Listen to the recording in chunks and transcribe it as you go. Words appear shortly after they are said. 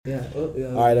Yeah.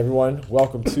 All right, everyone.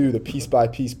 Welcome to the Piece by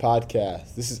Piece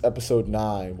podcast. This is episode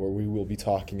 9, where we will be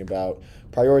talking about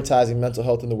prioritizing mental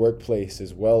health in the workplace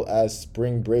as well as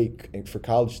spring break for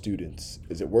college students.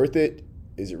 Is it worth it?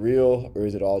 Is it real? Or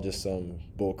is it all just some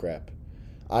bullcrap?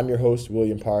 I'm your host,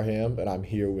 William Parham, and I'm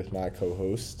here with my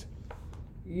co-host.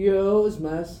 Yo, it's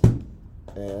Mess.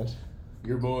 And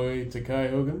your boy, Takai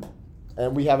Hogan.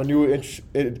 And we have a new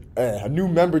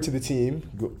member to the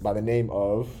team by the name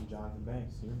of Jonathan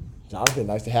Banks here. Jonathan.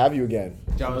 Nice to have you again.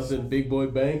 Jonathan Big Boy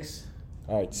Banks.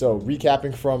 All right, so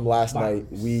recapping from last night,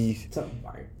 we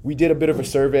did a bit of a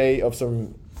survey of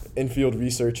some infield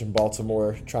research in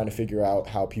Baltimore, trying to figure out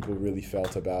how people really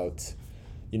felt about,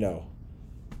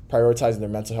 prioritizing their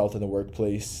mental health in the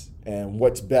workplace. And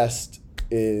what's best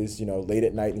is, late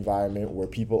at night environment where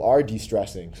people are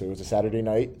de-stressing. So it was a Saturday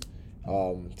night.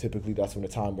 Typically that's when a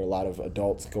time where a lot of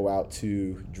adults go out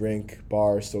to drink,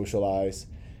 bars, socialize.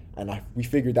 And we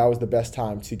figured that was the best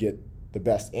time to get the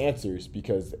best answers,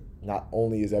 because not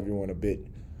only is everyone a bit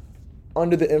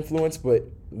under the influence, but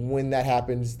when that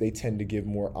happens, they tend to give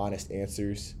more honest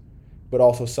answers, but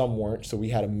also some weren't. So we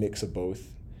had a mix of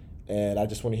both. And I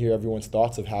just want to hear everyone's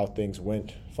thoughts of how things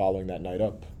went following that night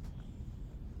up.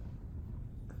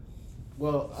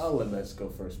 Well, I'll let Mess go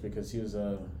first because he's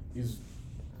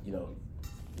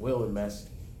Will and Mess.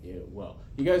 Yeah, well,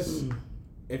 you guys,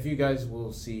 if you guys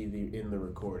will see in the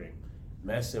recording,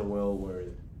 Mess and Will were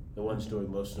the ones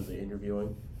doing most of the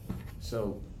interviewing.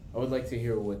 So I would like to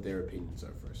hear what their opinions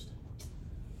are first.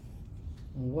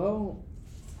 Well,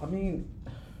 I mean,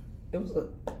 it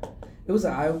was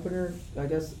an eye opener, I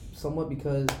guess, somewhat,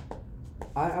 because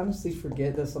I honestly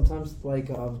forget that sometimes,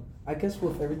 I guess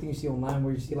with everything you see online,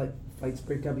 where you see fights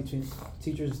break out between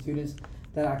teachers and students,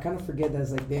 that I kind of forget that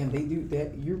it's damn, they do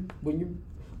that.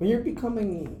 When you're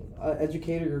becoming an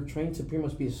educator, you're trained to pretty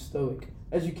much be as stoic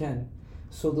as you can,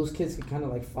 so those kids can kind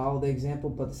of follow the example.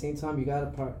 But at the same time, you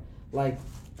gotta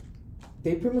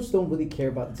they pretty much don't really care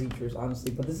about the teachers,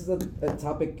 honestly. But this is a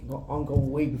topic ongoing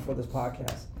way before this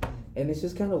podcast, and it's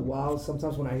just kind of wild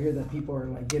sometimes when I hear that people are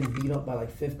getting beat up by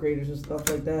fifth graders and stuff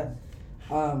like that.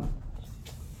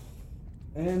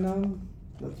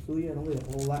 That's really it. I don't really a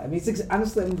whole lot. I mean,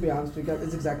 honestly, I'm gonna be honest with you guys.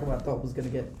 It's exactly what I thought was gonna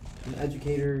get. An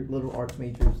educator, liberal arts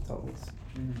majors, told me.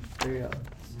 Very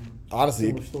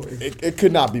honestly, it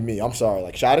could not be me. I'm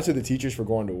sorry. Shout out to the teachers for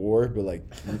going to war, but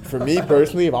for me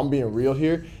personally, if I'm being real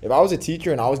here, if I was a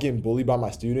teacher and I was getting bullied by my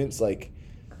students,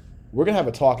 we're gonna have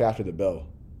a talk after the bell,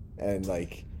 and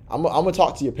I'm gonna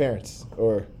talk to your parents,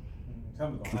 or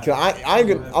I'm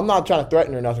not trying to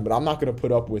threaten or nothing, but I'm not gonna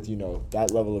put up with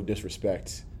that level of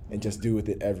disrespect and just do with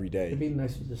it every day. It'd be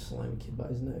nice to just slam a kid by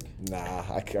his neck. Nah,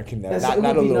 I can never.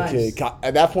 Not a little kid.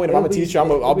 At that point, if I'm a teacher,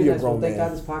 I'll be a grown man. Thank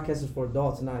God this podcast is for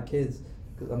adults and not kids.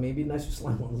 Because it'd be nice to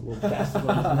slam one of those little bastards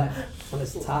on his neck, on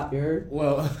his top, you heard?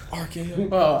 Well,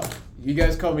 you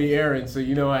guys call me Aaron, so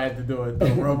you know I had to do it. The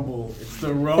rumble. It's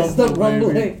the rumble. It's the rumble.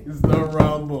 It's the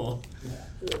rumble.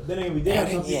 Then again, we did have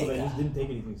some people that just didn't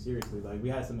take anything seriously. We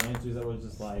had some answers that was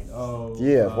just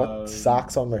what,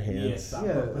 socks on their hands?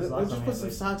 Let's just put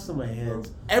some socks on my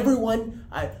hands. Everyone,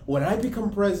 when I become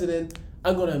president,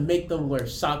 I'm gonna make them wear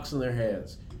socks on their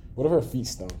hands. What if her feet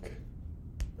stunk?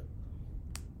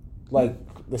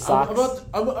 The socks.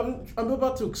 I'm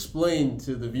about to explain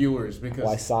to the viewers because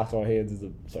why socks on hands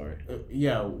is sorry.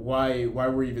 Why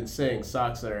we're even saying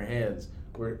socks on our hands?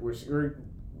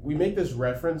 We make this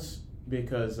reference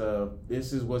because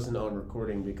wasn't on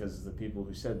recording because the people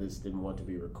who said this didn't want to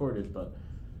be recorded, but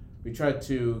we tried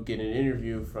to get an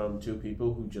interview from two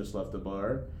people who just left the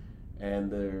bar, and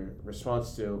their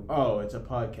response to, "Oh, it's a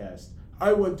podcast.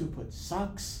 I want to put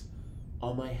socks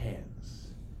on my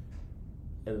hands,"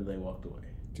 and then they walked away.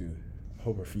 Dude, I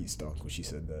hope her feet stunk when she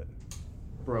said that.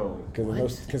 Bro,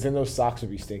 because then those socks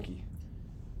would be stinky.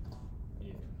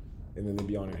 Yeah. And then they'd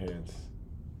be on her hands.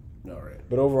 All right.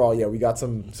 But overall, we got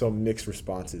some mixed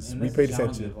responses. And we paid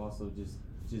attention. Also,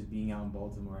 just being out in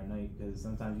Baltimore at night, because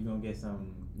sometimes you can get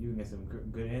some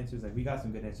good answers. We got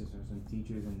some good answers from some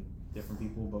teachers and different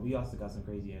people, but we also got some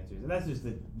crazy answers. And that's just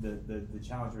the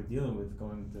challenge we're dealing with,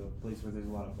 going to a place where there's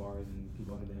a lot of bars and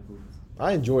people under the influence.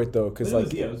 I enjoy it though, because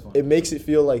it makes it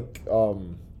feel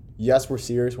yes, we're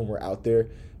serious when we're out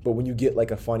there, but when you get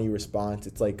a funny response,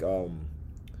 it's like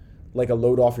a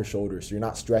load off your shoulders. So you're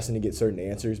not stressing to get certain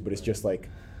answers, but it's just oh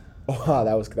wow,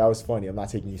 that was funny. I'm not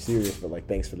taking you serious, but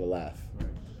thanks for the laugh.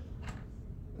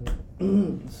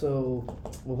 So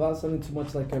without sounding too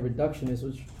much like a reductionist,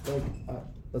 which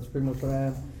that's pretty much what I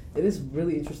am, it is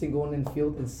really interesting going in the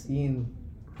field and seeing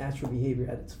natural behavior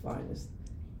at its finest.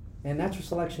 And natural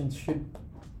selection should,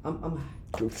 I'm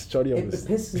Shorty It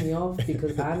pisses me off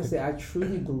because honestly, I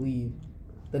truly believe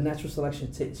the natural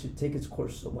selection should take its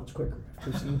course so much quicker.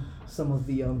 After seeing some of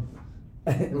the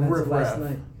last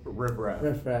night. Riff-raff.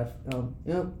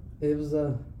 It was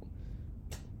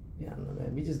yeah, I don't know,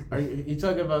 man. We just. Are you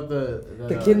talking about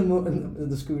the kid in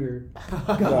the scooter?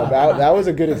 No, that was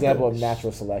a good example of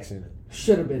natural selection.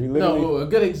 Should have been. No, a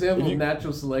good example of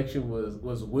natural selection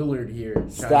was Willard here.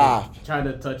 Trying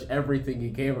to touch everything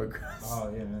he came across.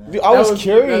 Oh yeah, man. Dude, I was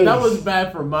curious. That was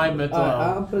bad for my mental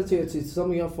health. I'll put it to you. Some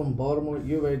of y'all from Baltimore,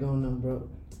 you already gonna know, bro.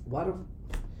 Why the?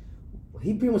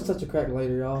 He pretty much touched a crack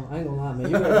later, y'all. I ain't gonna lie, man.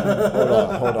 You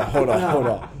Hold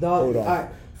on. Dog, all right.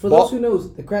 For those who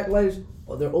knows, the crack lighters,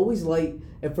 they're always light,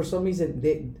 and for some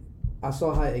reason, I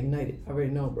saw how it ignited. I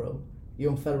already know, bro.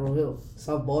 You're on Federal Hill.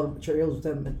 South Baltimore, Cherry Hills,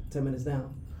 10 minutes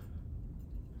down.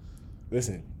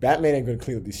 Listen, Batman ain't gonna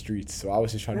clean up these streets, so I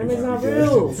was just trying to. Batman's not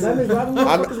real. Batman's robbing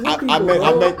motherfuckers with people,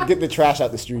 I meant get the trash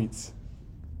out the streets.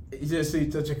 You just see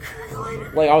touch a crack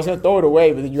later. Like I was gonna throw it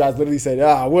away, but then you guys literally said,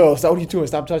 Will, stop what are you doing?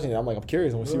 Stop touching it. I'm like, I'm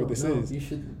curious. I want to see what this is. You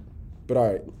should. But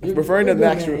all right, You're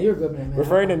a good man.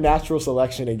 Referring to natural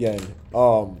selection again.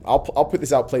 I'll put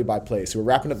this out play by play. So we're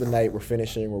wrapping up the night. We're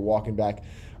finishing. We're walking back.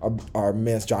 Our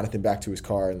man's Jonathan back to his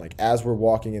car, and like as we're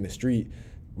walking in the street,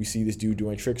 we see this dude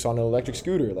doing tricks on an electric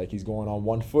scooter. Like he's going on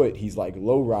one foot. He's like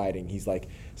low riding. He's like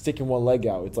sticking one leg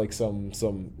out. It's like some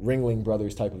Ringling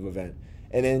Brothers type of event.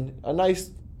 And then a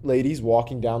nice lady's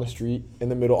walking down the street in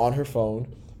the middle on her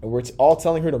phone. And we're all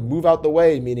telling her to move out the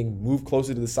way, meaning move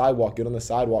closer to the sidewalk, get on the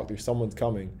sidewalk, there's someone's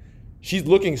coming. She's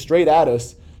looking straight at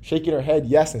us, shaking her head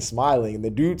yes and smiling, and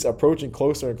the dude's approaching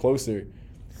closer and closer.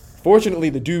 Fortunately,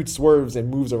 the dude swerves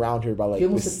and moves around her by like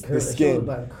the skin.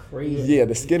 Yeah,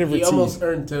 the skin of her teeth. He almost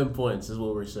earned 10 points is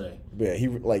what we're saying. Yeah,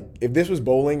 if this was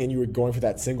bowling and you were going for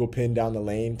that single pin down the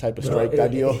lane type of strike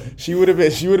deal, she would have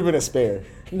been a spare.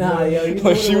 Nah,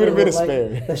 yo, she would have been a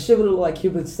spare. That shit would have looked like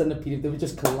Human Centipede if they would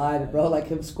just collided, bro, like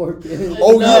him Scorpion.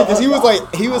 Oh yeah, because he was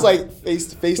like face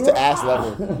to ass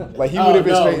level. Like he would have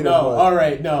been straight in the butt. All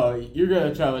right, no, you're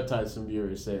gonna traumatize some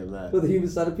viewers saying that. With the Human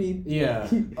Centipede? Yeah.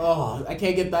 Oh, I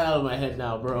can't get that out of my head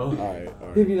now, bro. All right.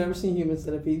 Have you never seen Human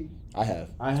Centipede? I have.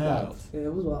 Yeah,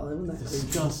 it was wild. It was that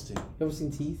disgusting. You ever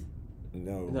seen Teeth?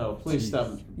 No, please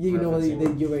stop. You know what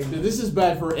you're right. Dude, this is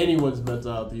bad for anyone's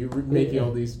mental health. You're making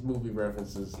all these movie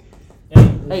references.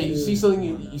 Hey, you see something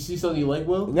you like,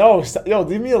 Will? No, yo,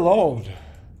 leave me alone.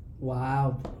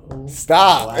 Wow, bro.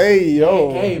 Stop. Wow. Hey,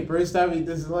 yo. Hey, first time he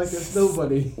doesn't like us,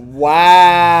 nobody.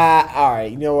 Wow. All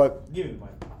right, you know what? Give me the mic.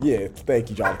 Yeah, thank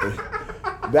you, Jonathan.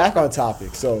 Back on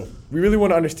topic. So we really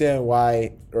want to understand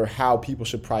why or how people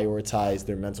should prioritize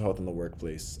their mental health in the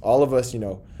workplace. All of us,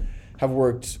 have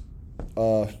worked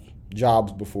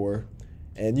jobs before.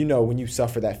 And when you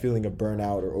suffer that feeling of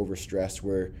burnout or overstress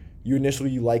where you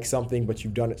initially like something, but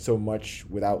you've done it so much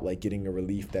without like getting a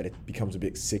relief that it becomes a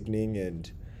bit sickening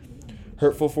and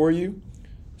hurtful for you.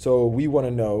 So we want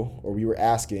to know, or we were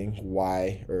asking,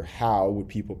 why or how would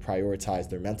people prioritize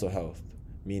their mental health?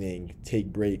 Meaning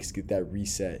take breaks, get that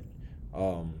reset,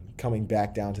 coming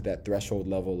back down to that threshold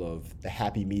level of the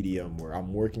happy medium where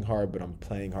I'm working hard, but I'm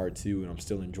playing hard too, and I'm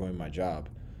still enjoying my job.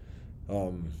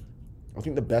 I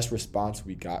think the best response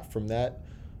we got from that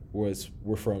were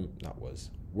from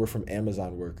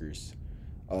Amazon workers.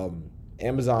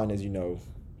 Amazon, as you know,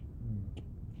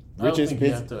 richest business.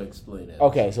 You have to explain it.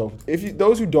 Okay, so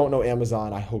those who don't know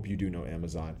Amazon, I hope you do know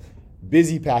Amazon.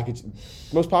 Busy package,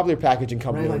 most popular packaging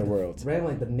company in the world. Ran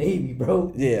like the Navy,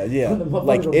 bro. Yeah.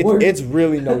 Like it's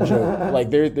really no joke. Like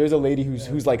there's a lady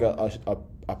who's like a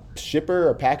shipper,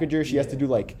 a packager. She has to do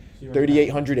like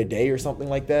 3,800 a day or something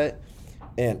like that.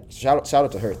 And shout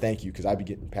out to her, thank you, because I be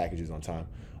getting packages on time.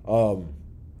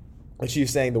 And she was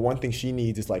saying the one thing she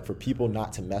needs is like for people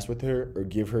not to mess with her or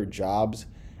give her jobs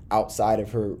outside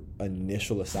of her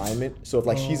initial assignment. So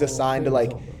if she's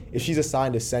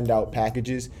assigned to send out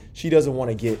packages, she doesn't want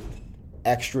to get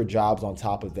extra jobs on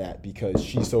top of that because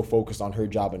she's so focused on her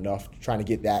job enough trying to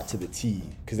get that to the T,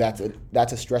 because that's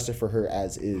a stressor for her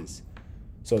as is.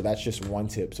 So that's just one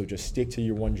tip. So just stick to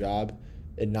your one job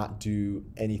and not do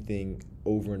anything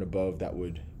over and above that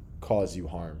would cause you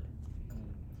harm.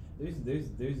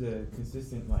 There's a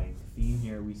consistent theme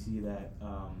here. We see that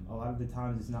a lot of the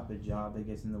times it's not the job that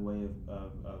gets in the way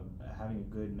of having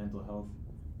a good mental health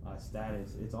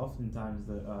status. It's oftentimes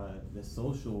the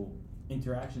social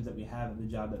interactions that we have at the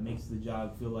job that makes the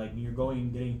job feel like when you're going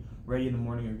and getting ready in the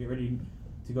morning or get ready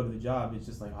to go to the job, it's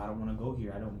just like, I don't want to go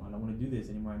here. I don't want to do this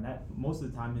anymore. And that most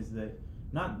of the time is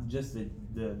not just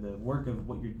the work of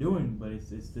what you're doing, but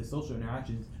it's the social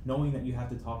interactions, knowing that you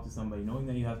have to talk to somebody, knowing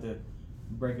that you have to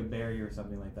break a barrier or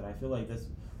something like that. I feel like that's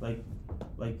like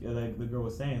the girl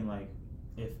was saying, like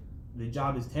if the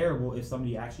job is terrible if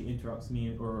somebody actually interrupts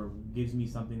me or gives me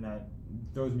something that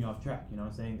throws me off track. You know what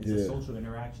I'm saying? It's a social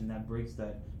interaction that breaks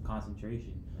that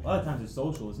concentration. A lot of times it's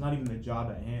social. It's not even the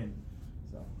job at hand.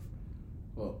 So,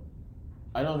 well,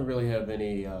 I don't really have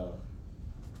any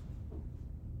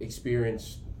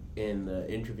experience in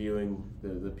interviewing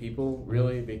the people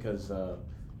really, because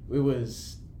it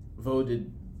was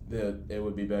voted that it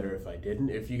would be better if I didn't.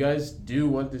 If you guys do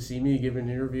want to see me give an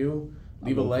interview,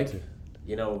 leave a like.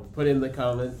 Put in the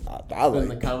comment. In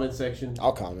the comment section.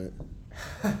 I'll comment.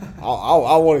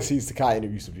 I want to see Sakai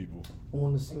interview some people. I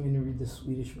want to see me interview the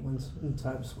Swedish ones in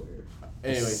Times Square.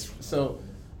 Anyways, so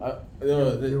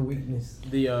your weakness.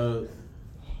 The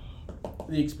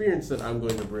experience that I'm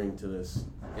going to bring to this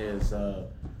is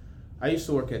I used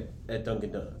to work at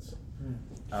Dunkin' Donuts.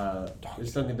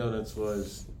 This Dunkin' Donuts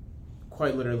was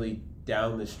quite literally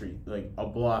down the street, like a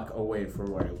block away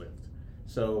from where I lived.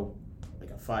 So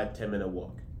like a 5-10 minute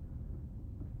walk.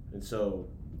 And so,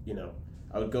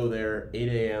 I would go there 8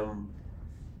 a.m.,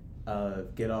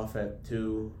 get off at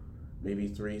 2, maybe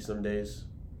 3 some days.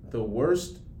 The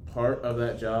worst part of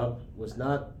that job was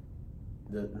not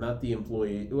the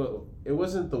employee. Well, it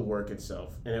wasn't the work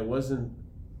itself, and it wasn't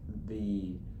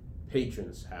the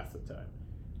patrons half the time.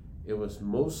 It was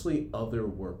mostly other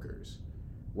workers.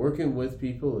 Working with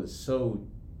people is so,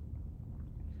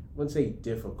 I wouldn't say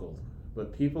difficult,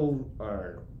 but people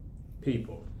are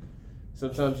people.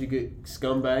 Sometimes you get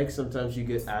scumbags, sometimes you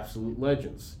get absolute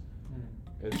legends.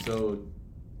 And so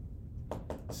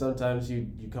sometimes you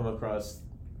come across,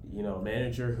 a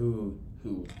manager who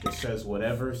just says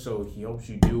whatever, so he hopes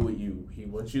you do what he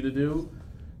wants you to do.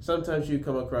 Sometimes you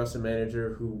come across a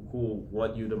manager who will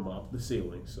want you to mop the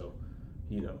ceiling, so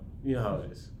you know how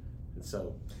it is. And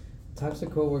so toxic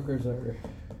coworkers are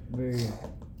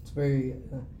very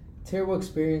terrible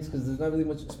experience, because there's not really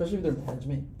much, especially if they're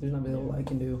management, there's not really a lot I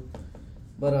can do.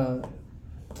 But I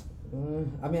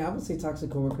would say toxic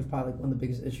coworkers is probably like one of the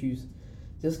biggest issues,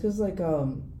 just because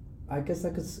I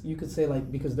guess you could say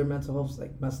like because their mental health's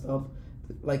like messed up.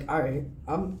 Like I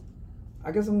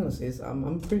guess I'm gonna say this.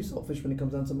 I'm pretty selfish when it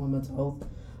comes down to my mental health.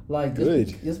 Like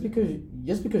just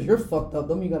because you're fucked up,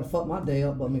 don't mean you gotta fuck my day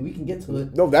up. But I mean, we can get to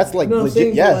it. No, that's like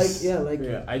legit. Yes. Yeah,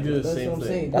 I do the that's same what I'm thing.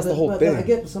 saying. That's the whole thing. I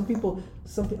get some people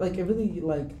like it really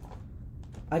like.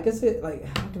 I guess it like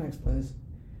how can I explain this?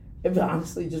 It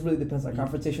honestly just really depends on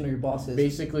confrontation of your bosses.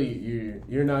 Basically,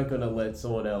 you're not gonna let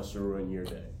someone else ruin your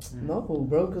day. No,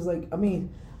 bro, because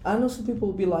I know some people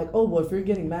will be like, oh, well, if you're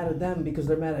getting mad at them because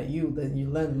they're mad at you, then you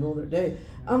let them ruin their day.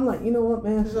 I'm like, you know what,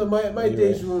 man? So my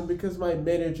day's ruined because my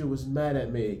manager was mad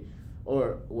at me.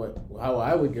 Or how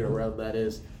I would get around that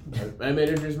is, my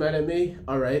manager's mad at me,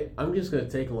 all right, I'm just going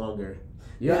to take longer.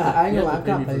 I know, I've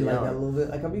got petty like that a little bit.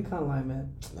 Like, I'll be kind of lying,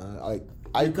 man.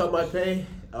 You cut my pay?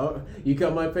 Oh, you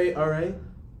cut my pay? All right.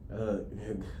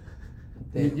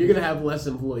 You're going to have less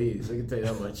employees, I can tell you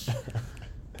that much.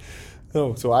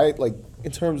 No, so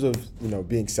in terms of,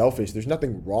 being selfish, there's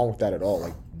nothing wrong with that at all.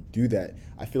 Like, do that.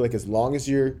 I feel like as long as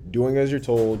you're doing as you're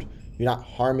told, you're not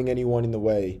harming anyone in the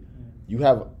way, you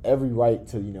have every right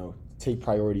to, take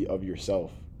priority of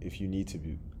yourself if you need to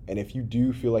be. And if you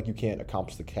do feel like you can't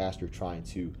accomplish the task you're trying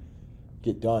to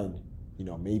get done,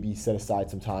 maybe set aside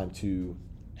some time to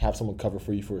have someone cover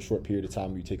for you for a short period of time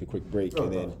where you take a quick break,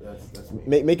 and then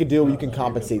make a deal where you can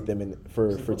compensate them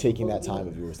for taking that time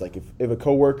of yours. Like if a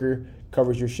coworker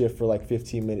covers your shift for like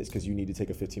 15 minutes because you need to take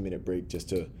a 15-minute break just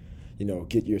to,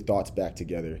 get your thoughts back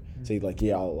together. Say like,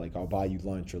 yeah, I'll buy you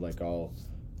lunch, or like I'll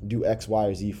do X, Y,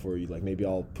 or Z for you. Like maybe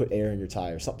I'll put air in your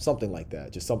tire, something like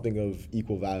that. Just something of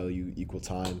equal value, equal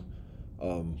time.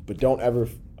 But don't ever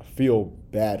feel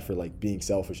bad for like being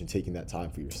selfish and taking that time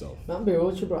for yourself. I'm being real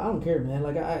with you, bro. I don't care, man.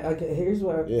 Like I here's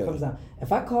where it comes down.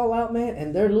 If I call out, man,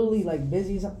 and they're literally like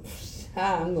busy,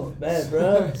 I'm going to bed,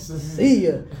 bro. See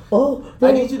ya. Oh, bro.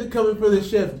 I need you to come in for the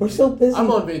shift. We're so busy.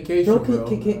 I'm on vacation, bro.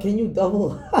 Can you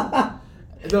double?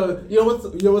 No, you know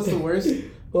what's the worst?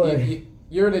 What?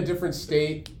 You're in a different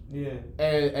state. yeah.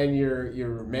 And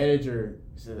your manager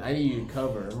says, I need you to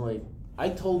cover. I'm like, I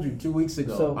told you 2 weeks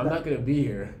ago, I'm not going to be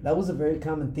here. That was a very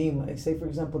common theme. Like, say, for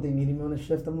example, they needed me on a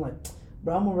shift. I'm like,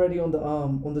 bro, I'm already on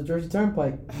the Jersey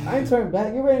Turnpike. I ain't turning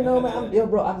back. You already know, man.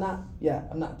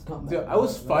 I'm not coming back. Dude, I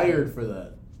was fired for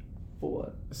that. For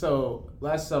what? So,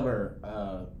 last summer,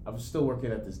 I was still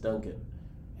working at this Dunkin'.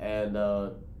 And,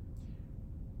 a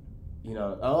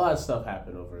lot of stuff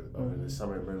happened over this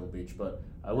summer in Myrtle Beach. But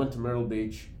I went to Myrtle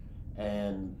Beach,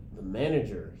 and the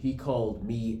manager, he called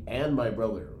me and my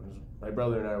brother. My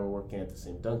brother and I were working at the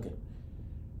same Dunkin',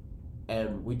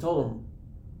 and we told him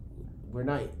we're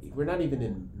not even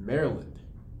in Maryland.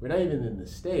 we're not even in the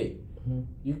state.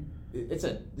 Mm-hmm. It's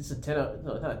a 10-hour,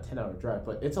 no, not a 10-hour drive,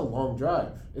 but it's a long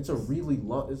drive. It's a really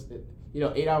long,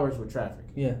 8 hours with traffic.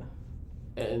 Yeah.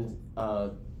 And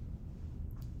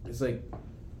it's like,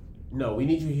 no, we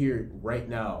need you here right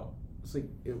now. It's like,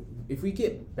 if we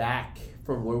get back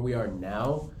from where we are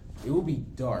now, it will be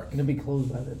dark. It'll be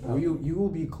closed by then. You will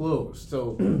be closed.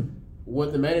 So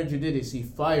what the manager did is he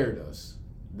fired us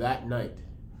that night.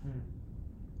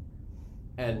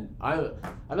 And I'm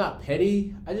not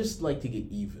petty. I just like to get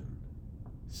even.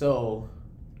 So,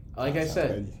 like I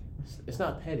said, it's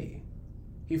not petty.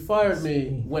 He fired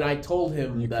me when I told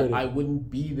him that I wouldn't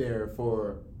be there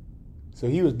for. So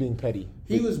he was being petty.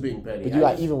 He was being petty. But you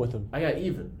got even with him. I got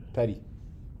even. Petty.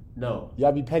 No. You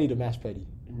gotta be petty to match petty.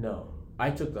 No.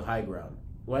 I took the high ground.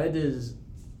 What I did is,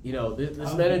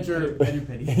 this manager.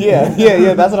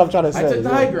 yeah. That's what I'm trying to say. I took the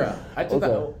high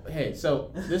ground. Hey,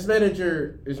 so this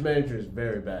manager is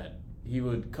very bad. He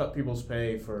would cut people's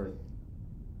pay for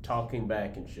talking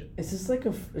back and shit. Is this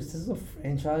a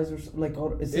franchise or like?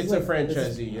 It's a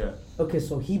franchisee, yeah. Okay,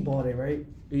 so he bought it, right?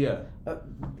 Yeah.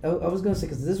 I was gonna say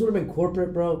because this would have been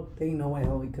corporate, bro. There ain't no way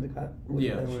hell he could have got.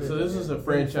 Yeah. So this is a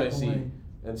franchisee,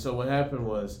 and so what happened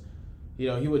was,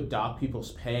 he would dock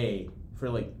people's pay for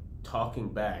like talking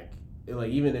back,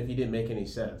 like even if he didn't make any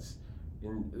sense.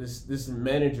 And this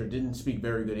manager didn't speak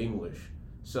very good English,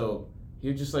 so he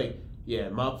was just like, yeah,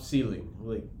 mop ceiling.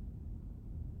 Like,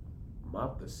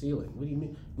 mop the ceiling? What do you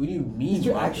mean? What do you mean? Did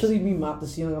you actually mean mop the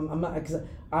ceiling? I'm not.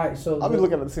 All right, so I'll be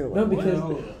looking at the ceiling. No,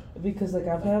 Like, because like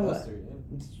I've had.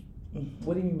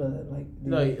 What do you mean by that? Like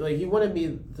no, like he wanted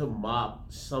me to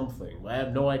mop something. I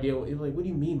have no idea. What do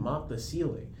you mean mop the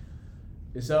ceiling?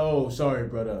 He said, "Oh, sorry,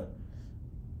 brother,"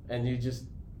 and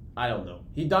I don't know.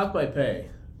 He docked my pay.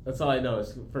 That's all I know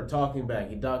is for talking back.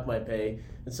 He docked my pay,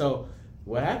 and so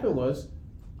what happened was,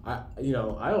 I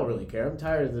don't really care. I'm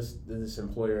tired of this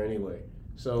employer anyway.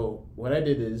 So what I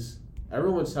did is,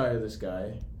 everyone's tired of this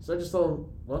guy. So I just told him,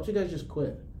 why don't you guys just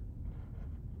quit?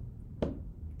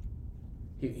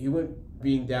 He went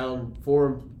being down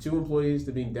 2 employees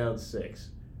to being down 6.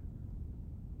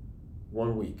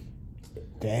 1 week.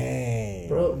 Dang.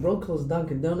 Bro closed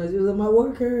Dunkin' Donuts. These are my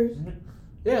workers.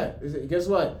 Yeah. Guess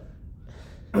what?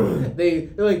 They're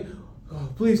like, oh,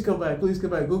 please come back.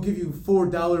 We'll give you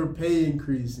 $4 pay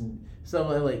increase and stuff.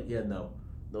 I'm like, yeah, no,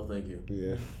 thank you.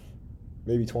 Yeah.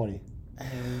 Maybe 20.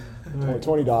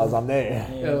 $20. I'm there.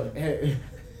 Hey.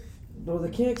 Bro, they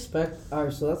can't expect. All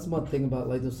right, so that's my thing about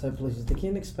like those type of places. They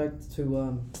can't expect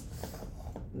to.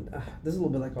 This is a little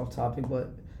bit like off topic,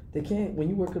 but they can't. When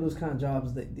you work at those kind of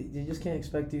jobs, they just can't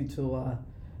expect you to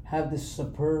have this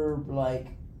superb like.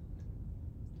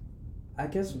 I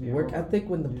guess work ethic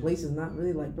when the place is not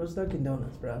really like, bro, it's Dunkin'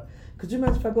 Donuts, bro. Could you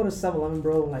imagine if I go to 7-Eleven,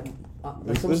 bro, like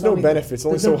there's no benefits,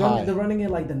 only so high. They're running it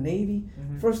like the Navy.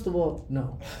 Mm-hmm. First of all,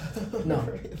 no.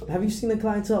 Have you seen the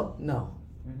clientele? No.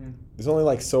 Mm-hmm. There's only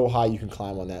like so high you can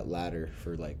climb on that ladder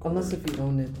for like. Unless if you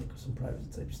own it, like some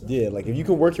private type stuff. Yeah, like if you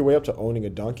can work your way up to owning a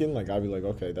Dunkin', like I'd be like,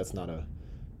 okay, that's not a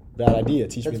bad idea.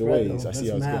 Teach me the ways. I see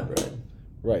how it's going.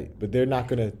 Right, but they're not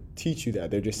gonna teach you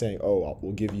that. They're just saying, oh,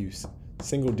 we'll give you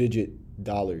single-digit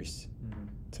dollars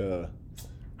to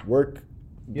work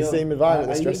the same environment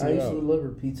that's stressing you out. I used to deliver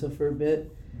pizza for a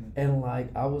bit, and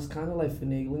like I was kind of like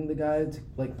finagling the guy to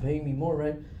like pay me more,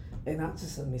 right? And I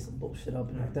just made some bullshit up,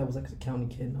 and like that was like a county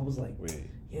kid, and I was like, wait,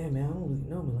 yeah, man, I don't really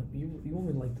know, man. Like you want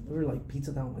me to like deliver like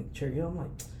pizza down like Cherry Hill? I'm like,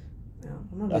 man,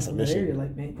 I'm not that's from a that mission. area.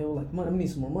 Like, man, like I need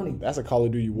some more money. That's a Call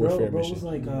of Duty warfare mission.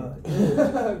 Bro was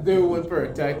like, Dude went for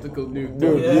a tactical nuke.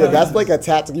 Dude, yeah, that's like a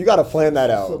tactic. You gotta plan that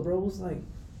out. So bro was like,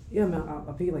 yeah, man,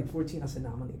 I'll pay you like 14. I said,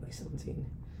 nah, I'm gonna need like 17.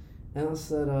 And I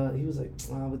said, he was like,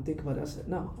 I would think about it. I said,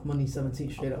 no, I'm gonna need 17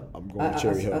 straight up. I'm going to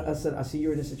Cherry Hill. I said, I see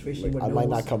you're in a situation like, where I might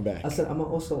not come back. I said, I might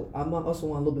also want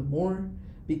a little bit more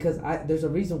because there's a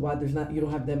reason why you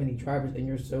don't have that many drivers and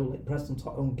you're so like pressed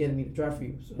on getting me to drive for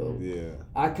you. So yeah,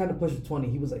 I kind of pushed to 20.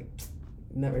 He was like,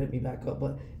 never hit me back up,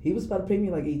 but he was about to pay me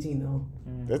like 18 though.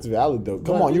 That's valid though.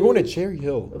 Come on, you're going to Cherry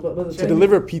Hill but to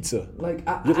deliver pizza. Like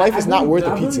your life is not worth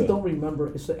the pizza. I really don't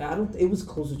remember. So it was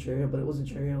close to Cherry Hill, but it wasn't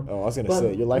Cherry Hill. Oh, I was gonna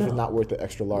say your life is not worth the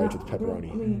extra large with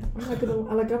pepperoni. Bro, I mean, I'm not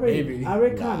gonna I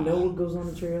already kind of know what goes on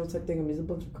in Cherry Hill type thing. I mean, there's a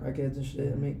bunch of crackheads and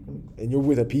shit. I mean, and you're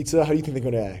with a pizza. How do you think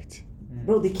they're gonna act?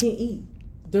 Bro, they can't eat.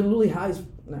 They're literally high as.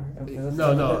 No.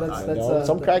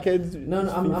 Some crackheads. No,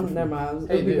 I'm never mind.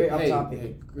 It'll be very off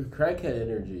topic. Crackhead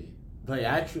energy. Like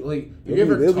actually, have you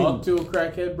ever talked to a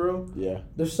crackhead, bro? Yeah.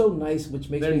 They're so nice, which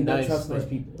makes me not trust nice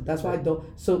people. That's why I don't.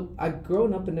 So I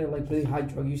growing up in that like really high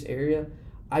drug use area,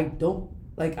 I don't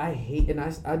like. I hate, and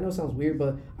I know it sounds weird,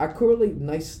 but I correlate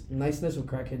niceness with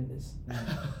crackheadness.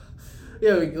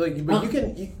 Yeah, like but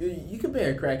you can pay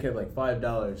a crackhead like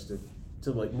 $5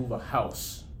 to like move a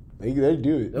house. They do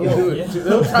it. They'll Yo, do it. yeah.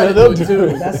 They'll try to They'll do it do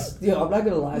too. That's I'm not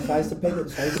gonna lie. So I used to pay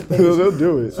this. They'll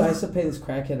do it. So I used to pay this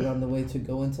crackhead around the way to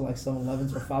go into like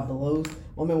 7-Elevens or Five Belows.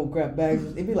 My man would grab bags.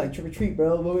 It'd be like trick or treat,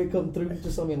 bro. When we come through,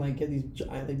 just let me like get these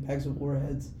giant like, bags of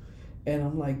warheads. And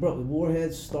I'm like, bro,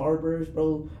 Warheads, Starburst,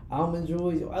 bro, Almond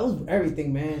Joys. I was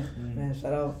everything, man. Man,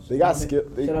 shout out. They got skill.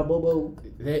 Shout out Bobo.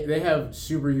 They have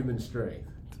superhuman strength.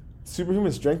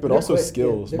 Superhuman strength, but They're also quick,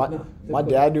 skills. yeah, My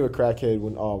dad knew a crackhead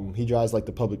when he drives like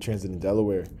the public transit in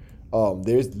Delaware.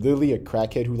 There's literally a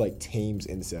crackhead who like tames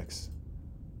insects.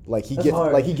 Like he That's gets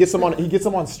hard. like he gets them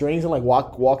on strings and like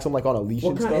walks them like on a leash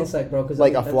What and kind stuff. of insect, bro? Cause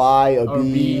Like I a mean, fly, a Or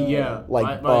bee, yeah.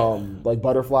 like My- like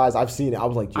butterflies. I've seen it. I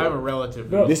was like, I have a yo, relative.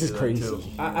 Bro, who this used is to do that, crazy.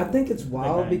 too. I think it's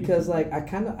wild Okay. because like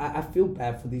I feel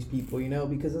bad for these people, you know,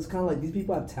 because it's kind of like these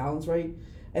people have talents, right?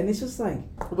 And it's just like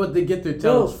But they get their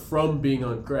talents from being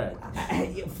on crack.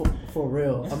 yeah, for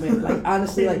real. I mean, like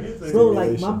honestly, like bro,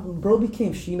 like my bro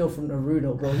became Shino from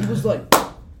Naruto, bro. He was like,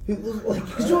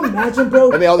 could you imagine,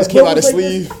 bro? And they all just If came bro out was his like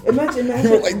sleeve. this- Imagine. He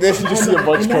went like this, you just see a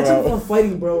bunch come imagine out. fun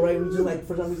fighting, bro. Right? We just like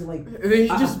for some reason like. And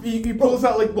then he pulls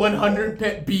out like 100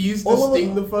 pet bees to all of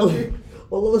sting the fucker.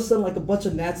 All of a sudden, like a bunch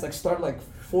of gnats like start like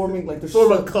forming like there's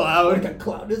Form a cloud. like a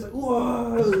cloud. It's like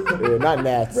whoa. Yeah, not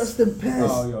gnats. Rest in peace.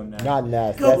 Oh, yo, nah. Not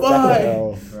gnats. Goodbye. That's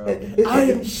hell. Bro. I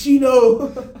am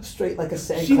Shino. Straight like a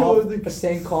sand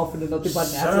Shino coffin and nothing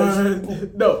but gnats. Like,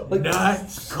 Son. No, like-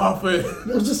 not coffin.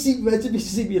 you'll just see, imagine you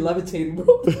see me levitating, bro.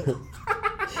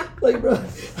 Like, bro.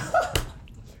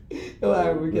 Yo,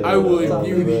 alright, we're getting I will on top.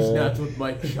 imbue these man. gnats with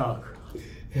my chakra.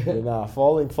 Yeah, nah,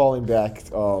 falling back,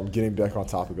 getting back on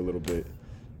topic a little bit.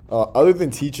 Other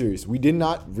than teachers, we did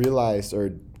not realize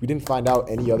or we didn't find out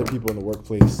any other people in the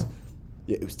workplace.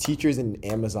 Yeah, it was teachers and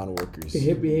Amazon workers.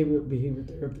 Behavior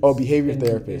therapists. Oh, behavior And-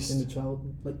 therapists. And the child,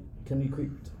 like, can you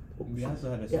creep? We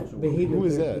also had a Yeah, social worker. behavior Who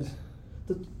is therapists.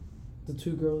 that? The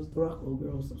two girls, the Rockwell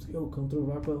girls. Yo, come through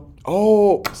Rockwell.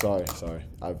 Oh, sorry.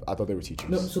 I thought they were teachers.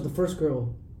 No, so the first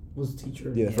girl was a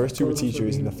teacher. Yeah, the first two were Both of us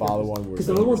teachers, and the behavior follow therapists. one were. Because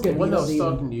the other ones The get one that was beat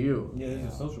up. talking to you. Yeah,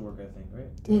 there's a social worker, I think,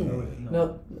 right?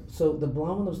 No, so the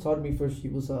blonde one that was talking to me first, she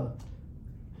was a.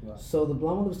 So the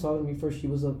blonde one that was talking to me first, she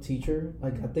was a teacher,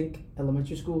 like I think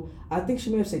elementary school. I think she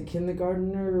may have said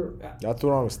kindergartner. That's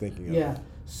what I was thinking of. Yeah.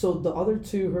 So the other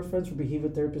two, her friends were behavior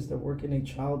therapists that work in a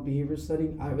child behavior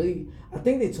setting. I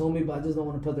think they told me, but I just don't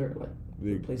want to put their like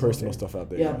The place out personal there. stuff out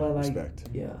there. Yeah, but like respect.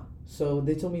 yeah. So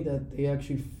they told me that they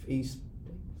actually face,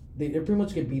 they pretty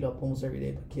much get beat up almost every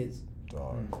day by kids.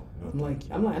 Dog. I'm like,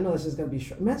 I know that's just gonna be.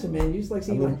 Imagine, man, you just like I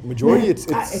seeing mean, like majority, man,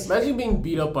 it's Imagine being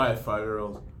beat up by a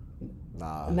 5-year-old.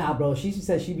 Nah, bro. She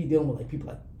said she'd be dealing with like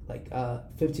people like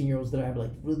 15-year-olds that have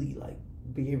like really like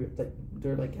behavior, like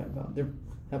they're like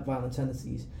have violent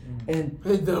tendencies, and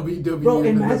WWE. bro,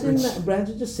 imagine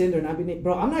just sitting there and not being,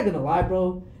 bro. I'm not gonna lie,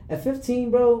 bro. At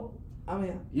 15, bro. I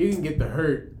mean, You can get the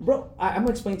hurt. bro. I'm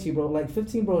gonna explain to you, bro. Like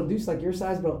 15, bro. Dude's like your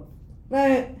size, bro.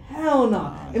 Man, hell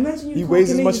no. Imagine you. he weighs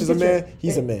as clocking in, much you as a get your- man.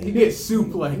 He's a man. You get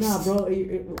suplexed. Nah,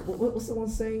 bro. What's the one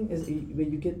saying? Is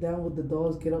when you get down with the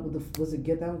dogs, get up with the. Was it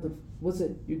get down with the? Was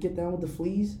it you get down with the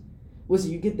fleas? Was it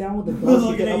you get down with the dogs?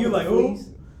 Looking get at up you with like, the who? fleas?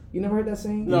 You never heard that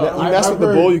saying? No, You mess I've with the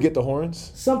heard- bull, you get the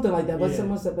horns. Something like that, but Yeah.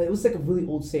 someone said, but it was like a really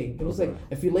old saying. It was like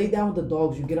if you lay down with the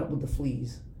dogs, you get up with the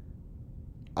fleas.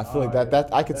 I feel like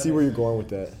that I could see where you're going with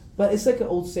that. But it's like an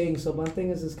old saying. So my thing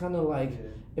is, it's kind of like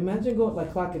imagine going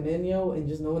like clocking in, yo, and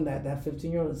just knowing that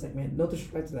 15-year-old is like, man, no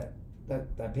disrespect to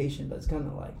that patient, but it's kind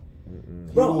of like.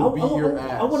 Bro, He will beat your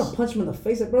I want ass. to punch him in the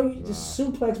face. Like, bro, you just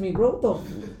suplex me, bro. What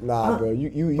the? Nah, bro.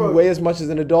 You Bro. weigh as much as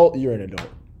an adult. You're an adult.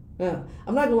 Yeah,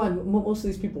 I'm not gonna lie. Most of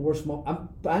these people were small.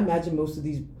 I imagine most of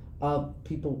these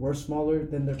people were smaller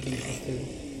than their patients too.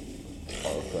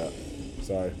 Oh crap.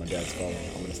 Sorry, my dad's calling.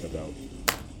 I'm gonna step out.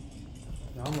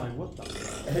 I'm like, what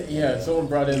the? Yeah, someone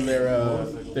brought in their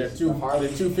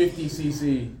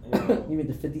 250cc. You mean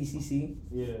the 50cc?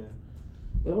 Yeah.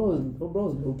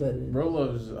 Bro's no better. Bro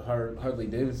loves Harley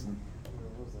Davidson.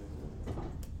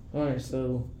 All right,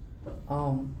 so,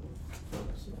 I'm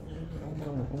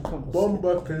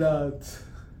Bomba clot.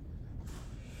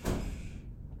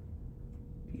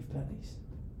 beef patties.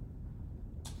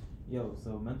 Yo,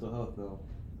 so mental health though,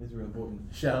 it's real important.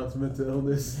 Shout out to mental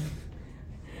illness.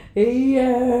 Hey,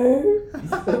 yeah.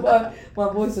 my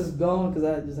voice is gone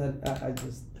because I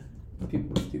just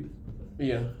people are stupid.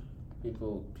 Yeah,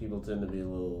 people tend to be a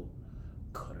little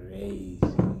crazy.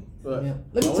 But Yeah.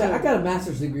 Let me tell you, I got a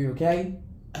master's degree, okay?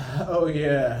 Oh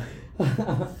yeah.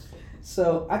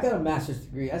 So I got a master's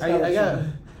degree. I got.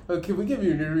 Oh, can we give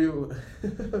you an interview?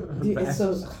 Dude, it's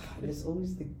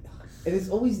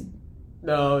always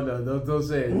No, don't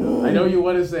say it. I know you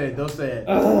want to say it. Don't say it.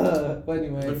 But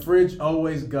anyway, The fridge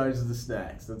always guards the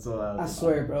snacks. That's all I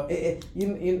swear, bro.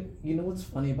 You know what's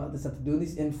funny about this? After doing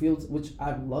these infields, which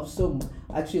I love so much,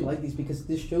 I actually like these because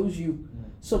this shows you.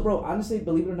 So, bro, honestly,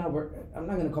 believe it or not, I'm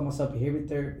not gonna call myself a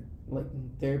behavior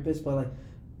therapist, but like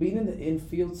being in the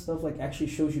infield stuff like actually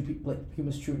shows you people like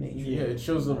humans' true nature. Yeah, it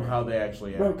shows them how they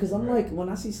actually are. Bro, because I'm like, when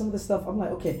I see some of this stuff, I'm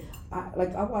like, okay, I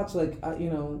watch like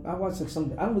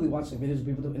some. I don't really watch like videos of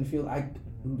people do infield. I'm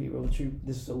gonna be real with you.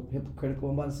 This is so hypocritical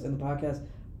about this in the podcast.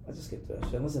 I just get to that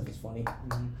shit unless if it's funny.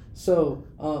 Mm-hmm. So,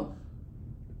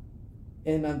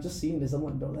 and I'm just seeing this. I'm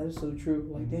like, bro, that is so true.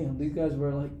 Like, damn, these guys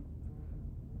were like,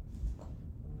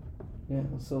 yeah.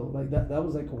 So like that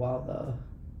was like a wild.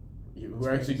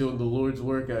 We're actually doing the Lord's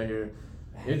work out here.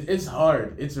 It's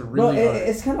hard. It's really hard.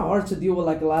 It's kind of hard to deal with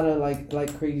like a lot of like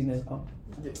craziness. Oh.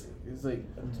 It's like,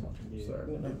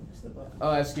 sorry.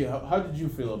 I'll ask you, how did you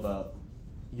feel about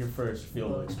your first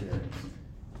field experience?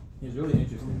 It was really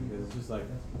interesting because it's just like,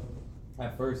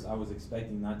 at first I was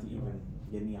expecting not to even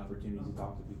get any opportunities to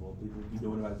talk to people. People would be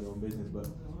doing about their own business, but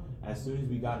as soon as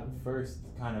we got first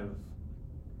kind of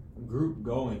group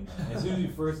going, as soon as we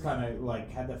first kind of like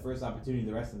had that first opportunity,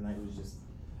 the rest of the night was just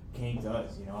came to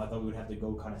us. You know, I thought we would have to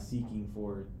go kind of seeking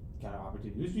for kind of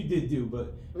opportunities, which we did do,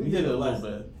 but we did it less.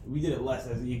 We did it less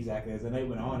as the night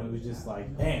went on. It was just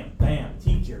like bam, bam,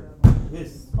 teacher,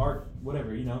 this art,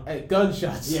 whatever, you know. Hey,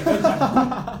 gunshots. Yeah,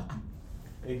 gunshots.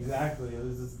 Exactly. It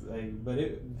was just like, but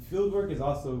field work is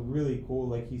also really cool.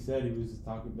 Like he said, he was just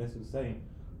talking. Bess was saying.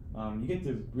 You get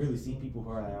to really see people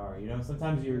for how they are. You know,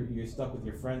 sometimes you're stuck with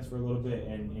your friends for a little bit,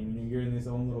 and you know, you're in this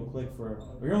own little clique or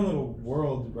your own little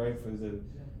world, right, for the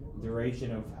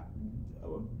duration of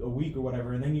a week or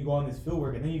whatever, and then you go on this field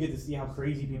work, and then you get to see how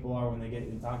crazy people are when they get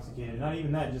intoxicated. Not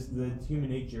even that, just the human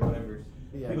nature, whatever.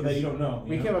 Yeah, people that you don't know.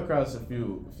 We came across a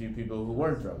few people who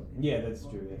weren't drunk. Yeah, that's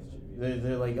true.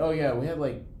 They're like, oh yeah, we had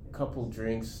like a couple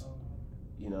drinks,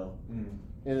 you know, and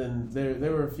then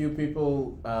there were a few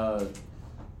people.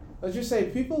 Let's just say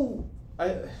people.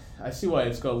 I see why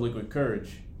it's called liquid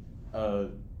courage.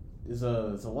 There's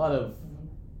a lot of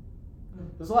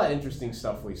interesting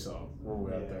stuff we saw when we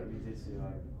were out there. We did see a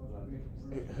lot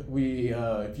of We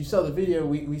if you saw the video,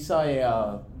 we saw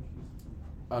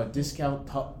a discount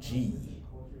Top G.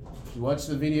 You watched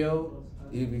the video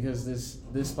because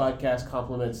this podcast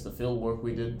complements the field work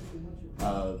we did.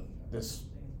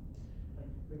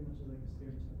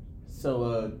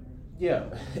 Yeah.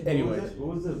 Anyways,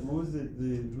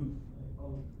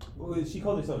 she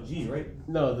called herself G, right?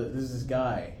 No, this is this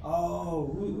guy. Oh,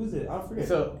 who's it? I forget.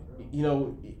 So you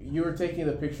know, you were taking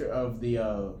the picture of the.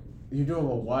 You're doing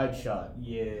a wide shot.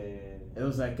 Yeah. It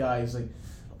was that guy. He's like,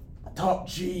 Top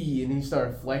G, and he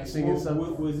started flexing and stuff.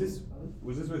 Was this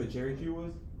where the cherry tree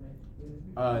was?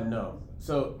 No.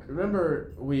 So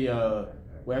remember we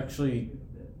actually.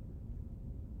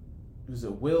 Was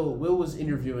it Will? Will was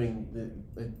interviewing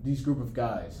these group of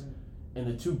guys, and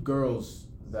the two girls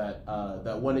that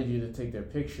wanted you to take their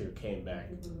picture came back.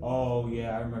 Oh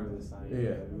yeah, I remember this time.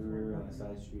 Yeah. We were on the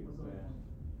side street.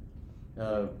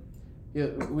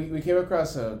 We came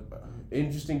across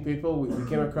interesting people. We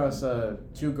came across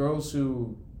two girls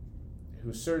who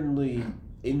certainly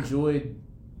enjoyed,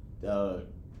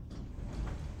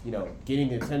 getting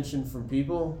the attention from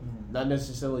people. Not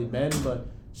necessarily men, but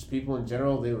just people in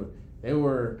general. They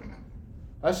were,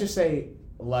 let's just say,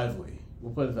 lively.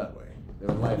 We'll put it that way. They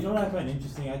were lively. You know what I find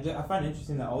interesting? I find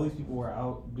interesting that all these people were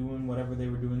out doing whatever they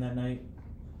were doing that night,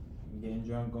 getting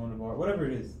drunk, going to bar, whatever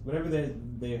it is, whatever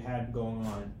they had going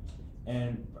on.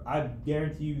 And I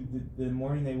guarantee you the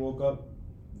morning they woke up,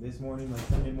 this morning, like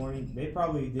Sunday morning, they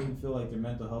probably didn't feel like their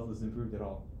mental health was improved at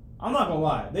all. I'm not gonna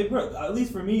lie. At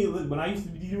least for me, when I used to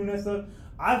be doing that stuff,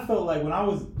 I felt like when I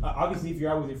was, obviously if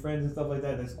you're out with your friends and stuff like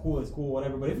that, that's cool,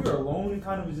 whatever. But if you're alone and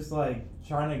kind of just like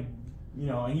trying to,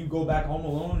 and you go back home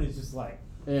alone, it's just like.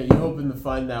 Yeah, you're hoping to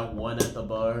find that one at the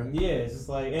bar. Yeah, it's just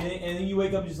like, and then you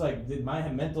wake up just like, did my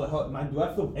mental health, do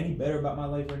I feel any better about my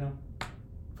life right now?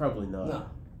 Probably not. No.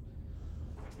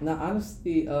 Now,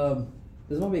 honestly,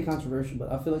 this might be controversial,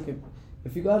 but I feel like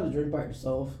if you go out to drink by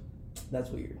yourself, that's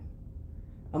weird.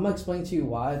 I'm gonna explain to you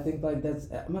why I think like that's.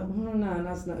 Nah,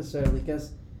 that's not necessarily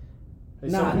because.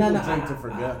 Drink to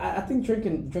forget. I think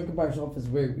drinking by yourself is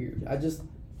very weird. I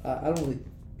don't really.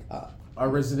 Our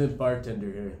resident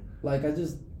bartender here. Like I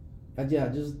just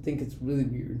think it's really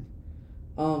weird.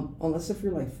 Unless if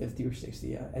you're like 50 or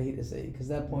 60, I hate to say it,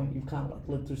 because at that point you've kind of like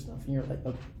lived through stuff and you're like,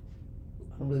 okay,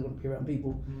 I don't really want to be around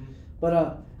people.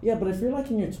 But but if you're like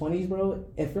in your 20s, bro,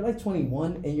 if you're like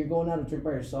 21 and you're going out to drink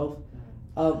by yourself,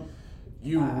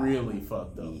 you really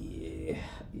fucked up. Yeah.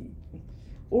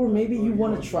 Or maybe you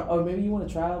want to try, out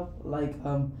like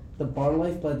the bar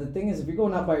life. But the thing is, if you're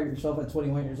going out by yourself at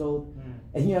 21 years old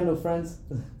and you have no friends,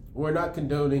 we're not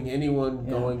condoning anyone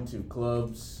going to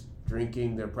clubs,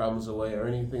 drinking their problems away, or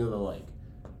anything of the like.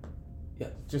 Yeah,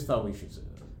 just thought we should say that.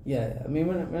 Yeah, I mean,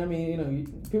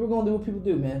 people are gonna do what people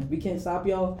do, man. We can't stop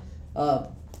y'all.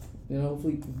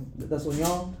 Hopefully that's on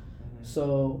y'all. Mm-hmm.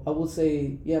 So I would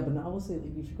say, like,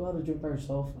 if you go out and drink by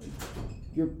yourself, like,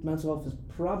 your mental health is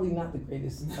probably not the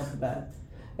greatest off the bat.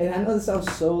 And I know this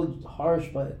sounds so harsh,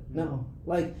 but no,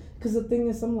 like, because the thing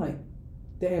is, I'm like,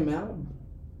 damn, man.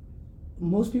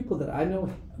 Most people that I know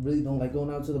really don't like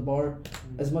going out to the bar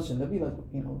as much, and they'll be like,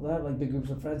 they have like big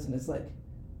groups of friends, and it's like,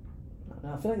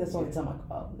 I feel like that's the only time I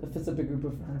go out if it's a big group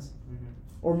of friends,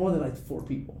 or more than like 4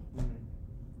 people.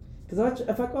 Because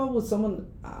if I go out with someone,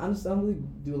 I don't really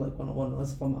do like one-on-one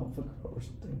unless if I'm out with a girl or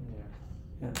something.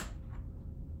 Yeah.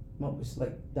 I'm always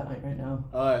like dying right now.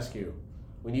 I'll ask you,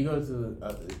 when you go to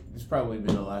this probably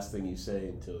been the last thing you say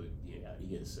until you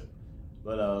get sick,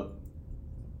 but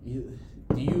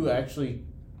do you actually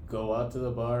go out to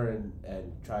the bar and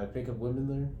try to pick up women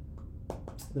there?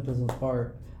 Depends on the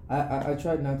bar. I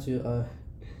try not to.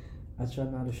 I try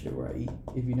not to shit where I eat,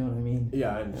 if you know what I mean.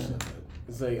 Yeah, I understand that.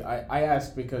 It's like I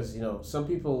ask because some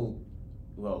people,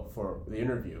 well, for the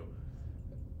interview,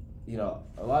 a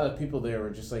lot of people there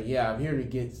were just like, yeah, I'm here to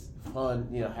get fun,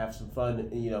 have some fun.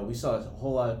 And, we saw a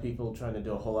whole lot of people trying to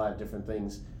do a whole lot of different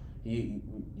things. You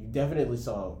definitely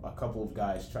saw a couple of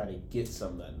guys try to get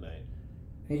some that night.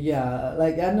 Yeah,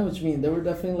 like I know what you mean. They were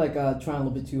definitely like trying a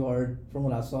little bit too hard from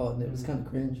what I saw, and it was kind of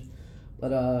cringe.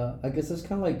 But I guess that's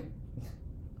kind of like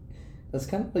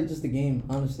just the game,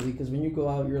 honestly. Because when you go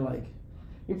out, you're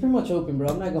pretty much open, bro.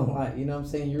 I'm not gonna lie. You know what I'm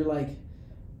saying? You're like,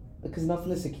 because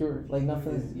nothing is secure. Like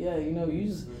nothing is. Yeah, you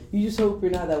just hope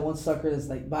you're not that one sucker that's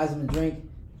like buys them a drink.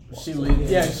 She leaves.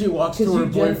 Yeah, she walks to her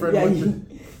boyfriend.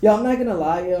 Yeah, I'm not gonna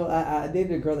lie, yo. I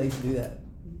dated a girl that used to do that.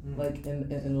 Like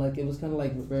and like it was kind of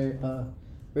like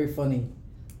very funny,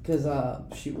 cause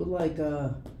she would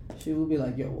be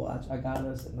like, yo, watch, I got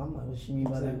us, and I'm like, what she mean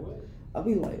by that? I'll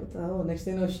be like, what the hell? Next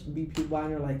thing I know, she'd be people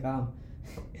buying her like I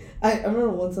remember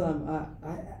one time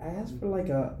I asked for like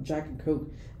a Jack and Coke,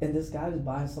 and this guy was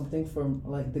buying something from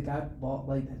like the guy bought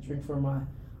like that drink for my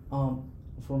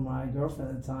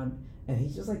girlfriend at the time, and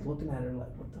he's just like looking at her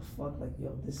like, what the fuck, like,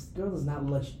 yo, this girl does not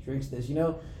look like she drinks this,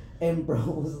 and bro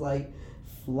was like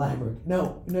flabbergasted.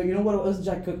 No, you know what it was?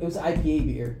 Jack Cook. It was IPA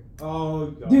beer. Oh,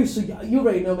 God. Dude, so you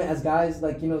already know, man. As guys,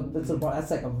 like, that's a bar. That's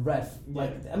like a ref.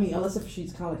 Like, I mean, unless if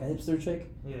she's kind of like a hipster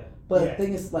chick. Yeah. But the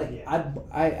thing is, like,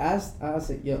 I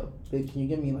said, yo, babe, can you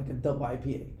give me like a double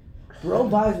IPA? Bro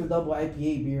buys a double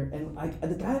IPA beer, and like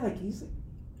the guy, like, he's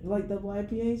like double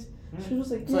IPAs. She was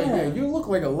like, yeah, you look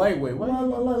like a lightweight.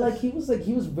 Like he was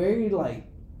very like.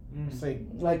 It's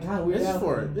like kind of weird. This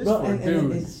for dude.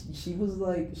 And she was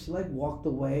like, she like walked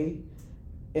away,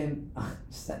 and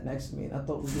sat next to me, and I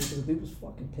thought the dude was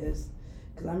fucking pissed,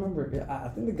 cause I remember I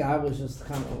think the guy was just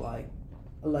kind of like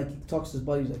he talks to his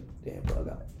buddy, he's like, damn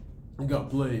bro, I got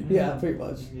played. Yeah, pretty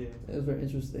much. Yeah, it was very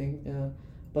interesting. Yeah.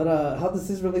 But how does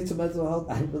this relate to mental health?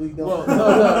 I really don't.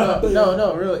 Well,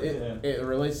 no, really, it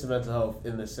relates to mental health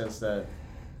in the sense that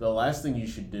the last thing you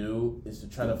should do is to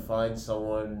try to find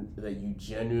someone that you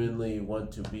genuinely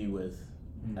want to be with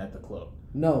at the club.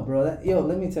 No, bro. Let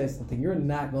me tell you something. You're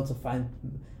not going to find.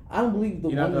 I don't believe the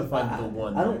You're one. You're not going to find the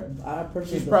one. I don't. I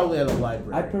personally. She's probably at a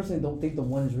library. I personally don't think the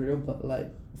one is real, but like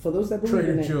for those that believe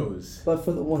Trader in it, Joe's. But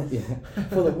for the ones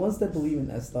that believe in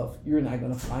that stuff, you're not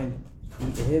going to find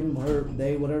him, her,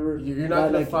 they, whatever. You're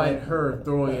not going to find her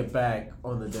throwing it back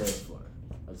on the dance floor.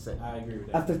 I agree with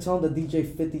that. After telling the DJ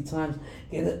 50 times,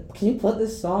 can you put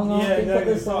this song on? Yeah,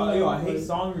 exactly. Yo, I hate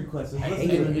song requests.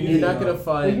 You're not gonna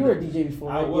find. Well, you were a DJ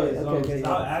before. I was. Okay,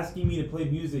 Stop asking me to play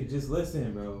music. Just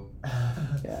listen, bro.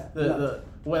 Yeah.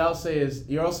 What I'll say is,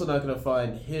 you're also not gonna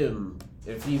find him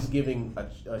if he's giving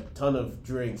a ton of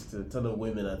drinks to a ton of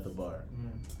women at the bar.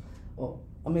 Well,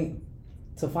 I mean,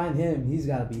 to find him, he's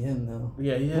got to be him, though.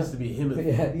 Yeah, he has to be him.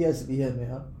 Yeah, he has to be him,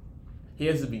 man. He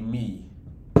has to be me.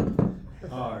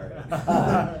 Alright.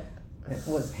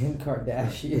 What's him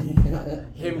Kardashian?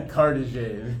 Him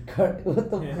Kardashian. What the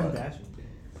fuck?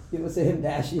 It was him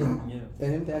Dashian. Yeah.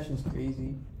 Him Dashian's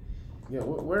crazy. Yeah,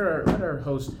 where our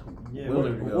host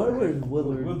Willard go? Where is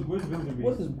Willard? Where's Willard?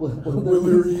 What is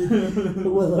Willard?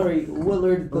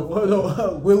 Willard.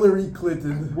 Willary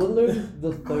Clinton. Willard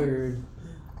the third.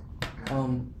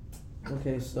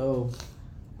 Okay, so,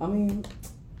 I mean,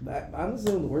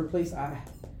 honestly, in the workplace, like,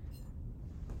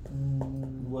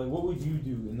 what would you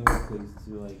do in the workplace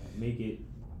to like make it?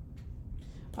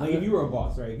 Like, if you were a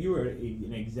boss, right? If you were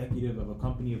an executive of a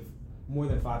company of more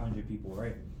than 500 people,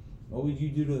 right? What would you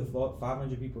do to the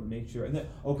 500 people to make sure? And then,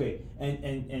 okay,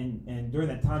 and during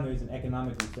that time there was an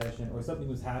economic recession or something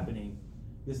was happening.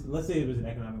 Let's say it was an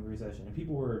economic recession and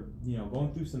people were,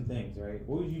 going through some things, right?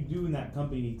 What would you do in that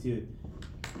company to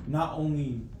not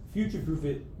only future-proof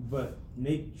it, but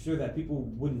make sure that people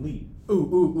wouldn't leave?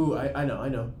 I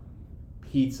know.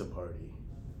 Pizza party.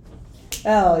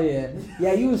 Hell yeah.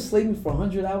 Yeah, you was slaving for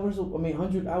 100 hours a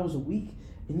week,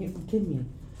 and you're kidding me.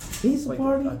 Pizza Like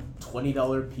party? a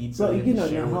 $20 pizza. Bro, you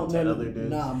share with 10 other dudes.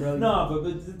 Nah, bro. No, but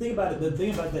the thing about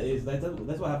that is that's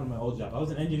what happened in my old job. I was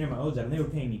an engineer in my old job, and they were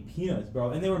paying me peanuts, bro.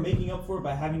 And they were making up for it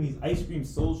by having these ice cream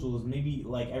socials, maybe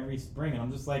like every spring. And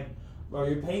I'm just like, bro,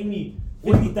 you're paying me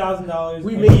 $50,000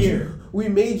 a year. We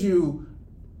made you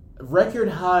record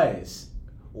highs.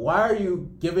 Why are you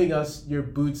giving us your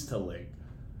boots to lick?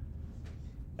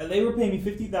 And they were paying me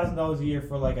 $50,000 a year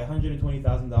for like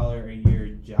 $120,000 a year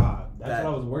job. That's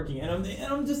what I was working, and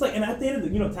I'm just like, and at the end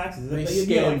of the taxes, they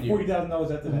get like scammed you.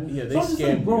 $40,000 after that. Yeah, they so I'm just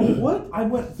scammed like, bro, you. what? I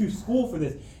went through school for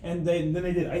this, and then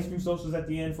they did ice cream socials at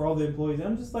the end for all the employees, and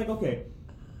I'm just like, okay,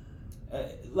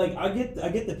 like I get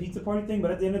the pizza party thing,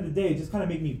 but at the end of the day, it just kind of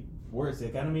made me worse.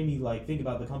 It kind of made me like think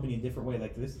about the company in a different way.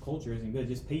 Like, this culture isn't good.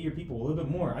 Just pay your people a little bit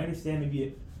more. I understand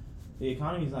maybe the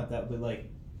economy's not that, but like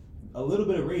a little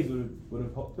bit of raise would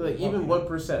have helped. Like even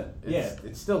 1%.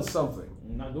 It's still something.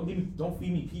 Don't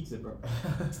feed me pizza, bro.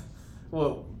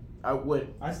 Well,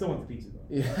 I still want the pizza though.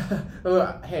 Yeah.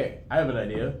 Well, hey, I have an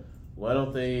idea. Why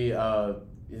don't they?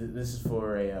 This is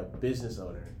for a business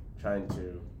owner trying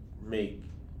to make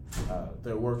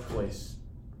their workplace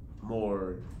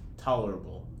more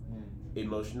tolerable,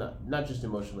 not just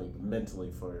emotionally, but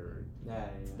mentally for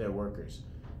their workers.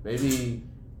 Maybe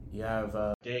you have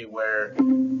a day where.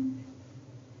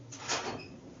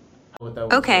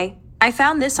 Okay, I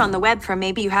found this on the web from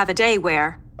Maybe You Have a Day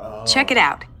Where. Check it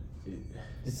out.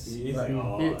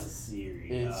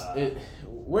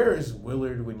 Where is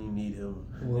Willard when you need him?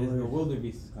 The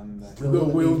wildebeest is coming back. The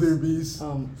wildebeest.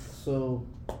 So,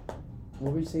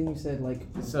 what were you saying? You said like.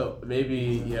 So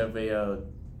maybe you have a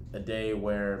day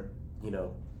where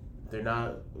they're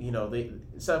not they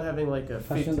instead of having like a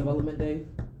Professional development day.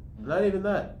 Not even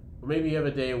that. Or maybe you have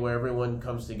a day where everyone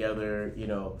comes together.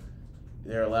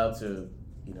 They're allowed to.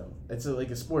 It's like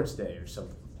a sports day or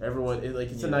something. Everyone,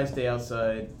 it's a nice day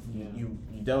outside. You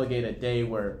delegate a day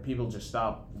where people just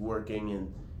stop working,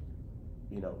 and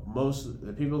most of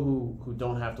the people who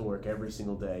don't have to work every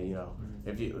single day.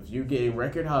 If you're getting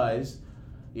record highs,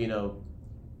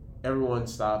 everyone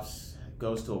stops,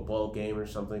 goes to a ball game or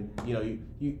something. You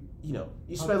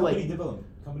spend like company development.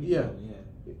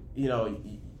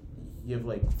 You have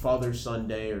like Father's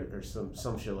Sunday or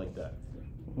some shit like that.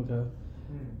 Okay.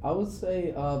 I would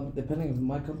say, depending if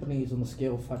my company is on the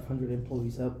scale of 500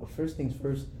 employees up, first things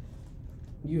first,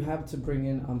 you have to bring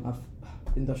in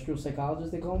industrial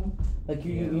psychologists, they call them. Like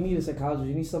you need a psychologist,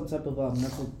 you need some type of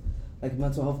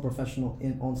mental health professional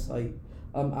on site.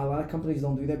 A lot of companies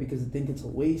don't do that because they think it's a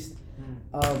waste.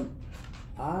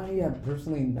 I have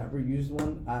personally never used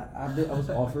one. I was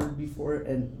offered before,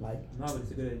 and no, but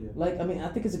it's a good idea. I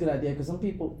think it's a good idea because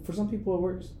for some people it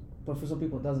works, but for some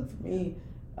people it doesn't. For me,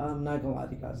 I'm not gonna lie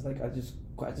to you guys. Like I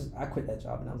quit that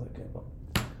job, and I was like, okay, well,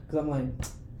 because I'm like,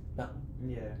 no.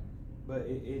 Yeah, but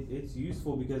it's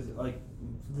useful because like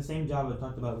the same job I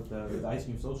talked about with the ice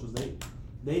cream socials,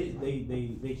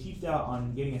 they cheaped out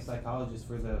on getting a psychologist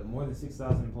for the more than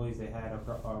 6,000 employees they had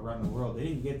around the world. They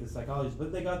didn't get the psychologist,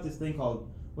 but they got this thing called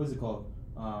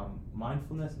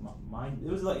mindfulness.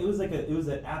 It was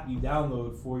an app you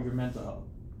download for your mental health.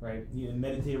 Right, you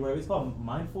meditate or whatever. It's called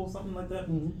Mindful, something like that.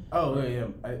 Mm-hmm. Oh yeah,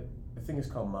 I think it's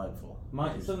called Mindful.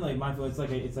 Something like Mindful. It's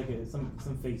like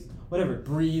some face, whatever.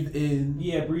 Breathe in.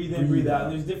 Yeah, breathe in, breathe out.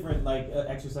 And there's different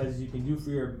exercises you can do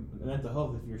for your mental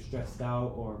health if you're stressed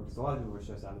out, or because a lot of people are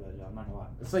stressed out of that job. I'm not gonna lie.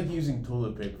 It's like using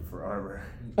toilet paper for armor.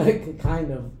 Kind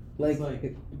of.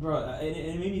 Bro, and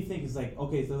it made me think. It's like,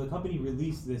 okay, so the company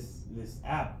released this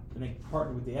app, and they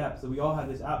partnered with the app, so we all have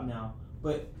this app now,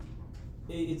 but.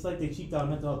 It's like they cheaped out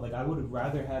mental health. Like I would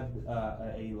rather have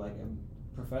a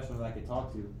professional that I could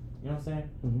talk to. You know what I'm saying?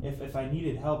 Mm-hmm. If I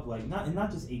needed help,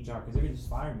 not just HR, because they're gonna just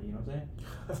fire me. You know what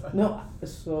I'm saying? No.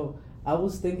 So I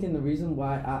was thinking the reason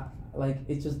why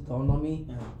it just dawned on me.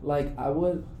 I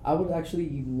would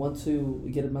actually want to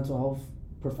get a mental health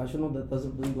professional that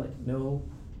doesn't really know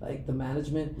the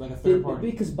management, like a third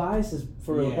party, because bias is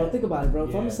for real. Bro, think about it, bro.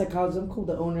 If I'm a psychologist, I'm cool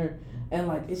with the owner, and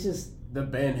it's just. The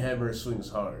band hammer swings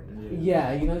hard.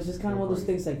 Yeah, it's just kind of one of those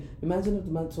things. Like, imagine if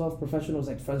the mental health professional is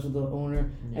friends with the owner,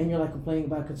 and you're complaining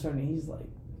about a concern, and he's like,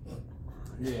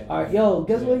 "Yeah, all right, yo,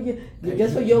 guess what?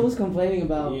 Guess what? Yo was complaining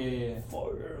about. Yeah.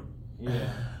 Yeah.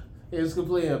 He was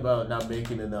complaining about not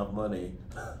making enough money.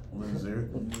 Loser.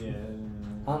 Yeah.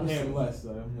 Honestly. Pay him less,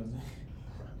 though.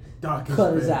 Doc is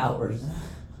Cut his pay. hours.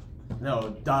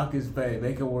 No, Doc is pay.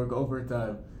 Make him work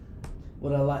overtime.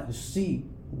 What I like to see,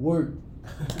 work.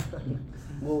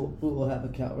 We'll have a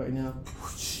count right now.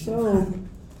 So,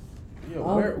 Yo,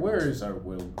 where is our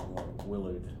Willard?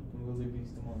 Willie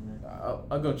Beast, come on, man.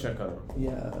 I'll go check on him.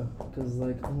 yeah, because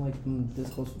like I'm like this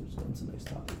close to going to the next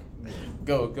topic.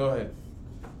 Go ahead.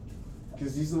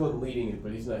 Because he's the one leading it,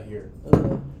 but he's not here.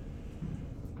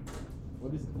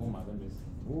 What is it? Oh my goodness.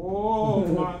 Oh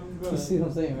my You goodness. see what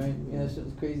I'm saying, right? Yeah, that shit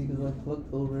was crazy because like I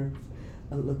looked over,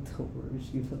 and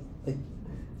she was like,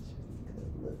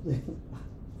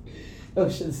 oh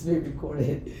shit, this is being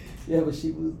recorded. Yeah, but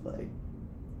she was like,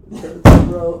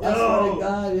 bro, I swear to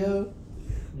God, yo,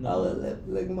 I would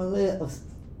lick my lips.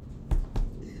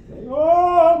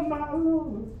 Oh my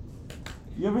lord.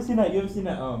 You ever seen that? What's it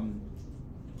called?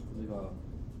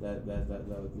 That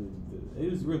it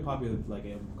was real popular like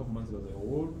a couple months ago. Like,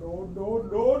 oh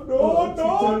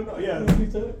no. Yeah,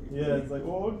 it's like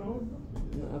oh no.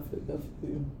 No, I feel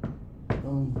you.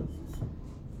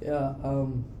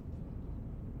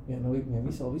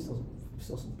 We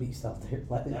saw some beasts out there.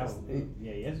 Like yesterday.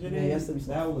 Yesterday. Yeah, yesterday.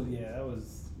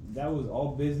 That was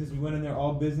all business. We went in there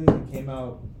all business and came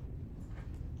out.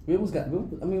 We almost died.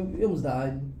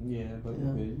 Yeah, but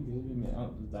Yeah. you good. I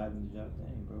almost died in the job.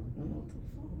 Dang, bro.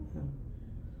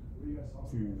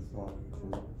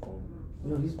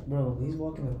 Yo, he's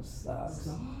walking out with socks.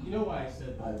 You know why I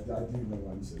said that? I do know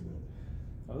why you said that.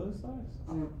 Are those socks?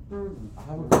 I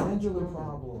have a glandular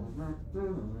problem.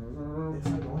 It's a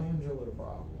glandular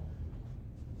problem.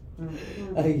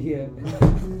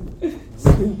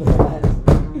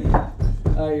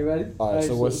 Alright, you ready? Alright,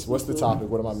 so what's the topic?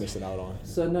 What am I missing out on?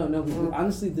 So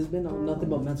honestly, there's been nothing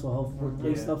but mental health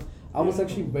workplace stuff. I was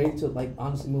actually ready to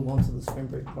honestly move on to the spring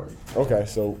break part. Okay,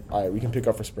 so all right, we can pick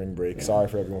up for spring break. Yeah. Sorry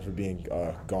for everyone for being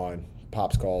gone.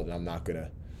 Pops called, and I'm not gonna,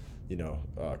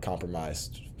 compromise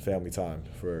family time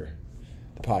for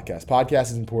the podcast. Podcast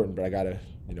is important, but I gotta,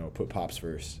 put Pops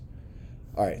first.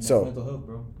 All right, so mental health,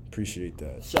 bro. Appreciate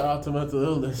that. Shout out to mental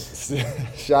illness.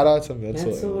 Shout out to mental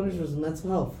illness. Mental illness versus mental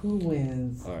health. Who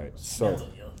wins? All right, so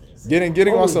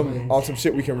getting on some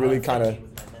shit we can really kind of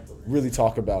really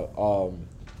talk about.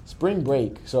 Spring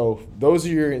break. So those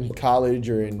of you in college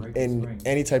or in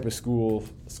any type of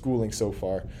schooling so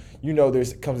far,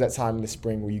 comes that time in the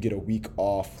spring where you get a week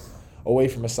off, away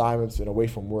from assignments and away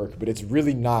from work. But it's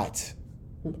really not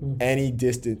any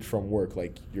distant from work.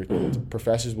 Like your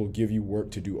professors will give you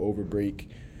work to do over break.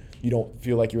 You don't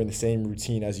feel like you're in the same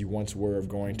routine as you once were of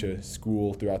going to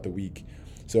school throughout the week.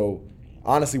 So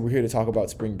honestly, we're here to talk about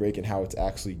spring break and how it's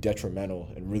actually detrimental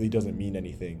and really doesn't mean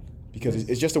anything. Because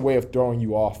it's just a way of throwing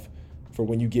you off for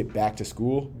when you get back to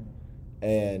school.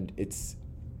 And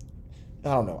I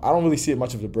don't know. I don't really see it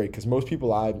much of a break because most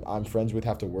people I'm friends with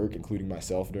have to work, including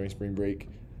myself, during spring break.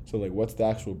 So, what's the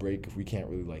actual break if we can't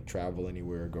really, travel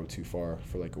anywhere or go too far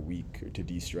for, a week or to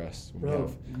de-stress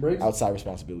when we have outside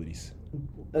responsibilities?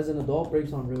 As an adult,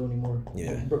 breaks aren't real anymore.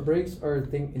 Yeah. Breaks are a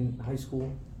thing in high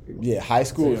school. Yeah, high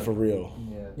school is for real.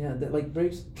 Yeah,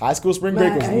 breaks. High school spring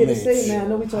break was I hate to lit. say it, man. I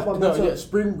know we talk about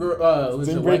spring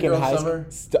break in high summer.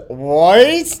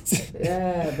 What?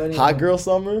 Yeah, but anyway. Hot girl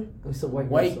summer? It's a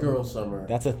white girl summer.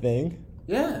 That's a thing?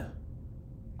 Yeah.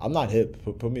 I'm not hip.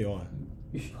 Put me on.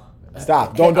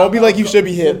 Stop. Don't be like you should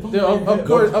be hip. No, of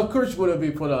course you wouldn't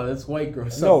be put on. It's white girl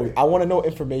summer. No, I want to know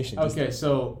information. Okay,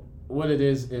 so what it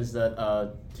is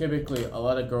that typically a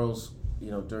lot of girls,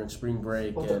 during spring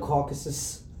break the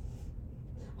Caucasus.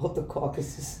 A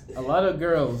lot of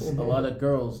girls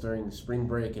during the spring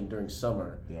break and during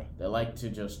summer, they like to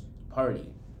just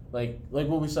party, like what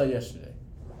we saw yesterday.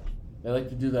 They like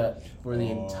to do that for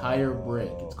the entire break.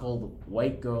 It's called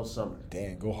white girl summer.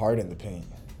 Damn, go hard in the paint.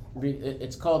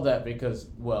 It's called that because,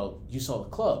 you saw the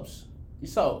clubs. You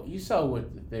saw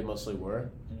what they mostly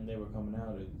were. And they were coming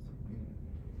out.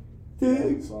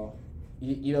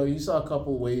 You saw a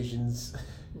couple of Asians.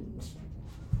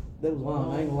 That was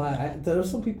wild. I ain't gonna lie. There were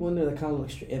some people in there that kind of look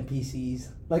straight NPCs.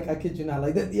 I kid you not.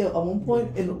 That. Yeah. At one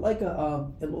point, it looked like they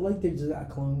just got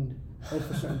cloned. For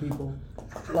certain people.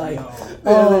 They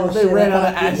shit, ran out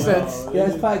of accents. Yeah,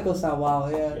 it's probably goes out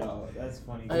wild. Yeah. Yo, that's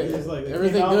funny. It's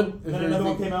everything good. Then another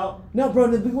one came out. No,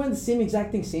 bro. We wearing the same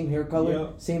exact thing, same hair color,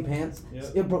 Yep. same pants.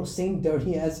 Yep. Yeah, bro. Same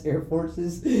dirty ass Air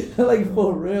Forces.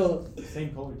 For real. Same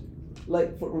color.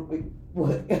 What? Wait,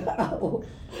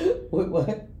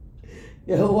 what?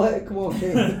 Yo, what? Come on,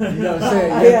 man. You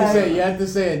have to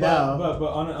say it now. But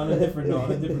on a different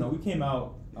note, we came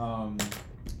out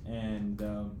and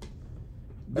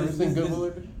everything good,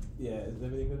 Willard? Yeah, is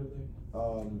everything good over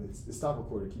there? It's stop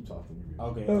recording. Keep talking.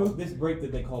 Okay. This break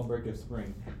that they call break of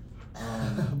spring.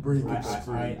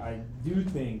 I do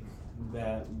think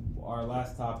that our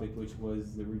last topic, which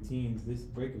was the routines, this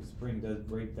break of spring does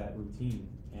break that routine,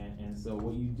 and so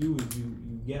what you do is you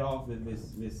get off of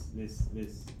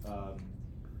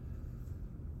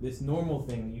this normal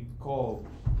thing that you call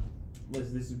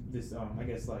this I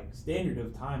guess like standard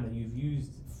of time that you've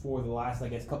used for the last, I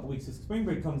guess, couple weeks. So spring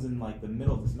break comes in like the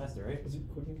middle of the semester, right? Is it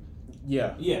recording?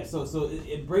 Yeah. Yeah, so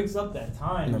it breaks up that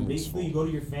time. And basically, you go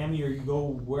to your family or you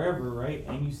go wherever, right?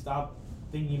 And you stop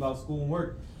thinking about school and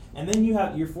work. And then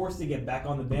you're forced to get back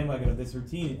on the bandwagon of this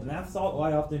routine. And that's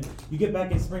why often you get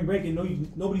back in spring break and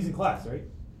nobody's in class, right?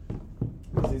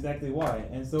 That's exactly why.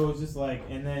 And so it's just like,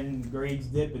 and then grades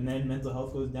dip, and then mental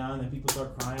health goes down, and people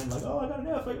start crying like, oh, I got an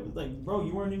F. Like, bro,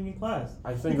 you weren't even in class.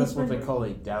 I think that's what they call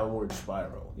a downward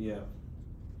spiral. Yeah.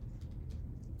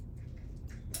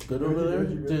 Good over there?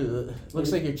 Dude,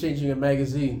 looks like you're changing a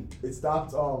magazine. It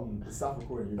stopped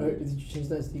recording. Did you change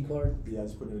that SD card? Yeah, I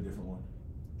just put in a different one.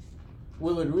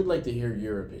 Willard, we'd like to hear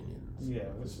your opinions. Yeah.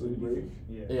 Spring break?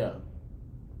 Yeah.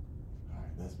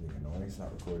 Alright, that's being annoying. It's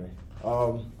not recording.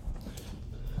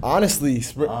 Honestly,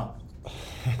 What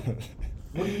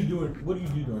do you do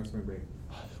during spring break?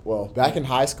 Well, back in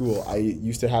high school, I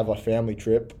used to have a family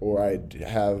trip, or I'd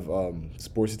have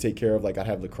sports to take care of. Like I'd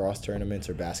have lacrosse tournaments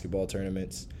or basketball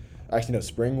tournaments. Actually, no,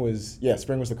 spring was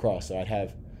lacrosse. So I'd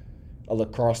have a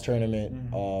lacrosse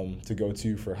tournament to go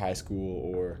to for high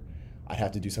school, or I'd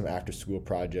have to do some after school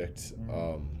project,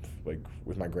 like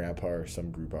with my grandpa or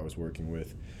some group I was working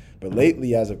with. But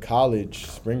lately, as of college,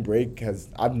 spring break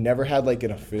I've never had like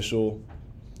an official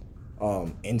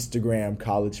Instagram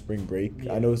college spring break.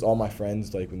 Yeah. I notice all my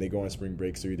friends, like when they go on spring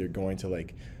breaks, they're either going to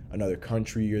like another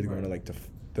country, or they're going to like the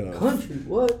Country?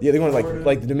 What? Yeah, they're going to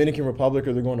like the Dominican Republic,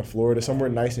 or they're going to Florida, somewhere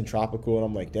nice and tropical. And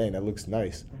I'm like, dang, that looks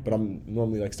nice. But I'm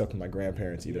normally like stuck with my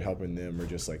grandparents, either helping them or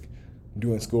just like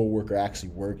doing schoolwork or actually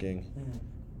working.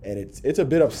 And it's a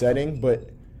bit upsetting, but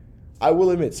I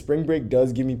will admit, spring break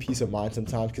does give me peace of mind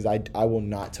sometimes, because I will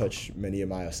not touch many of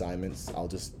my assignments. I'll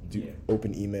just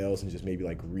open emails and just maybe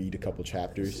like read a couple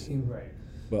chapters. Right.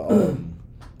 But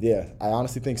yeah, I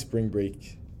honestly think spring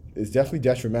break is definitely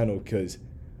detrimental, because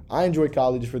I enjoy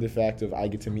college for the fact of I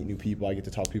get to meet new people, I get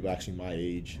to talk to people actually my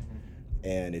age,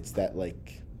 and it's that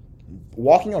like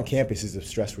walking on campus is a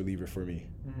stress reliever for me.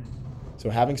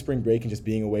 So having spring break and just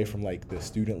being away from like the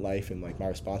student life and like my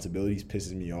responsibilities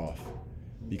pisses me off,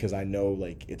 because I know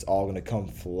like it's all gonna come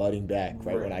flooding back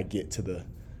right when I get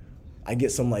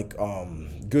some like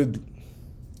good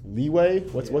leeway.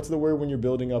 What's the word when you're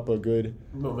building up a good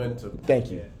momentum?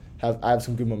 Thank you. I have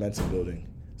some good momentum building.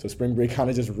 So spring break kind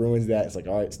of just ruins that. It's like,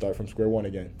 all right, start from square one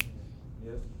again.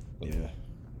 Yep. Yeah.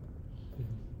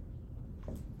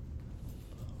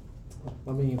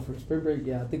 I mean, for spring break,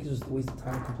 I think it's just a waste of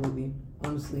time completely,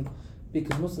 honestly,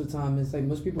 because most of the time it's like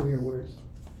most people here work.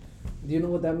 Do you know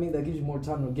what that means? That gives you more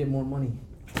time to get more money.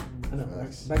 I know.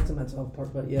 Nice. Back to mental health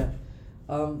part, but yeah.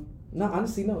 No,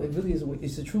 honestly, no. It really is.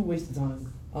 It's a true waste of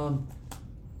time.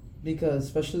 Because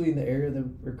especially in the area that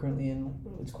we're currently in,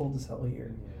 it's cold as hell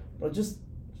here. But just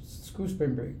screw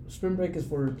spring break. Spring break is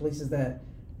for places that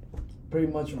pretty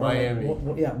much Miami.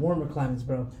 are warmer climates,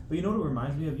 bro. But you know what it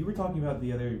reminds me of? You were talking about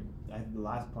the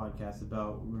last podcast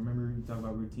about, remember you talking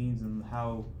about routines and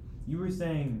how you were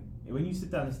saying when you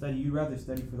sit down and study, you'd rather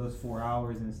study for those 4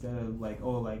 hours instead of like,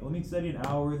 let me study an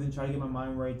hour, then try to get my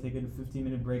mind right, take a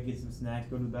 15-minute break, get some snacks,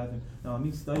 go to the bathroom. No, let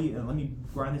me study and let me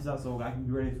grind this out so I can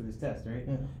be ready for this test, right?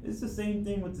 Yeah. It's the same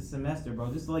thing with the semester,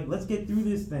 bro. Just like, let's get through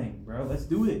this thing, bro. Let's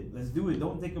do it.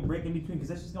 Don't take a break in between, because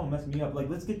that's just gonna mess me up. Like,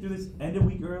 let's get through this, end of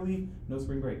week early, no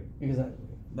spring break. Exactly.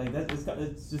 Like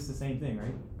it's just the same thing,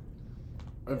 right?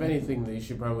 If anything, they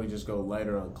should probably just go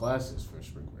lighter on classes for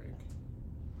spring break.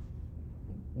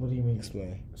 What do you mean?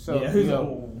 Explain. So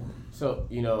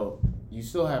you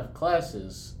still have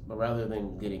classes, but rather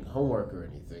than getting homework or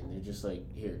anything, they're just like,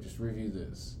 here, just review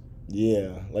this.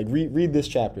 Yeah, like read this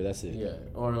chapter. That's it. Yeah,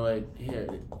 or like, here,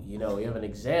 you have an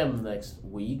exam next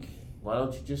week. Why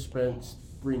don't you just spend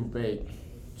spring break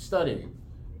studying?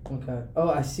 Okay. Oh,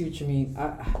 I see what you mean.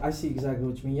 I see exactly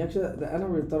what you mean. Actually, I never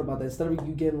really thought about that. Instead of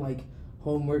you getting like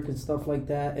homework and stuff like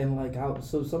that, and like how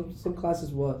some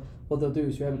classes what they'll do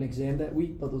is you have an exam that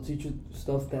week, but they'll teach you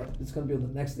stuff that it's gonna be on the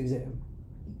next exam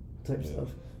type stuff.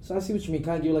 So I see what you mean.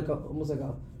 Kind of give like almost like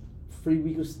a free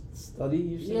week of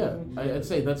study. I'd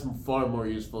say that's far more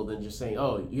useful than just saying,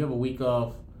 oh, you have a week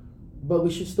off. But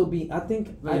we should still be. I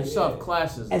think. You still have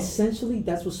classes. Essentially,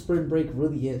 that's what spring break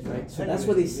really is, right? So that's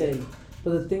what they say.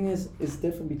 But the thing is, it's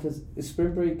different because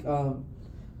spring break.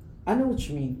 I know what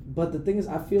you mean, but the thing is,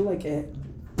 I feel like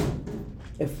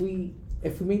if we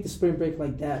made the spring break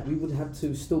like that, we would have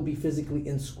to still be physically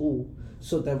in school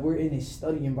so that we're in a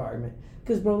study environment.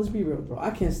 Because, bro, let's be real, bro.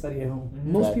 I can't study at home.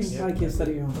 Mm-hmm. Most people probably can't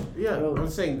study at home. Yeah, bro. I'm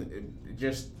saying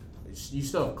you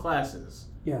still have classes.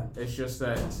 Yeah. It's just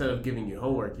that instead of giving you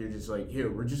homework, you're just like,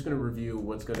 here, we're just going to review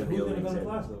what's going to be Who's on the gonna go to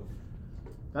exam. class though?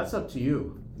 That's up to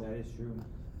you. That is true.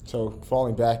 So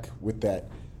falling back with that,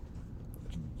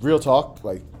 real talk,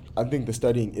 like I think the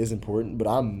studying is important, but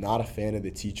I'm not a fan of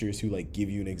the teachers who like give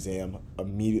you an exam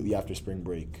immediately after spring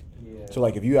break. Yeah. So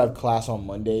like if you have class on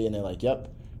Monday and they're like,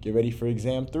 "Yep, get ready for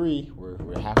exam 3.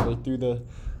 We're halfway through the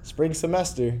spring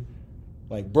semester,"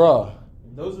 like, bruh.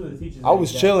 Those are the teachers. I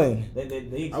was chilling.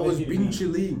 They I was expect you to being be-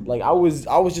 chilling. Like I was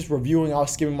just reviewing. I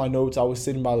was skimming my notes. I was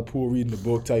sitting by the pool reading the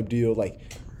book type deal. Like,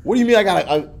 what do you mean I got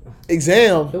a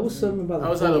exam? There was something about I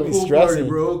was at a pool. pool Stressing. party,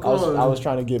 bro. Come on. I was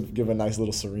trying to give a nice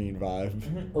little serene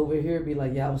vibe. Over here, it'd be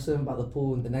like, yeah, I was sitting by the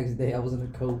pool, and the next day I was in a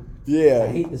coat. Yeah,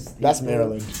 I hate this. that's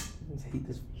Maryland. I hate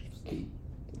this state.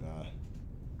 Nah.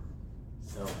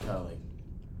 So kind of like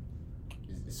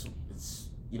it's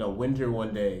winter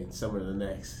one day and summer the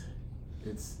next.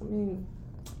 It's I mean,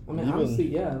 Even- honestly,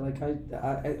 yeah. Like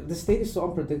I, the state is so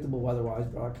unpredictable weather-wise,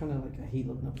 bro. I kind of I hate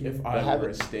living up here. if I were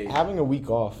a state. Having a week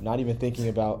off, not even thinking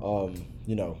about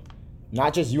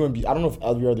not just UMBC. I don't know if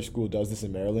every other school does this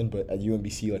in Maryland, but at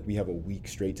UMBC, like we have a week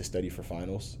straight to study for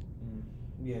finals.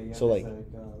 Yeah. So, that's like-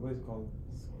 what is it called?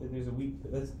 There's a week.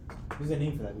 There's a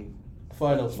name for that week.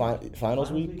 Finals.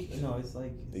 Finals week, No, it's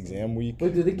like exam week.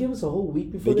 Wait, do they give us a whole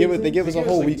week before? They give us a They give whole us,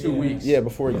 like, week. 2 weeks. Yeah,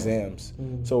 before exams.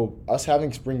 Mm. So us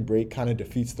having spring break kind of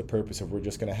defeats the purpose if we're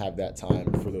just gonna have that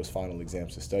time for those final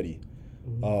exams to study.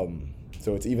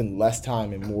 So it's even less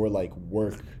time and more like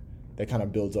work that kind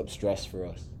of builds up stress for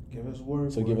us. Give us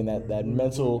work. So given that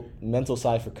mental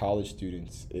side for college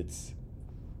students, it's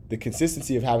the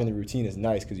consistency of having the routine is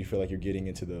nice because you feel like you're getting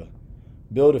into the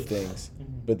build of things.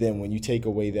 But then when you take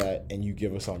away that and you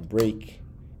give us on break,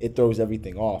 it throws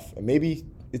everything off. And maybe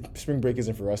spring break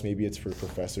isn't for us. Maybe it's for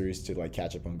professors to like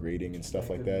catch up on grading and stuff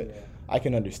like that. Yeah. I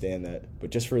can understand that. But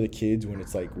just for the kids, when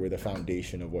it's like we're the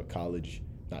foundation of what college,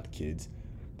 not the kids,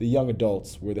 the young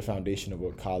adults, we're the foundation of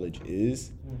what college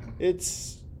is.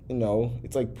 It's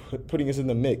it's like putting us in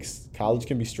the mix. College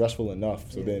can be stressful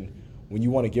enough. So then when you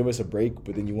want to give us a break,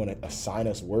 but then you want to assign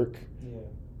us work,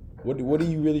 what are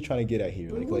you really trying to get at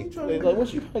here? Like what you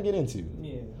trying to get into?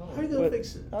 Yeah. How you gonna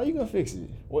fix it? How are you gonna fix it?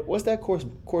 What's that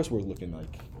coursework looking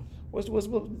like? What's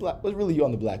really you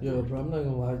on the blackboard? Yo, bro, I'm not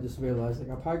gonna lie. I just realized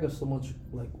I probably got so much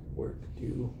work to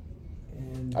do,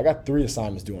 and I got 3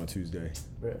 assignments due on Tuesday.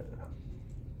 bruh,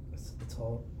 it's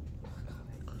all.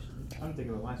 I'm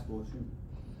thinking of my school shoot.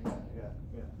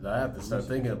 Yeah. I have to start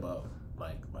thinking about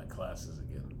my classes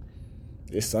again.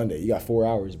 It's Sunday. You got 4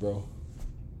 hours, bro.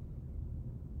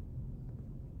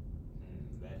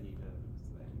 That he does.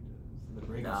 The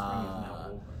break of spring is now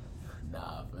over.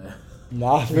 Nah, man.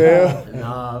 Nah, fair.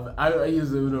 Nah, I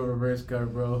use the Uno reverse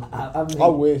card, bro. I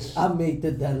wish. I made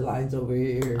the deadlines over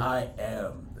here. I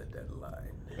am the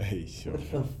deadline. Hey, sure.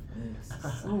 What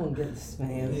the someone get this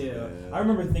man. Yeah. I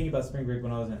remember thinking about spring break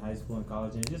when I was in high school and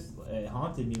college, and it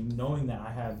haunted me knowing that I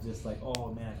have just like,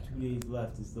 oh man, I have 2 days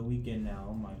left. It's the weekend now.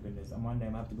 Oh my goodness. On Monday,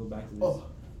 I'm gonna have to go back to this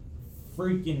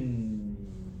freaking.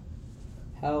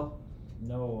 How?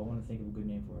 No, I want to think of a good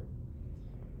name for it.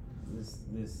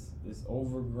 This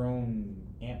overgrown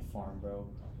ant farm, bro,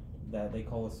 that they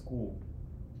call a school.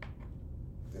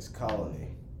 This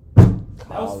colony. That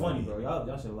was funny, bro. Y'all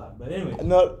should have laughed. But anyway,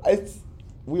 No,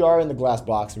 we are in the glass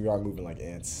box and we are moving like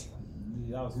ants.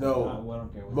 that was No. funny. I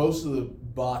don't care. Most of the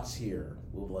bots here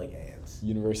look like ants.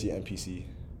 University NPC.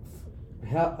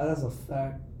 How? That's a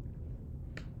fact.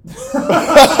 That's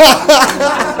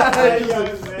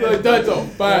a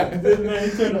fact. Man,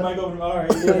 he turned the mic over to me. All right.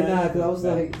 Like, nah, cause I was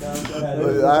like, I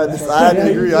had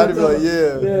to agree. I had to be like,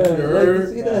 yeah. like, you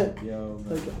see that? Yo, man.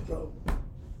 Like, bro.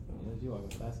 You are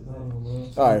the fastest. I don't know,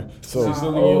 bro. All right, so See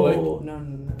something you like? No.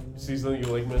 See something you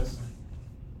like, miss?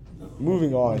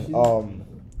 moving on.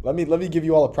 Let me give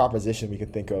you all a proposition we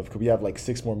can think of because we have like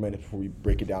 6 more minutes before we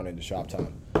break it down into shop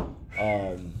time.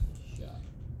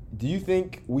 Do you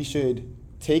think we should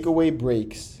take away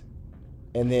breaks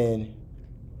and then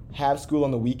have school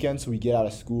on the weekend so we get out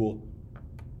of school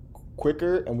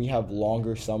quicker and we have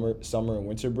longer summer and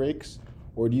winter breaks?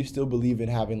 Or do you still believe in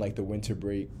having like the winter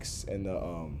breaks and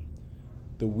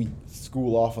the week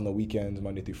school off on the weekends,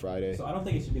 Monday through Friday? So I don't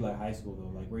think it should be like high school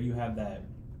though, like where you have that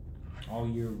all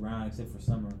year round except for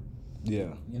summer.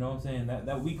 Yeah. You know what I'm saying?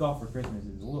 That week off for Christmas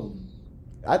is a little.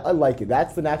 I like it.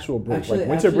 That's an actual break. Actually- like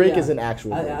winter actually, break yeah. is an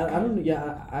actual break. I don't.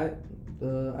 Yeah, I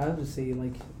would just say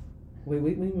like Wait, what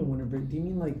do you mean winter break? Do you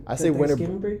mean like I the say winter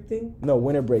Thanksgiving break thing? No,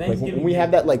 winter break. Like when Thanksgiving we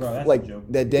have break, that like bro, that's like a joke.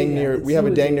 that dang Yeah, near it's we have a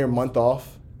really dang near good. month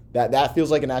off. That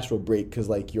feels like an actual break because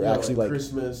like you're actually like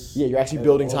Christmas. yeah, you're actually and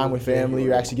building all time the with family. January.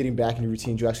 You're actually getting back in your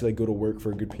routines. You actually like go to work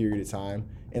for a good period of time,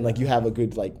 and like you have a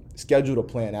good like schedule to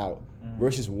plan out.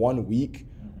 Versus 1 week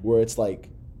where it's like,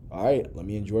 all right, let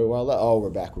me enjoy it while we're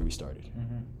back where we started.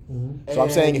 Mm-hmm. So I'm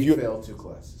saying if you fail 2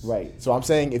 classes, right. So I'm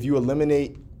saying if you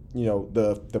eliminate, you know,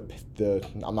 the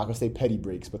I'm not gonna say petty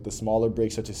breaks, but the smaller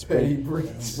breaks such as spring. Petty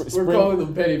breaks. We're spring- calling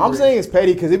them petty breaks. I'm saying it's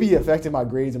petty because it be affecting my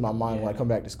grades and my mind when I Yeah. come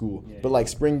back to school. Yeah. But like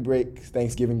spring break,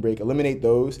 Thanksgiving break, eliminate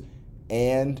those,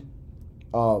 and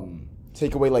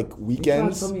take away like You trying to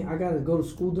weekends. tell me I gotta go to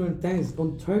school during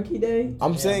on Turkey Day?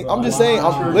 I'm Yeah, saying, bro. I'm just Wow.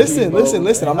 saying. Sure,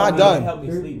 Listen. I'm not done. Help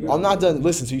me sleep, bro. I'm not done.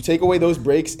 Listen, so you take away those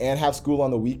breaks and have school on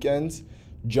the weekends,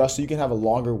 just so you can have a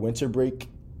longer winter break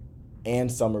and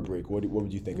summer break. What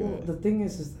would you think Well, of the that? thing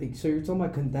is like, so you're talking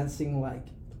about condensing like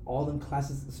all them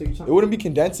classes. So you're talking. It wouldn't be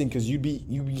condensing because you'd be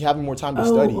having more time to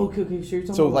study. Okay. So you're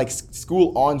talking. So about, like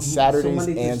school on Saturdays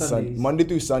Monday through and Sundays. Monday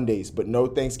through Sundays, but no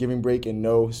Thanksgiving break and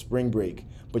no spring break.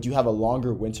 But you have a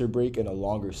longer winter break and a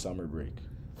longer summer break.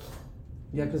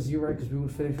 Yeah, because you're right. Because we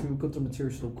would go through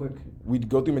materials so quick. We'd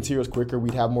go through materials quicker.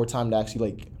 We'd have more time to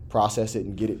actually like process it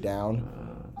and get it down.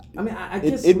 I mean, I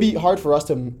guess It'd be hard for us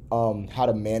to how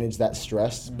to manage that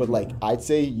stress, but like I'd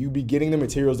say you'd be getting the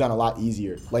materials down a lot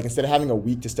easier. Like instead of having a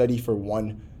week to study for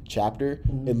one chapter,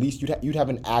 at least you'd have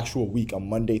an actual week, a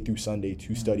Monday through Sunday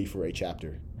to study for a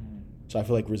chapter. So I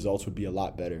feel like results would be a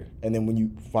lot better. And then when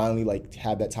you finally like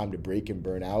have that time to break and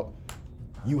burn out,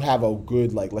 you have a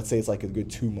good like let's say it's like a good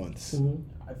 2 months.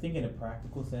 I think in a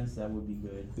practical sense that would be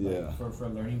good, like, Yeah. for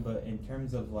learning. But in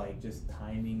terms of like just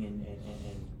timing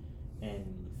and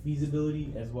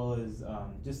feasibility as well as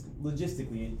just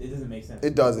logistically, it doesn't make sense.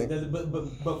 It doesn't.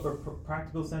 But for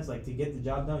practical sense, like to get the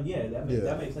job done, yeah,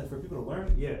 that makes sense for people to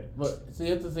learn. Yeah. But so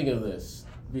you have to think of this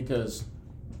because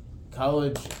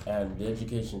college and the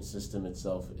education system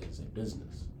itself is a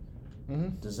business.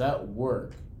 Mm-hmm. Does that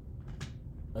work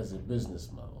as a business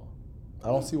model? I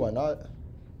don't see why not.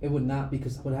 It would not,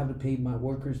 because I would have to pay my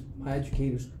workers, my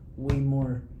educators, way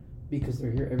more because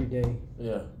they're here every day.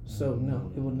 Yeah. So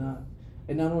no, it would not.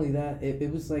 And not only that,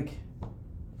 it was like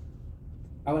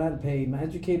I would have to pay my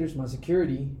educators, my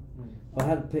security. I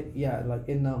had to pay, like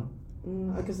in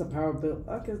I guess the power bill.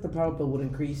 I guess the power bill would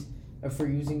increase if we're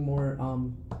using more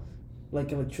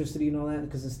like electricity and all that.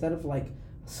 Because instead of like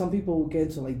some people will get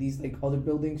into like these like other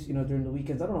buildings, you know, during the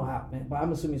weekends. I don't know how, man, but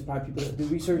I'm assuming it's probably people that do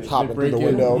research. Hopping through the break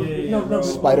in. window. No,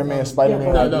 Spider-Man.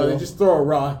 Yeah, No, they just throw a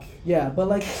rock. Yeah, but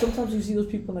like sometimes you see those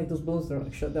people in like those buildings that are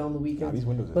like shut down on the weekends. These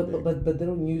windows are But big. they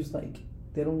don't use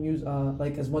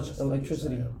like as much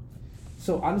electricity.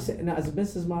 So honestly, now as a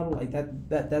business model, like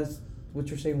that's what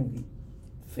you're saying would be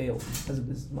failed as a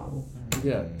business model.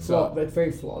 Yeah. So So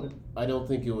very flawed. I don't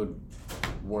think it would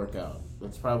work out.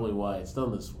 That's probably why it's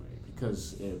done this way,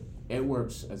 because it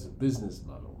works as a business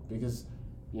model. Because,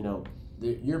 you know,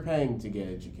 you're paying to get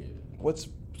educated. What's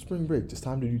spring break? Just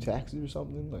time to do taxes or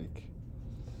something? Like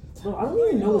No, I don't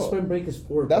even know what spring break is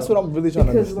for. that's bro. what I'm really trying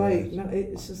to Because understand. like no,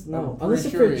 it's just no. I'm Unless pretty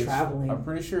if sure you're it's- traveling. I'm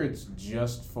pretty sure it's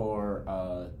just for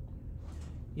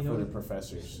You for know, the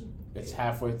professors. It's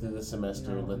halfway through the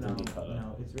semester. Let them get caught up.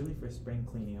 No, it's really for spring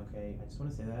cleaning. Okay, I just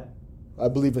want to say that. I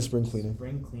believe in spring cleaning.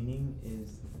 Spring cleaning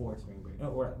is for spring break. Oh,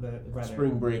 or rather.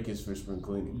 Spring break is for spring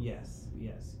cleaning. Yes.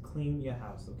 Clean your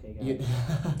house, okay, guys.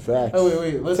 Yeah. Facts. Oh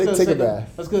wait. Let's Take- go take a second,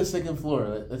 bath. Let's go to the second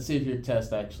floor. Let's see if your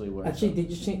test actually works. Actually, out. they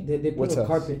just changed. They put What's up else?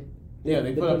 carpet. Yeah,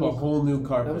 they put up put a whole new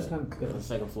carpet. That was kind of on good. the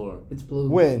second floor. It's blue.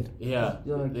 When? Yeah,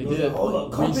 You're like, they you're did it like, oh,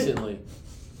 look, carpet. recently.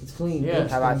 It's clean. Yeah.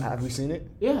 It's Have we seen it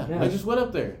Yeah, Yeah. I just went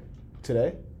up there.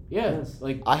 today? Yeah, Yes.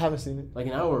 like I haven't seen it.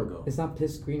 an hour ago. It's not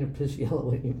piss green or piss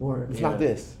yellow anymore. It's Yeah. not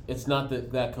this. It's not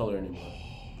that color anymore.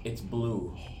 It's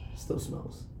blue. Still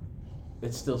smells.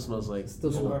 It still smells like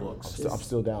Still old smells. books. I'm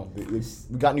still down. We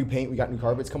got new paint. We got new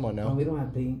carpets. Come on No, now. we don't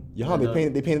have paint. Yeah,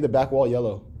 they painted the back wall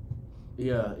yellow.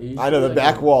 Yeah, it used I to know be the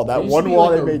like back wall. That it used one to be wall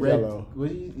like they a made red- yellow.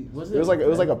 Was It was like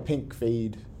a red? pink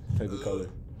fade type of color.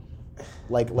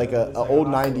 Like a It's like a old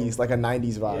hospital. '90s, like a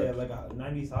 '90s vibe. Yeah, like a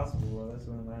 90s hospital, bro. That's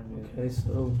what I'm Okay,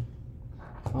 so,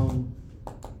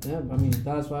 yeah, I mean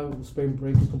that's why spring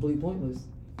break is completely pointless.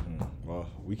 Well,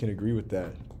 we can agree with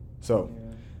that. So,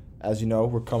 as you know,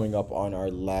 we're coming up on our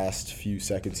last few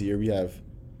seconds here. We have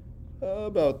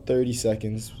about 30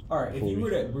 seconds. All right, if before you we- were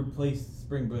to replace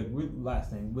spring break,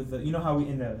 last thing with the, you know how we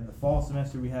in the fall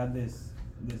semester we have this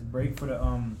break for the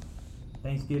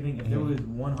Thanksgiving. If there Mhm. was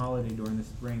one holiday during the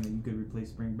spring that you could replace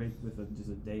spring break with just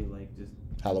a day like just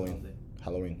Halloween. holiday.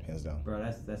 Halloween, hands down. Bro,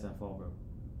 that's not fall, bro.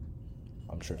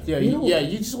 I'm tripping. Yeah,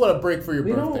 you just want to break for your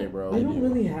birthday, bro. We don't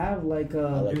really have like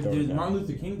There's Martin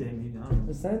Luther King Day, maybe. I don't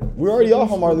know. is that? We're already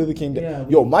off on Martin Luther King Day. Yeah,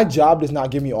 Yo, my job does not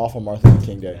give me off on Martin Luther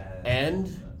King Day. And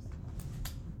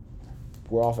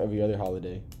We're off every other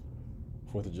holiday.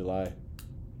 4th of July,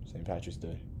 St. Patrick's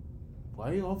Day. why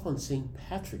are you off on St.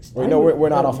 Patrick's Day? Wait, no, we're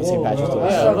not off on St. Patrick's Day.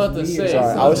 Yeah, I'm about to say.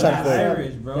 Sorry, I was trying to think.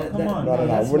 Irish, bro. Come on.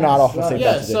 No. We're not off on St. Yeah,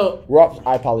 Patrick's Day. so- We're off.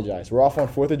 I apologize. We're off on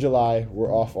 4th of July.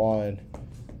 We're off on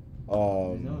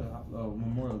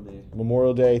Memorial Day.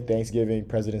 Memorial Day, Thanksgiving,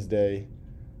 President's Day.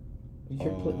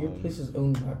 Your place is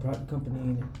owned by a private company.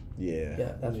 And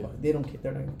Yeah. that's why they don't care.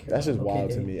 They're not gonna care. That's just about wild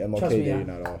MLK to Day. me. MLK Trust me, Day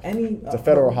not off. It's a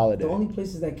federal holiday. The only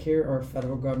places that care are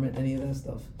federal government. Any of that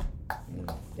stuff.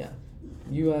 Yeah,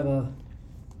 you have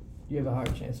a higher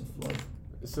chance of like.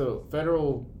 So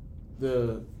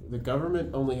the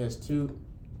government only has two.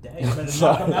 Dang, you better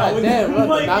Sorry. knock him out with Damn,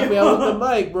 the knock mic, me out with the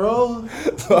mic, bro.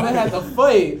 I had to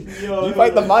fight. You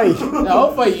fight the mic. No,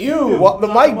 I'll fight you. Well, the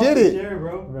mic did it. Chair,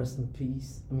 bro. Rest in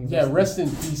peace. Yeah, rest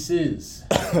in pieces.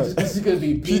 This is gonna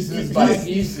be pieces by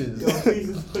pieces.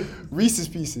 Reese's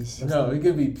Pieces. No, it's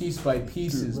gonna be piece by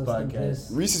pieces Rest in podcast.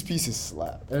 peace. Reese's Pieces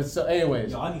slap. So,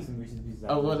 anyways, Yo, I need some Reese's Pieces.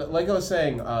 like I was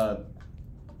saying,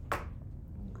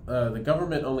 the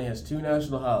government only has two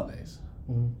national holidays.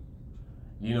 Mhm.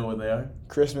 You know what they are?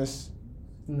 Christmas.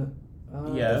 No,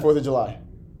 Yeah. And 4th of July.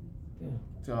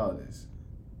 Two holidays.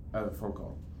 I have a phone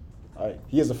call. All right,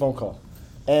 he has a phone call.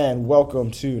 And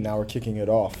welcome to, now we're kicking it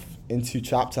off, into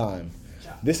Chop Time.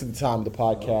 This is the time of the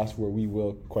podcast where we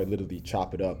will quite literally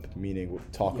chop it up, meaning we'll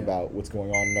talk about what's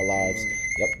going on in our lives.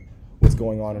 Yep. What's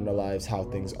going on in our lives, how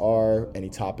things are, any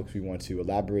topics we want to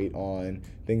elaborate on,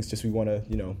 things just we want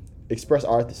to, express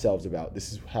ourselves about.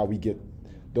 This is how we get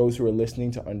those who are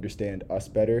listening to understand us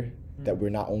better, that we're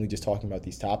not only just talking about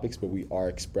these topics, but we are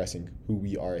expressing who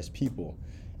we are as people.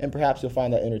 And perhaps you'll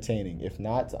find that entertaining. If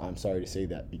not, I'm sorry to say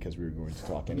that because we were going to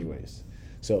talk anyways.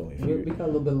 So if we got a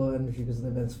little bit low energy because of the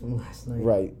events from last night.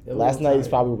 right, last night is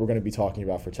probably what we're going to be talking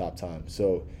about for Chop Time.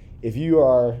 So if you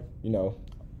are,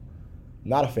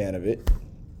 not a fan of it,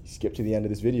 skip to the end of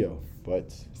this video.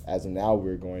 But as of now,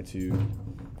 we're going to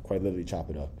quite literally chop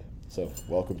it up. So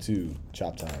welcome to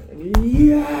Chop Time.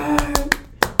 Yeah!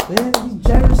 Man, he's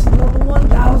generous level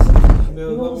 1,000.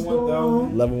 Level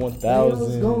 1,000. Level What's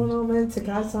 1,000. going on, man?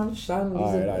 Takai's time to shine.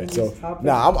 All right. So, I'm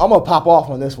gonna pop off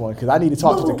on this one because I need to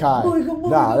talk to Takai.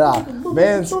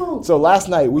 Man. So last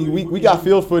night we got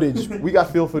field footage. We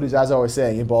got field footage, as I was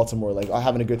saying, in Baltimore, like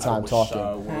having a good time talking.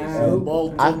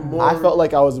 I felt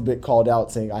like I was a bit called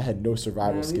out, saying I had no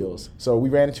survival skills. So we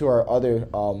ran into our other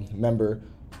member,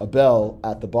 Abel,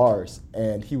 at the bars,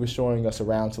 and he was showing us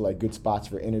around to like good spots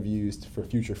for interviews, for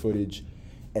future footage,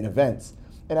 and events.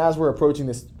 And as we're approaching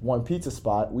this one pizza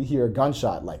spot, we hear a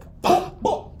gunshot, like, bah,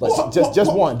 bah, like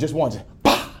just one,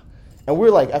 bah. And we're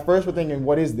like, at first we're thinking,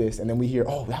 what is this? And then we hear,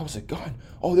 oh, that was a gun.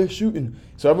 Oh, they're shooting.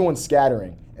 So everyone's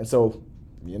scattering. And so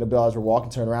me and Abel, as we're walking,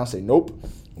 turn around, say, nope.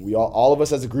 And we all of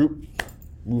us as a group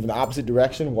move in the opposite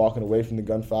direction, walking away from the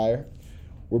gunfire.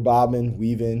 We're bobbing,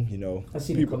 weaving, I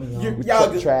see people,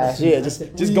 coming trash. Yeah,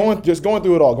 just going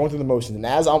through it all, going through the motions. And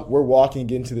as we're walking,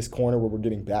 getting to this corner where we're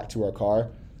getting back to our car,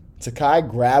 Takai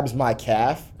grabs my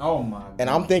calf. Oh my God. And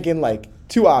I'm thinking like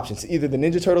two options. Either the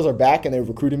Ninja Turtles are back and they're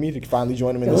recruiting me to finally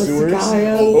join them in the sewers.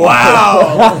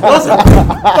 Wow. Those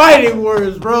are fighting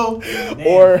words, bro.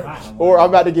 Or I'm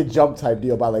about to get jumped type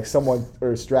deal by like someone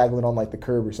or straggling on like the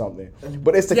curb or something.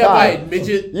 But it's Takai. Yeah, right,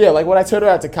 midget. Yeah, like when I turned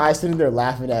around, Takai sitting there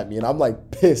laughing at me and I'm like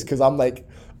pissed because I'm like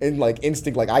in like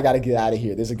instinct, like I got to get out of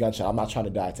here. There's a gunshot. I'm not trying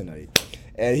to die tonight.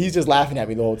 And he's just laughing at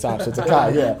me the whole time. So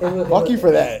Takai, fuck you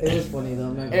for that. It was funny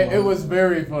though. It was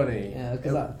very funny. Yeah,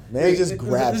 because Man just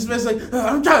grabbed This man's like,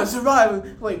 I'm trying to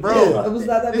survive. Like, bro. Yeah. it was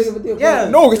not that big of a deal. Yeah.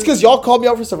 No, it's because y'all called me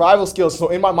out for survival skills. So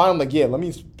in my mind, I'm like, yeah, let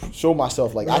me show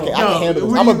myself. Like I can handle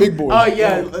this. I'm a big boy. Oh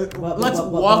yeah, let's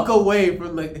walk away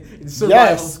from the survival.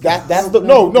 Yes,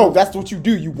 that's what you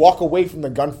do. You walk away from the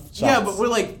gunshots. Yeah, but we're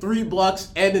like 3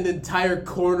 blocks and an entire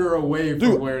corner away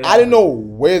from where. I didn't know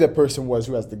where the person was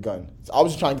who has the gun. So I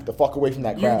was just trying to get the fuck away from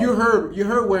that crowd. You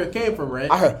heard where it came from, right?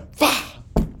 I heard,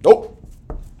 nope.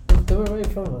 They were right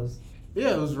in front of us.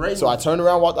 Yeah, it was right. So I turned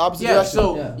around, walked the opposite direction.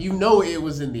 So you know it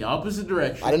was in the opposite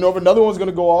direction. I didn't know if another one was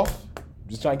gonna go off.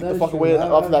 Just trying to get the fuck away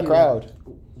off of that crowd.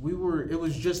 It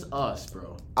was just us,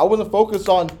 bro. I wasn't focused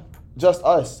on just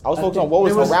us. I was focused on what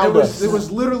was around us. There was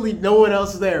literally no one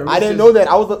else there. I didn't know that.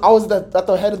 I was at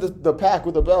the head of the pack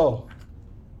with the bell.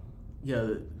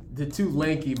 Yeah, the 2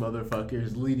 lanky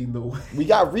motherfuckers leading the way. We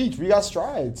got reach. We got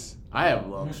strides. I have a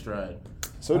long stride.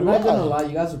 So I'm not gonna lie,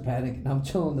 you guys are panicking. I'm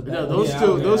chilling the bed. No,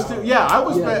 those two. Yeah, I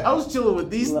was chilling with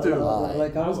these two.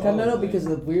 Like I was kind of because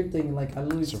of the weird thing. Like I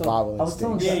literally survival I was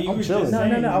telling I'm chilling.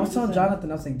 No. I was telling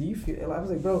Jonathan. I was like, do you feel? I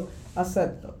was like, bro. I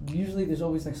said usually there's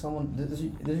always like someone. There's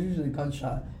usually a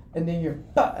gunshot, and then you're.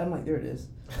 I'm like, there it is.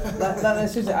 That's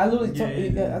seriously. I literally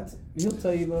he'll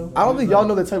tell you, bro. I don't think y'all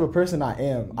know the type of person I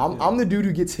am. I'm the dude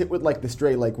who gets hit with like the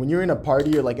stray. Like when you're in a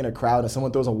party or like in a crowd and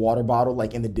someone throws a water bottle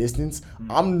like in the distance,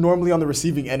 I'm normally on the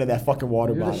receiving end of that fucking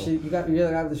water bottle. You're the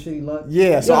guy with the shitty luck.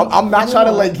 Yeah, so I'm not trying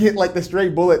to like hit like the stray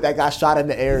bullet that got shot in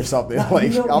the air or something.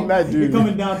 Like I'm that dude. You're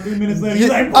coming down 3 minutes later. You're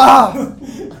like,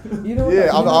 You know what?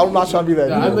 Yeah, I'm not trying to be that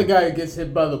dude. I'm the guy who gets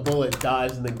hit by the bullet,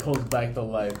 dies, and then comes back to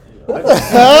life. I'm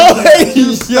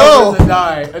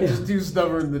just too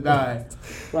stubborn to die.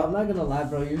 Bro, I'm not gonna lie,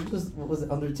 bro. You're just what was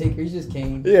it, Undertaker? He's just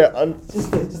Kane. Yeah.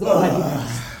 Just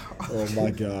Oh my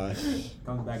gosh.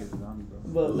 comes back as a zombie, bro.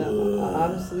 But no,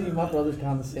 honestly, my brother's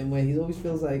kind of the same way. He always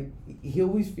feels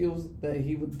that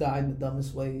he would die in the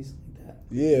dumbest ways like that.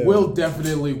 Yeah. Will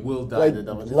definitely will die Like- in the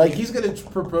dumbest. like- Like he's gonna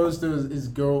propose to his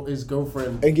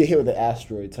girlfriend. And get hit with an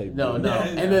asteroid type. No, thing.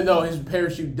 and then his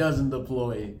parachute doesn't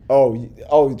deploy. Oh,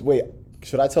 wait.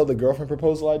 Should I tell the girlfriend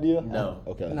proposal idea? No.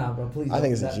 Okay. Nah, bro, please. I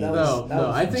think it's a that genius. No,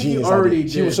 I think he Genius already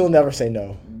idea. did. She'll never say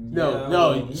no.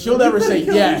 No, she'll never say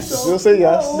yes. She'll say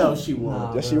yes. No, she won't.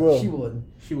 Nah, Yes, bro, she will. She would.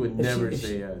 She would never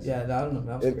say yes. Yeah, I don't know.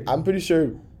 That was crazy. I'm pretty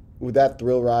sure with that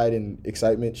thrill ride and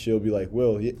excitement, she'll be like,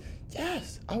 Will,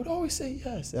 yes, I would always say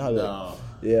yes. And I'll be like,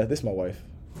 yeah, this is my wife.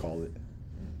 Call it.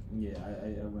 Yeah,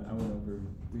 I went over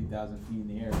 3,000 feet in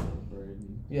the air for it.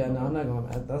 Yeah, no, I'm not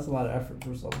going. That's a lot of effort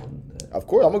for someone. Of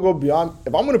course, I'm going to go beyond.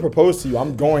 If I'm going to propose to you,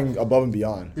 I'm going above and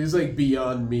beyond. He's like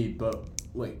beyond me, but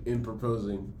like in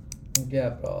proposing. Yeah,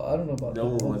 bro. I don't know about No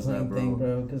one the wants that, plane bro. thing,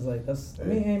 bro. Because like that's. I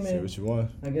mean, hey Say man. what you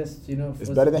want. I guess you know. It's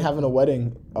better than having a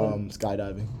wedding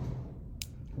skydiving.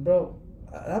 Bro.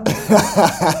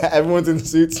 Everyone's in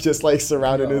suits, just like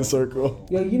surrounded in a circle.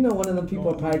 Yo, you know one of them people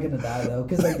are probably gonna die though,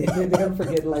 because like they're gonna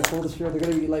forget to like pull the shirt. They're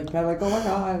gonna be like kind of like, oh my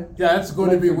god. Yeah, that's going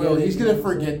to be Will. He's gonna you know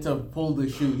what I'm forget to pull the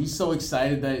chute. He's so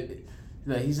excited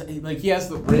that he's like he has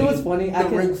the ring. You know what's funny? The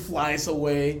ring flies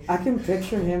away. I can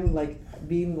picture him like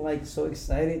being like so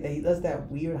excited that he does that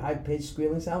weird high pitched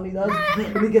squealing sound he does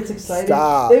when he gets excited.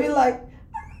 Stop. They be like.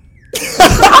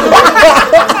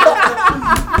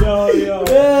 Yo.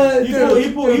 Yeah,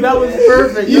 Dude, that was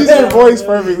perfect. Use your voice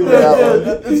perfectly for that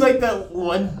one. It's like that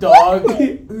one dog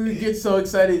who gets so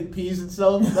excited it pees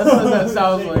itself. That's what that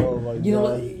sounds like. Oh my You know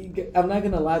what? God. I'm not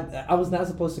gonna lie. I was not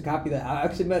supposed to copy that. I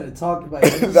actually meant to talk about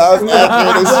it. That was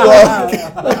accurate as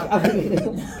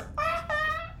fuck.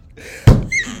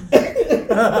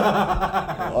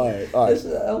 All right.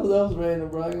 That was random,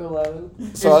 bro. I ain't gonna lie.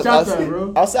 So Shot that,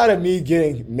 bro. outside of me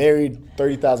getting married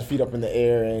 30,000 feet up in the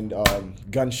air and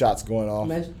gunshots going off,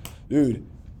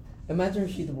 Imagine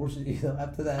if she divorces you though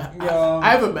after that. We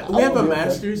have a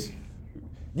master's.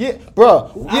 yeah,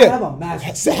 bro, I have a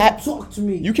master's. Talk to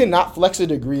me. You cannot flex a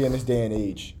degree in this day and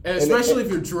age, And especially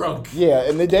if you're drunk. Yeah,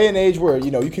 in the day and age where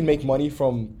you can make money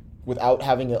without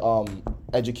having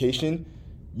education,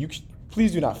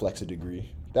 please do not flex a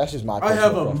degree. That's just my I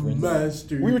have personal a preference.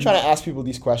 master's. We were trying to ask people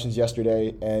these questions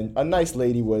yesterday, and a nice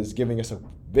lady was giving us a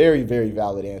very, very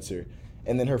valid answer.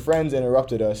 And then her friends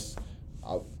interrupted us.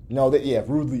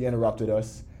 Rudely interrupted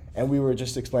us. And we were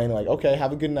just explaining, like, okay,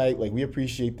 have a good night. Like, we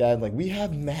appreciate that. Like, we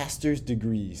have master's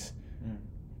degrees.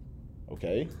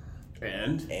 Okay.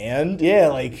 And, yeah,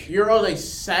 like, You're on a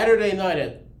Saturday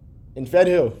night in Fed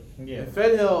Hill. at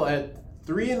Fed Hill at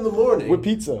 3 in the morning. With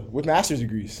pizza, with master's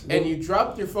degrees. And you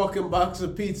dropped your fucking box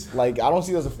of pizza. Like, I don't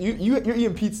see that as you're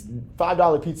eating pizza,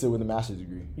 $5 pizza with a master's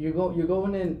degree. You're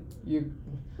going in.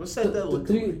 What's that look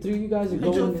Three like? of you guys are You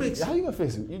going. fix How you gonna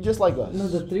fix it? You're just like us. No,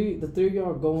 the three of you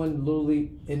are going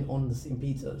literally in on the same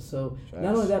pizza. So Facts.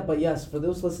 not only that, but yes, for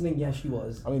those listening, yes, she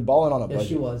was. I mean, balling on a Yes, budget.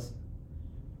 she was.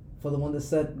 For the one that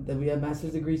said that we had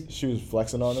master's degrees. She was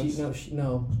flexing on us.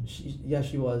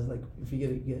 She was. Like, if you get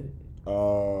it, you get it. She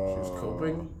was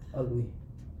coping. Ugly.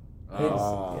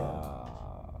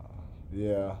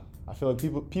 Yeah. I feel like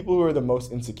people who are the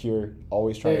most insecure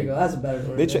always try. There you go. That's a better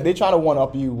word. They try to one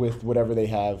up you with whatever they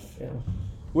have, Yeah.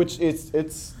 which it's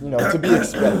to be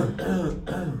expected.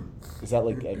 Is that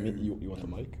like you want the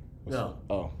mic? No.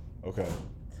 Oh, okay.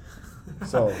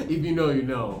 So If you know, you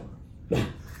know.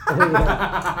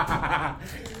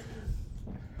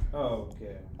 Oh,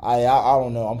 okay. I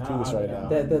don't know. I'm clueless right now.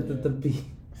 The beef.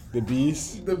 The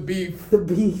bees, The beef. The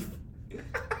beef.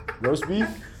 roast beef,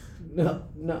 No.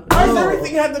 Why does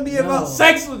everything have to be about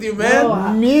sex with you, man?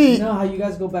 No, meat. No, how you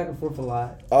guys go back and forth a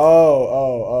lot.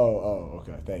 Oh.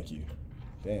 Okay. Thank you.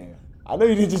 Damn. I know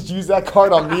you didn't just use that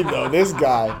card on me though. This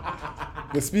guy.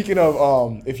 But speaking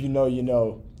of if you know, you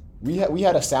know, we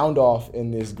had a sound off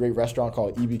in this great restaurant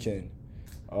called Ibikin.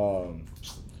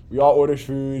 We all ordered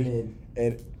food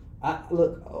and I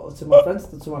look to my friends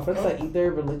that eat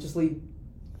there religiously.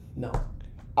 No,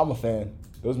 I'm a fan.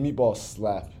 Those meatballs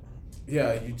slap.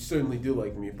 Yeah, you certainly do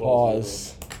like meatballs.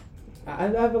 Pause. I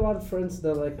have a lot of friends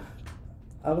that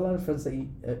eat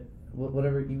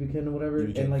whatever Ibikin or whatever,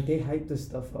 Ibikin. and like they hype this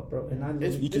stuff up, bro. And I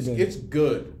It's Ibikin.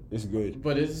 good. It's good.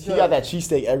 But it's He got that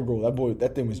cheesesteak egg roll.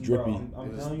 That thing was drippy. Bro,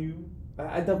 I'm telling you.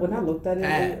 when I looked at it,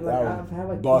 like that I've had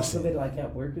like was pieces of it like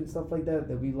at work and stuff like that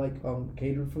we like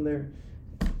catered from there.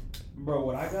 Bro,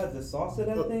 when I got the sauce of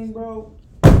that thing, bro.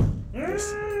 I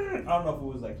don't know if it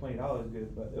was like $20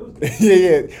 good, but it was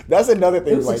good. yeah. That's another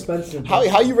thing. It was like expensive.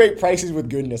 how you rate prices with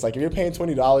goodness. Like if you're paying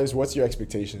 $20, what's your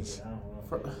expectations? I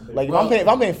don't know. Like if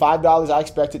I'm paying $5, I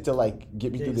expect it to like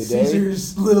get me through the day.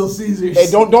 Caesars, Little Caesars. Hey,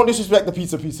 don't disrespect the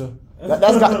pizza.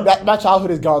 My childhood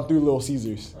has gone through Little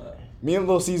Caesars. Me and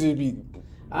Little Caesars be.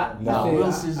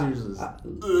 Little Caesars is.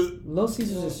 Little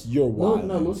Caesars is. You're wild.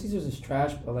 No, Little Caesars is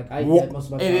trash, but like I get most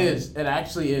of my time. It is. It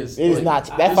actually is. It is Like,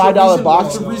 not. That there's a $5 reason-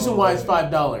 box. There's a reason why it's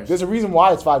 $5. There's a reason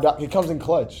why it's $5. It comes in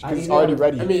clutch because it's already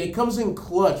ready. I mean, it comes in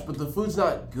clutch, but the food's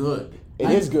not good. It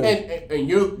is good. And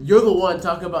you're the one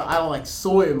talking about I don't like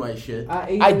soy in my shit.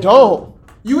 I don't.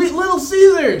 You eat Little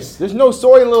Caesars. There's no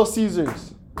soy in Little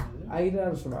Caesars. I eat it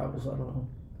out of survival, so I don't know.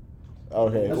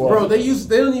 Okay. That's Well, Bro, they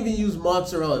don't even use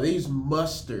mozzarella. They use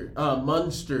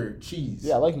Munster cheese.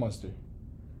 yeah, I like Munster.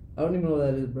 I don't even know what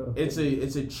that is, bro.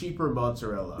 It's a cheaper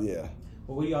mozzarella. Yeah.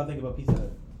 Well, what do y'all think about Pizza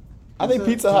Hut? I think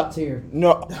Pizza Top Hut. tier.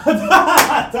 No.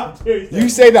 Top tier. You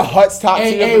say the Hut's top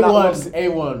tier. but not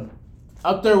A1.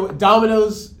 Up there with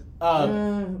Domino's.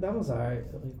 That was alright.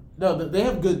 No, they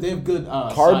have good.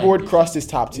 Cardboard side crust is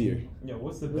top tier. Yo,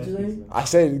 what's the What'd best you say? pizza? I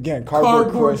say it again.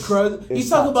 Cardboard crust. is He's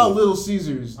top talking about tier. Little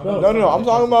Caesars. Bro, No. I'm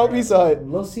talking about Pizza Hut.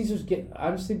 Little Caesars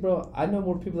honestly, bro. I know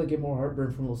more people that get more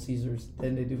heartburn from Little Caesars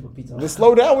than they do from Pizza Hut. Just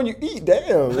slow down when you eat.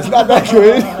 Damn, it's not that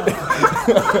good.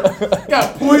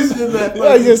 Got poison in that.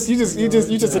 Yeah,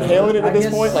 you just inhaling it at this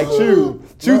point. Like chew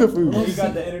the You food.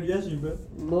 got the indigestion, bro.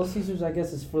 Little Caesars, I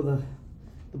guess, is for the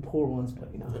poor ones,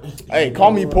 but you know. Hey,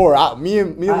 call me poor. Me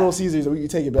and Little Caesars, we can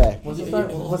take it back. What's the The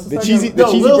start cheesy- of- the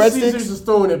No, cheesy Little breadsticks? Caesars is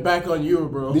throwing it back on you,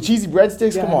 bro. The cheesy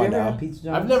breadsticks. Yeah, Come have on you ever now. had Pizza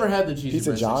John's? I've never had the cheesy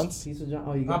Pizza breadsticks. John's. Pizza John.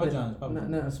 Oh, you got Papa that? John's, Papa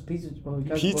No, it's Pizza. Oh, you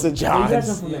guys, Pizza you guys are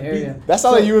John's. from the area. That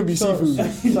sounds like UMBC so,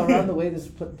 food. So around the way, this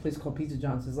place called Pizza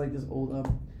John's is like this old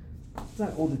it's not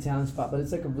an old Italian spot, but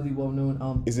it's like a really well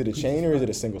known Is it a pizza chain or is spot. it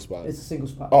a single spot? It's a single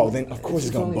spot. Oh, then of course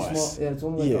it's gonna only bust. Small, yeah, it's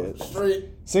only like Yeah. Straight.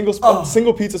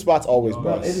 Single pizza spots always bro,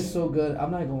 bust. it is so good.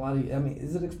 I'm not gonna lie to you. I mean,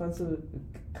 is it expensive?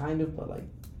 Kind of, but like,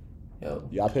 yo.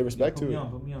 Yeah, I pay respect Put to me it. on,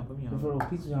 put me on. For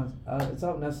Pizza John's, it's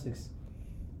out in Essex.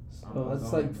 So that's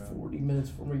going, like bro. 40 minutes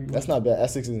from where you're. That's not bad.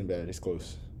 Essex isn't bad. It's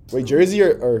close. Wait, Jersey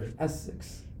or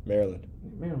Essex. Maryland?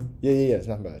 Maryland. Yeah. It's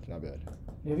not bad. Not bad.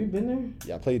 Have you been there?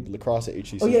 Yeah, I played lacrosse at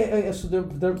HEC. Oh yeah. So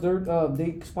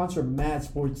they sponsor mad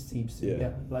sports teams too. Yeah. Yeah.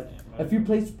 Like if you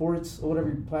played sports or whatever,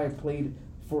 you probably played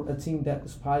for a team that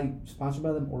was probably sponsored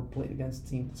by them or played against a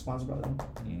team that's sponsored by them.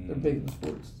 They're big in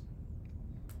sports.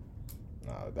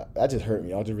 Nah, that just hurt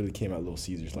me. I just really came at Little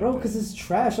Caesars like Bro, that. because it's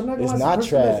trash. I'm not gonna It's lie. not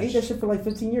Person that's trash. ate that shit for like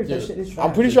 15 years. Yeah. That shit is trash.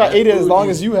 I'm pretty sure I ate it as long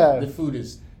as you The have. food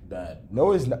is bad.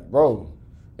 No, it's not, bro.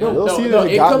 No, Little Caesars no,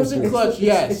 has it gotten comes in good. clutch,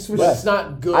 yes, it's- but it's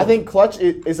not good. I think Clutch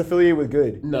is affiliated with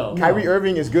good. No. Kyrie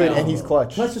Irving is good Hell and he's no.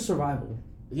 clutch. Plus it's survival.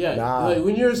 Yeah, Nah. like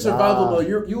when you're in survival Nah. mode,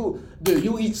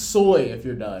 you eat soy if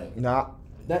you're dying. Nah,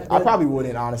 That I probably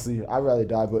wouldn't honestly. I'd rather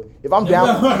die. But if I'm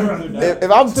down,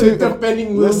 if I'm two,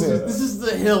 Defending Wilson, listen, this is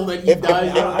the hill that you die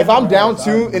on. if I'm down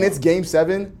 2 and it's Game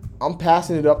 7, I'm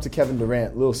passing it up to Kevin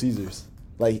Durant, Little Caesars,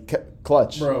 like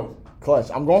clutch, Bro, clutch.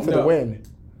 I'm going for the No. win.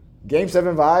 Game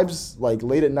 7 vibes, like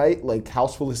late at night, like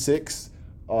house full of 6.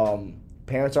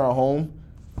 Parents aren't home.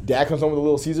 Dad comes home with a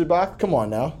Little Caesar box. Come on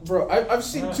now, bro, I've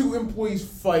seen 2 employees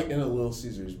fight in a Little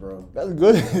Caesars, bro. that's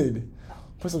good.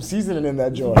 Put some seasoning in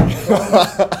that joint.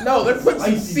 No, they're putting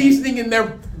some seasoning in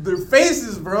their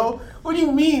faces, bro. What do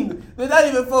you mean? They're not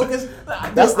even focused.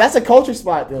 That's a culture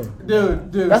spot then.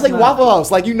 Dude. That's like nah. Waffle House.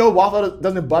 Like Waffle House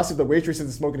doesn't bust if the waitress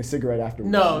isn't smoking a cigarette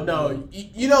afterwards. No.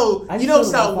 You know I it's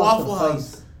just go not to Waffle for House.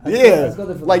 fights. Yeah, Let's go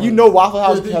there for like the Waffle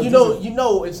House. Dude, has you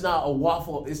know it's not a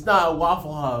waffle. It's not a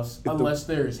Waffle House unless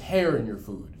there's hair in your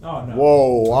food. Oh no.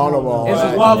 Whoa, I don't know about It's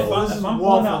that. a waffle. If I'm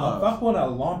pulling out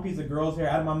a long piece of girl's hair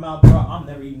out of my mouth, bro, I'm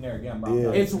never eating there again, bro. Yeah.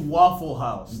 It's Waffle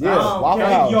House. Yeah, Waffle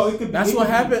House. Yo, it could be. That's what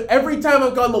happened. Every time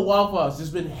I've gone to Waffle House,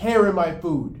 there's been hair in my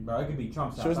food. Bro, it could be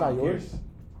Trump's house. Sure, it's I not don't care. yours.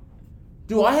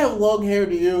 Do I have long hair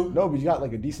to you? No, but you got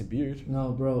like a decent beard.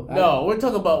 No, bro. No, we're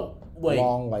talking about like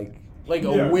Long, like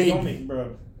a wig.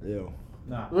 Bro. ew.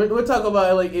 Nah. We're talking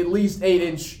about like at least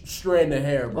 8-inch strand of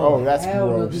hair, bro. Oh, that's hell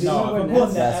no, gross. dude. No, if I'm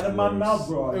pulling that out of my gross. mouth,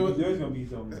 bro, It was- there's gonna be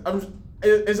some.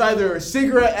 It's either a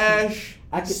cigarette ash,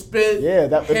 I could- spit. Yeah,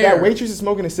 if hair. that waitress is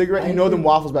smoking a cigarette, you know them agree.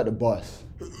 waffles about to bust.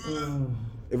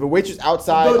 If a waitress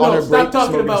outside No, on her break stop talking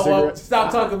smoking about a cigarette,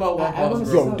 Stop talking about Waffle I House, wanna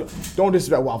bro. say yo, something. don't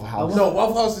disrespect Waffle House. No,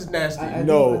 Waffle House is nasty. I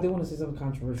No. do want to say something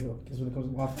controversial because when it comes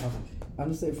to Waffle House, I'm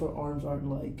gonna say for arms aren't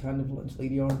like kind of lunch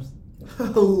lady arms.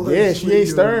 Yeah, she ain't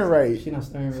stirring right. She not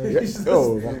stirring Yeah, right.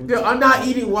 yo, Yo, I'm not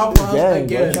eating Waffle House Gang,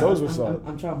 again. bro. Knows what's up.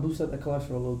 I'm trying to boost up the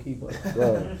cholesterol low key, but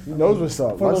bro, he knows what's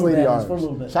up. For a Lunch little lady bit, arms. for a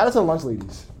little bit. Shout out to the lunch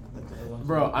ladies.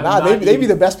 Bro, I'm Nah, not they be eating-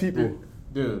 the best people.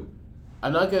 Dude,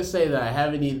 I'm not gonna say that I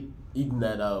haven't eaten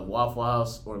at Waffle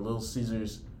House or Little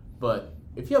Caesars, but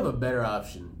if you have a better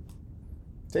option,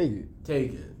 Take it.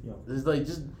 take it. Yo. It's like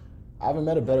just I haven't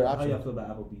met a better How y'all option. feel about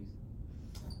Applebee's?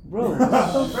 bro,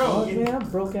 Bro, man, I'm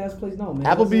broke ass place. No, man.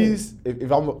 Applebee's. If you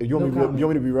want me, No to comment. you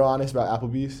want me to be real honest about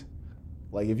Applebe's,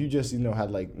 like if you just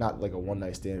had like not like a one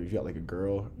night stand, but if you got like a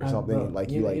girl or something, bro, like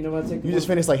you know what I take you just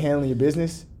finished like handling your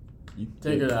business.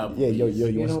 take it out. Yeah, yo, you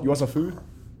You know- want some food?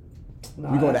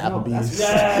 Nah, We going to no, Applebee's.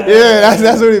 Yeah. Yeah,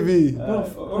 that's what it be.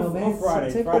 Or man,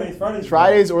 Fridays. take- Fridays.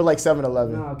 Fridays or like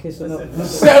 7-Eleven. Nah, okay, so no.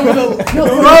 Listen. 7-Eleven. No,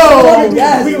 Bro!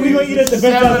 yes. We gonna eat at the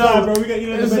bench 7-Eleven. outside, bro. We gonna eat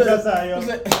at the bench outside, yo.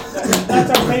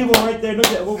 That's our table right there.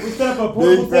 Look, we set up a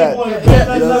portable Big fat. table on the Yeah,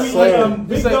 bench outside. yes, We like sir.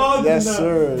 big It's like- dogs yes, and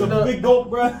sir. the No. big gulp,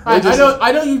 bro.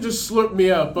 I know you just slurped me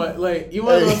up, but like you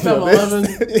want to go 7-Eleven?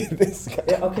 This guy.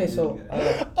 Yeah, okay, so.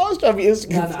 I was trying to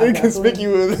be Nah,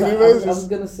 inconspicuous. So I was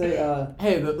gonna say,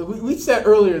 Hey, we said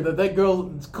earlier that girl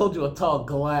called you a tall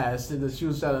glass and that she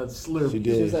was trying to slurp. She you.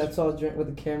 did. she was at a tall drink with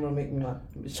the camera making me my.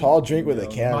 Tall drink with a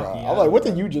camera. I'm like, what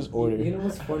did you just order? You know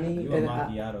what's funny? You a And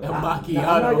macchiato. A I'm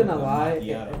macchiato. not gonna lie.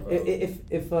 Macchiato, bro. If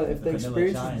the Vanilla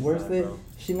experience chai is worth inside, it, bro.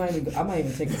 she might even. I might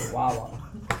even take her to Wawa.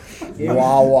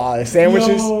 Wow.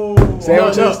 Sandwiches? Yo.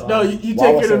 Sandwiches? No, you Wawa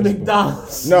take her to sandwiches.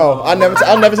 McDonald's. No,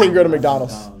 I'll never take a girl to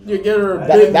McDonald's. You get her a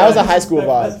That- big that was a Mac. high school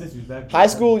That's vibe. disrespectful. High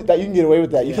school, that you can get away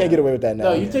with that. You can't get away with that now.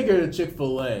 No, you take her to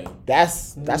Chick-fil-A.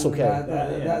 That's okay.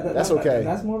 That's okay.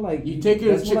 That's more like You take her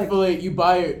to that's more like- Chick-fil-A. You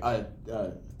buy a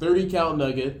 30-count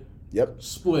nugget. Yep,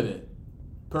 Split it.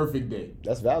 Perfect date.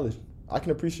 that's valid. I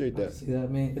can appreciate I that. see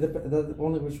that, man. The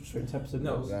only with certain types of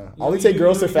No. girls. Yeah. You I only know, take you-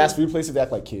 girls you- to fast food places that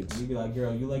act like kids. You be like,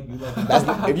 girl, you like. That's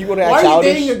if you want to act Why are you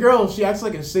childish. dating a girl? She acts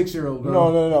like a 6-year-old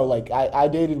girl. No. Like I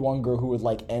dated one girl who would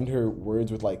like end her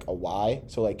words with like a Y.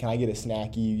 So like, can I get a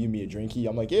snacky? You give me a drinky.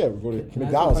 I'm like, yeah, we'll go to Can I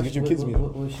ask McDonald's and you get you a a kids question?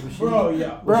 meal. Was she- Bro,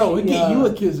 yeah. Bro, we was she, get you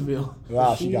a kids meal.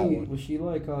 Wow, she got one. Was she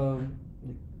like was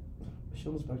she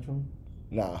on the spectrum?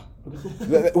 Nah.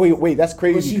 Wait, that's Was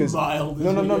crazy she because mild?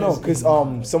 no, because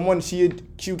someone she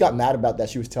got mad about that.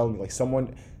 She was telling me like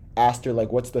someone asked her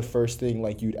like, what's the first thing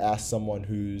like you'd ask someone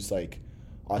who's like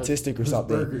autistic or Who's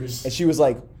something, burgers. and she was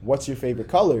like, what's your favorite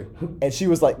color? And she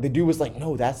was like, the dude was like,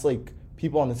 no, that's like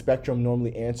people on the spectrum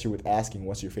normally answer with asking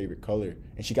what's your favorite color,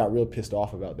 and she got real pissed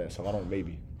off about that. So I don't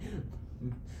maybe.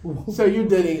 So you're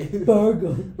dating.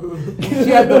 Burger. She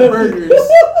had the burgers.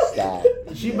 Stop.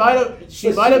 She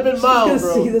might have been mild, She's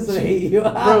bro. gonna see this and hate you.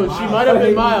 Bro, she might have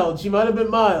been mild. She might have been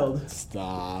mild.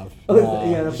 Stop. Oh, Nah.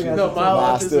 yeah, that's No, Nah,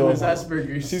 mild still. autism is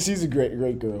Asperger's. She's a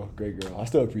great girl. I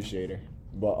still appreciate her,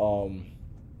 but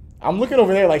I'm looking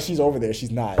over there like she's over there.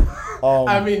 She's not.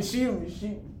 I mean, she might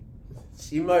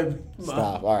be mild.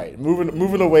 Stop. All right,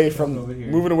 moving away from over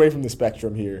here. the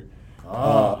spectrum here.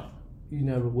 You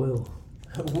never will.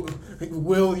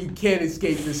 Will, you can't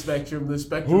escape the spectrum. The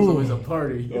spectrum's Ooh. always a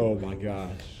party. Oh my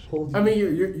gosh. Hold I mean,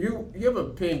 you have a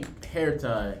pink hair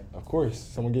tie. Of course,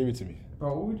 someone gave it to me. Bro,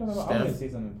 what were we talking about? Steph. I'm gonna say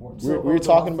something important. We were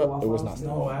talking about. It was not.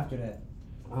 No, after that.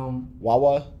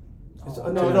 Wawa.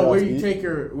 No, where you take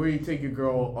your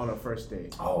girl on a first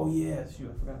date. Oh yeah,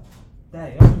 shoot, I forgot.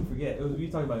 Dang, I didn't forget. It was we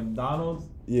talking about McDonald's.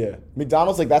 Yeah,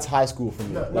 McDonald's like that's high school for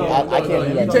me. No, Like, I can't do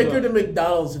You that. take her to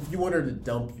McDonald's if you want her to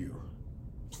dump you.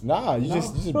 Nah, you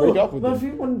just Bro, break up with but if her.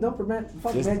 you want to dump her, man,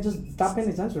 just stop paying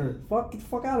attention to her. Get the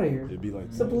fuck out of here. It'd be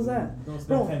like Simple as that. Don't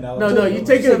Bro, spend $10. No, you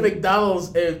take her to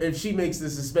McDonald's if she makes the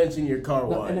suspension in your car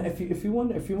No, wide. and if you want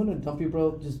to dump you,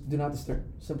 bro, just do not disturb.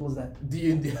 Simple as that.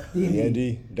 D&D.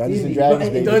 D&D, Dungeons and D&D. Dragons,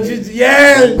 But- baby. Dungeons,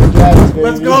 yes! Dungeons and Dragons, baby.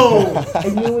 Let's go!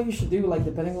 And you know what you should do, like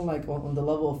depending on like on the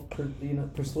level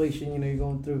of persuasion, you're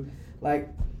going through, like.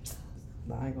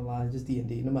 Nah, I ain't gonna lie, just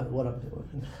D&D, no matter what I'm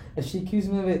doing. If she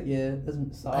accuses me of it, yeah,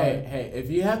 that's sorry. Hey,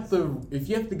 if you have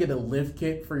to get a lift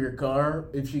kit for your car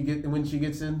when she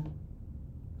gets in,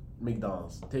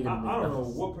 McDonald's. Take it to I don't know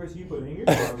McDonald's. what person you put in your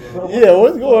car, bro. Yeah,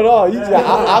 what's going on? You just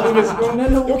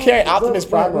Optimus. You carry Optimus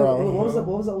Prime around. What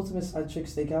was the ultimate side chick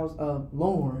steakhouse?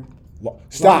 Longhorn.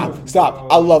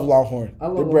 Stop. I love Longhorn. I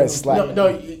love The bread Longhorn. slap. No,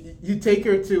 you take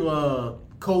her to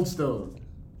Cold Stone.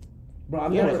 Bro,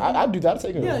 I've Yeah, never. I do that.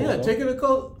 Take it. Take her to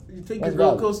Cold. You take That's your girl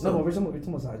valid. Cold No, Stone. we're talking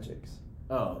about side chicks.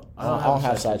 Oh, I don't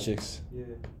have side chicks. Yeah.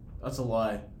 That's a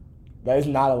lie. That is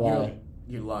not a lie.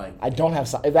 You're lying. I don't have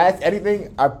side. If that's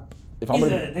anything, if I'm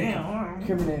gonna,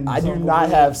 Criminating I do yourself not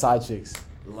over have side chicks.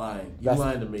 You're lying. You're That's-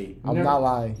 lying to me. I'm Never- not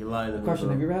lying. You're lying to me. Question: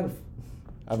 bro. Have you ever had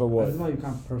Ever a? what? This might be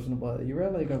kind of personal, but you ever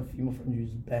had like a female friend you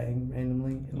just bang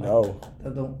randomly? And, like, No.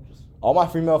 That don't. Just, All my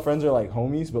female friends are like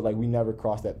homies, but like we never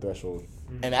cross that threshold.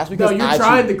 And that's No, because you're I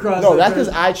trying choose, to cross. No, that that's because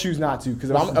threshold. I choose not to. Because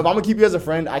if I'm gonna keep you as a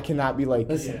friend, I cannot be like.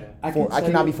 listen, Yeah. I I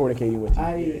cannot be fornicating with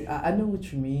you. I know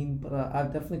what you mean, but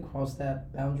I've definitely crossed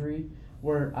that boundary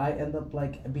where I end up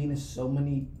like being in so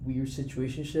many weird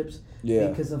situationships. Yeah.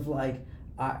 Because of like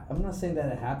I'm not saying that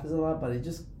it happens a lot, but it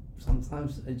just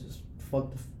sometimes it just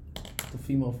fuck the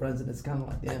female friends, and it's kind of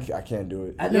like damn. I can't do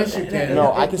it. Yes, you can.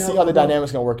 No, I can see how the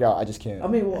dynamic's gonna work out. I just can't. I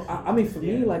mean, well, I mean, for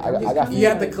me, like, I got- You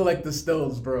have to collect the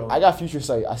stones, bro. I got future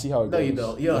sight. I see how it No, goes. you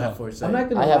don't. You don't have foresight. I'm not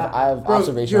gonna. I have Bro,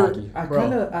 observation you're- hockey.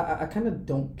 Bro. I kind of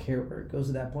don't care where it goes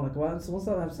to that point. Like, once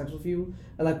I have sex with you,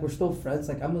 and like we're still friends,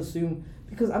 like I'm gonna assume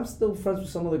because I'm still friends with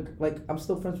some other, like I'm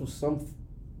still friends with some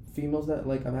females that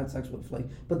like I've had sex with, like,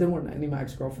 but they weren't any of my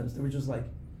ex girlfriends. They were just like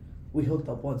we hooked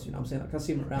up once. You know what I'm saying? Like I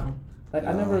see them around. Like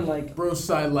I never like. Bro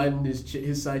sidelining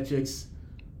his side chicks.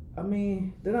 I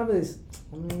mean, they're not really.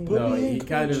 I mean, Put No, me in, he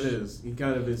kind of coach. is. He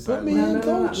kind of is Put me sidelining. in,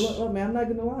 coach. Look, man, I'm not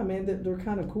gonna lie, man. They're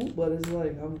kind of cool, but it's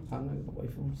like I'm not gonna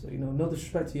wife them. So you know, no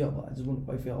disrespect to y'all, but I just want to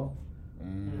wife y'all.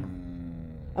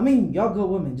 I mean, y'all good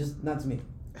women, just not to me.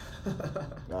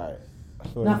 Alright. I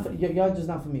feel Not like, for y'all, just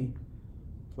not for me.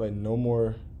 like no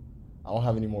more. I don't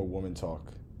have any more woman talk,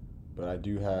 but I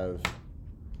do have.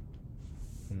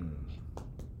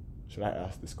 Should I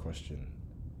ask this question?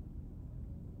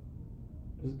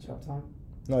 Is it chop time?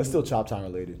 No, it's still chop time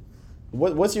related.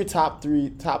 What's your top three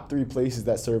places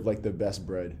that serve like the best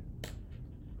bread?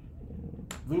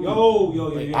 Yo.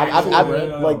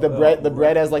 Like the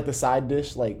bread as like the side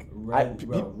dish, like Red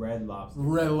Lobster.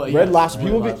 Red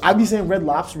Lobster. I be saying Red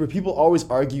Lobster, but people always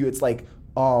argue it's like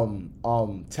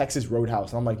Texas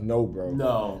Roadhouse. And I'm like, no, bro.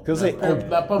 No. They'll say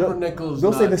that pumpernickel's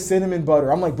they'll say the cinnamon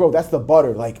butter. I'm like, bro, that's the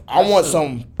butter. Like I want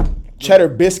some cheddar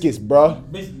biscuits, bro.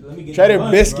 Let me get Cheddar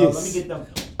them biscuits. Bro. Let me get them.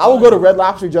 I will go to Red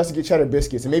Lobster just to get cheddar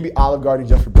biscuits and maybe Olive Garden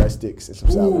just for breadsticks and some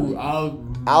salad. Ooh,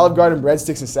 Olive Garden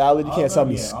breadsticks and salad. You can't tell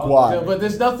me squat. yeah, but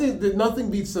there's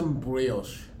nothing beats some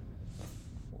brioche.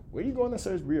 Where you going that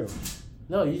serves brioche?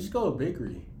 No, you just go to a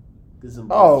bakery. Get some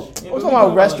Oh, brioche. we're talking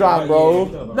about a restaurant, bro.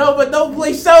 No, but no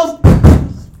place sells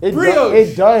It brioche.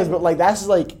 it does, but like that's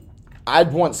like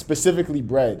I'd want specifically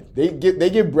bread. They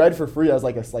give bread for free as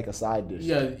like a side dish.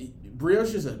 Yeah,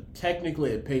 brioche is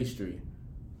technically a pastry.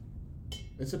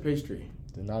 It's a pastry.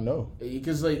 Did not know.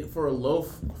 Because like for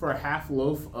a half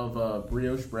loaf of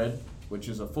brioche bread, which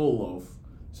is a full loaf,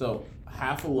 so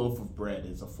half a loaf of bread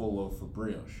is a full loaf of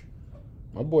brioche.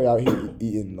 My boy out here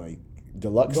eating like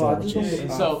deluxe Bro, I just sandwiches.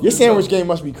 don't- So Your sandwich game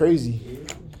must be crazy.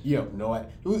 Yo, no,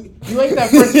 you like that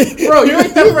French, bro? You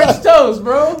like that French toast,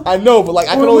 bro? I know, but like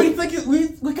I can What do only you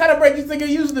think? What kind of bread do you think are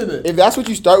used in it? if that's what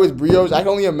you start with brioche, I can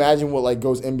only imagine what like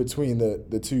goes in between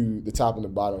the top and the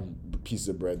bottom pieces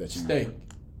of bread that you. Steak.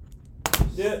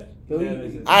 Yeah.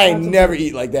 I ain't never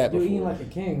eat like that You're before. eating like a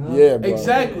king, huh? Yeah, bro.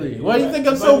 Exactly. Why do you think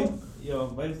I'm so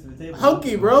invite us to the table.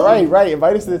 hunky, bro? Right.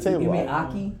 Invite us to the You table. mean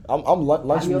aki? I'm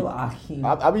lunch meat. Aki.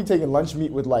 I be taking lunch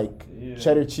meat with like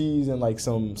cheddar cheese and like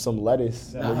some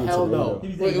lettuce. Nah, maybe a Hell tomato. no. He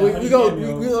was We taking that go honey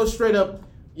ham, we yo. go straight up.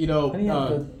 You know, Honey ham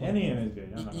good. Any of it is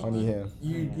good. I'm not- Honey ham.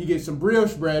 you get some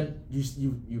brioche bread.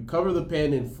 You cover the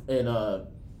pan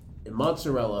in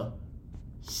mozzarella,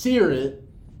 sear it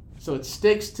so it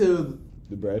sticks to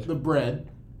The bread. the bread.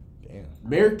 Damn.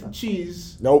 American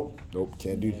cheese. Nope.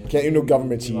 Can't do no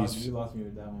government You cheese. lost me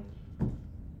with that one.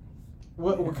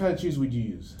 What kind of cheese would you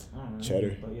use? I don't know.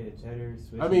 Cheddar. But yeah, cheddar.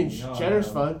 Swiss, I mean, you know, cheddar's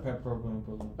fine.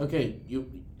 Provolone. Okay, you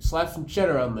slap some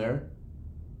cheddar on there.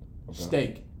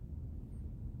 Okay.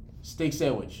 Steak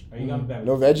sandwich. Are you going back?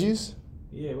 No veggies.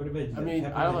 Yeah, what about? I mean,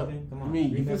 I don't. Come I on. mean, green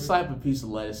you can pepper? slap a piece of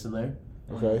lettuce in there.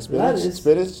 Okay. Lettuce.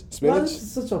 Spinach. Lettuce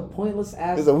is such a pointless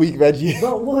ass. It's a weak veggie.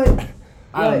 But what?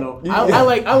 I don't know.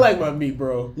 I like my meat,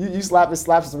 bro. You slap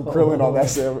some krillin on that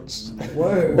sandwich.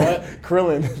 Word. What?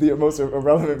 Krillin, the most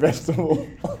irrelevant vegetable.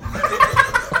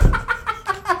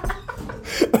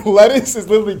 Lettuce is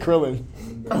literally krillin.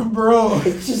 Bro.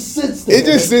 It just sits there. It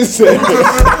just sits there.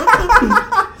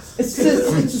 It's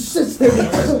sits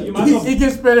there. You might as well- He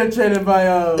gets penetrated by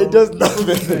It does nothing.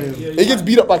 Yeah, It gets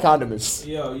beat up by condiments.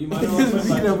 Yo, you might as well put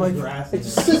like some grass in It there.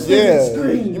 just sits there Yeah. and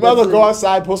screams. You might as well go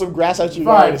outside, pull some grass out your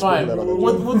yard. Fine, and sprinkle fine. that on it.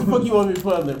 What the fuck you want me to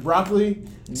put on there? Broccoli?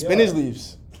 Spinach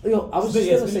leaves. Yo, I was just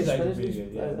Yeah, gonna say spinach is spinach. pretty good,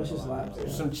 yeah. That's just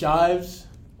slaps. Some chives?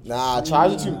 Nah,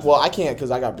 chives are too. Well, I can't because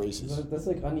I got braces. That's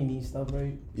like oniony stuff,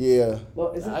 right? Yeah.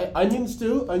 Well, is it? Onions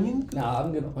too? Onions? Nah,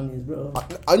 I'm good on onions, bro.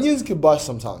 Onions can bust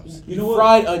sometimes. You know what?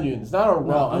 Fried onions, not a raw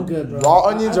No, I'm onion. good, bro. Raw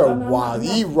onions are I'm not- wild. I'm You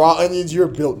not- eat raw onions, you're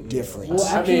built different. Well,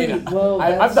 I actually, mean, well,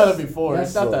 I've done it before.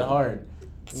 It's that's- not that hard.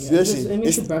 Yeah, Listen, it makes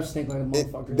it's- your breath stink like a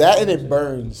motherfucker. that and it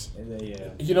burns. Yeah.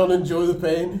 You don't enjoy the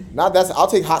pain? Not that's. I'll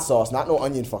take hot sauce, not no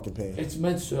onion fucking pain. It's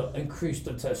meant to increase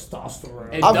the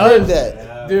testosterone. It I've does. heard that.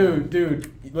 Yeah.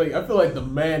 Dude, like I feel like the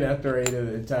man after I ate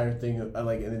an entire thing,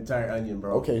 like an entire onion,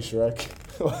 bro. Okay, Shrek.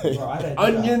 Like, Bro, I had to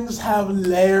Onions have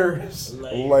layers.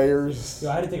 layers. Yo,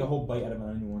 I had to take a whole bite out of an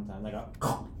onion one time. Like,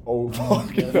 Oh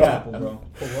fuck. yeah, no. apple, bro.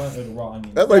 For one, like raw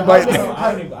onion. That's like Yeah, biting.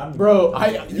 I don't even- Bro,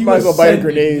 You might as well bite a ascended.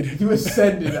 grenade. You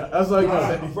ascended. I was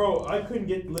like, Bro, I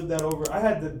couldn't live that over. I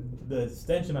had the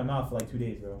stench in my mouth for like 2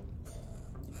 days, bro.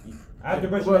 I had to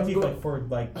brush my teeth like for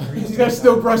like 3 you guys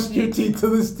still brushing your teeth to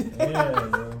this day. Yeah,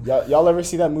 bro. Y'all ever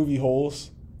see that movie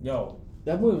Holes? Yo,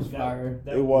 That movie was fire.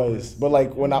 that It was, but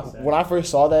like when I sad.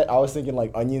 first saw that, I was thinking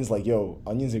like onions. Like yo,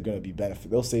 onions are gonna be benefit.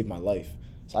 They'll save my life.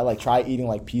 So I like tried eating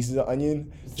like pieces of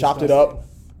onion, chopped it up.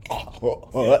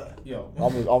 Yo.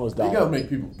 Almost You died. gotta make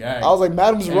people gag. I was like,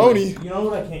 Madam Zeroni. You know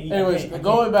what I can't eat? Anyways, I can't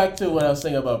going back to what I was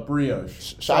saying about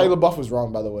brioche. Shia LaBeouf was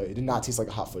wrong, by the way. It did not taste like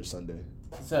a hot fudge sundae.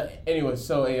 So, anyway,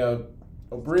 so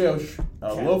a brioche,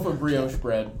 a loaf of brioche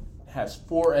bread has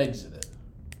 4 eggs in it.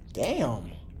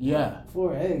 Damn. Yeah,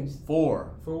 4 eggs.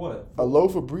 4. For what? A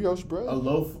loaf of brioche bread. A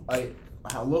loaf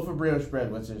of brioche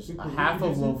bread, which is a half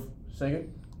of loaf. Say it.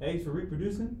 Eggs for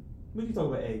reproducing? What are you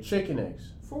talking about eggs? Chicken eggs.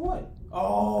 For what?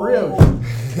 Oh. Brioche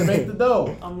to make the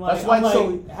dough. I'm like, That's why I'm it's so.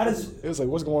 like, how does It was like,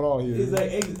 what's going on here? is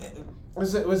like eggs?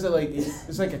 Was it like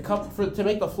it's like a cup to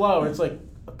make the flour? It's like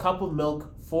a cup of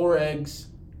milk, 4 eggs,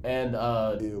 and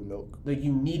Ew, milk. like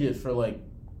you need it for like.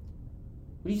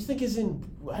 What do you think is in?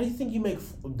 How do you think you make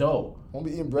dough? Won't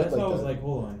be eating bread That's like why I was that. like,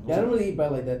 hold on. Yeah, I don't really eat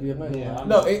bread like that, dude. I'm not gonna Yeah, lie. I'm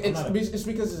No, not- it's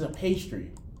because it's a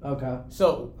pastry. Okay.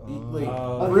 So like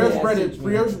Okay,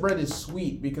 brioche bread is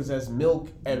sweet because it has milk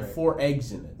and Right. 4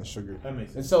 eggs in it. And sugar. That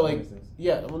makes sense. And so That like makes sense.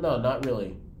 yeah, well no, not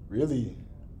really. Really?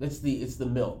 It's the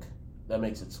milk that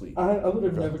makes it sweet. I would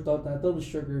have never thought that. I thought it was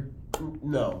sugar.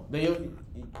 No, they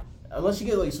unless you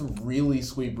get like some really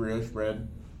sweet brioche bread.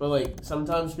 But like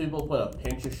sometimes people put a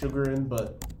pinch of sugar in,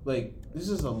 but like this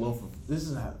is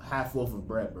a half loaf of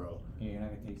bread, bro. Yeah, you're not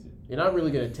gonna taste it. You're not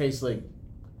really gonna taste like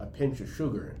a pinch of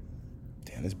sugar.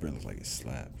 Damn, this bread looks like it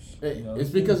slaps. It's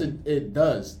because it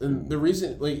does. And the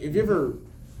reason, like, if you've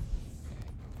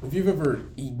ever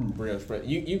eaten brioche bread,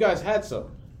 you guys had some.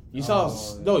 You saw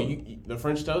the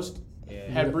French toast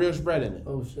had brioche bread in it.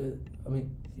 Oh shit. I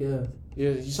mean, yeah. Yeah,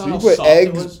 you saw So you how put soft it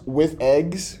eggs was. with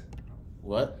eggs.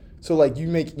 What? So like you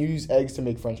use eggs to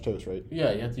make French toast, right?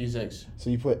 Yeah, you have to use eggs. So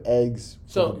you put eggs.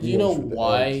 So for the do you know brioche with the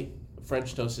why eggs.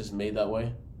 French toast is made that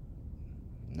way?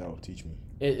 No, teach me.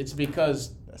 It's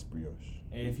because That's brioche.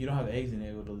 And if you don't have eggs in it,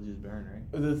 it'll just burn,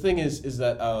 right? the thing is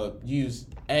that you use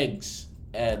eggs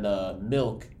and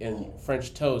milk in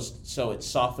French toast, so it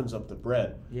softens up the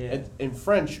bread. Yeah. In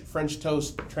French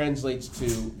toast translates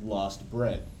to lost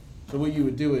bread. So what you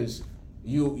would do is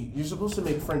you're supposed to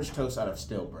make French toast out of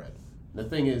stale bread. The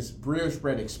thing is, brioche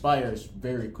bread expires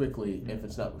very quickly if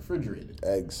it's not refrigerated.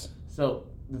 Eggs. So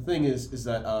the thing is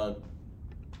that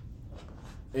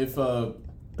if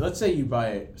let's say you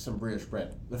buy some brioche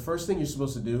bread, the first thing you're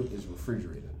supposed to do is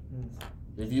refrigerate it.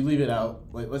 If you leave it out,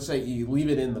 like let's say you leave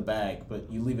it in the bag,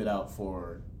 but you leave it out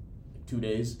for 2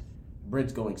 days,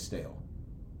 bread's going stale.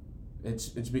 It's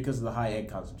because of the high egg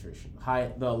concentration.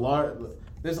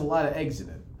 There's a lot of eggs in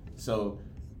it, so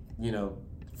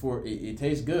it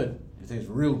tastes good. It tastes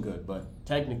real good, but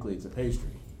technically it's a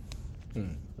pastry.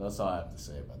 That's all I have to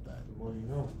say about that. The more you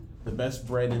know. The best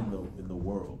bread in the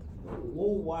world.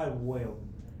 Wide whale.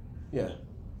 Yeah.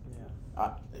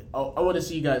 Yeah. I want to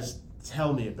see you guys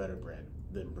tell me a better bread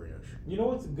than brioche. You know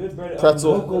what's a good bread?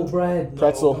 Pretzel. Local bread.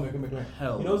 Pretzel. Come here.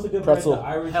 Hell. You know what's a good Pretzel.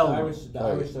 bread? The Hell. Irish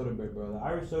soda bread, bro. The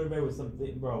Irish soda bread with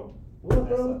something, bro. What,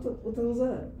 bro? What the hell is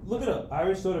that? Look it up.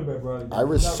 Irish soda bread, bro.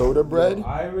 Irish soda bread? Yo,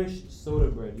 Irish soda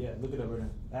bread. Yeah, look it up right now.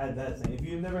 Add that thing. If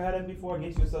you've never had it before,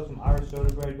 get yourself some Irish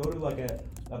soda bread. Go to like a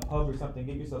pub or something.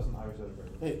 Get yourself some Irish soda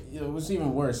bread. What's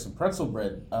even worse, pretzel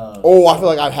bread. Oh, I feel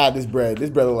like I've had this bread.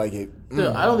 This bread look like it. Dude,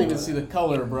 I don't even see the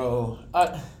color, bro.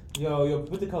 Yo,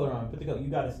 put the color on. Put the color. You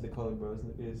gotta see the color, bro.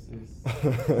 It's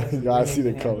You gotta see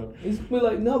the color. He's be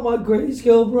like, not my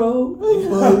grayscale, bro.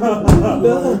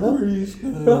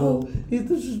 Bro, he's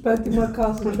disrespecting my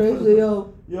concentration,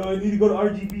 yo. Yo, I need to go to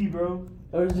RGB, bro.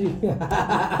 RGB.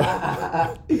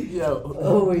 Yo.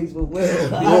 Always aware.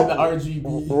 The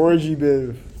RGB. Roy G.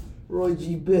 Biv. Roy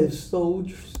G. Biv,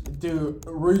 soldiers. Dude,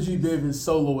 Roy G. Biv is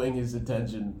soloing his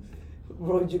attention.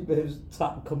 Roy G. Biv's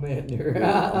top commander.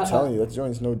 I'm telling you, that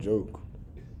joint's no joke.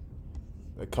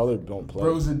 The color don't play.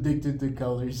 Bro's addicted to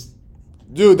colors.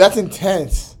 Dude, that's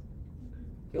intense.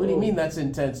 What do you mean that's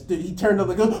intense? Dude, he turned up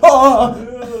like, ah!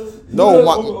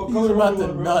 No, He's about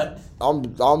to nut.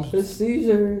 His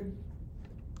seizure.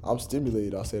 I'm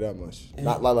stimulated. I'll say that much.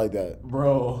 Not like that.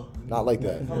 Bro. Not like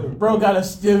that. Bro got a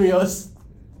stimulus.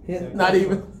 Hit, Not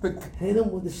even. hit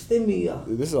him with the stimia.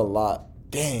 Dude, this is a lot.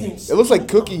 Dang. It looks like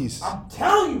cookies. I'm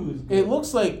telling you, it's good. It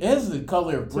looks like it has the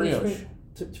color of Turn the brioche.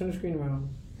 screen- Turn the screen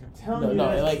around. I'm telling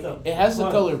No, you, like it has the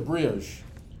color of brioche.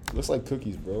 It looks like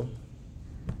cookies, bro.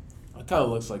 It kind of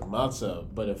looks like matzah,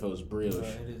 but if it was brioche.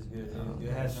 It is good.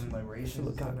 It has some like She raisins.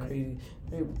 look kind of crazy.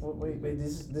 Hey, wait,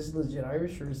 this is legit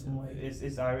Irish or some like?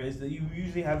 It's Irish. You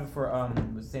usually have it for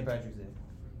St. Patrick's Day.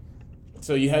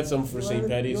 So you had some for You St. are-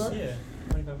 Patty's? you are? Yeah.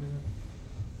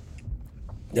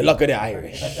 The luck of the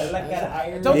Irish. Don't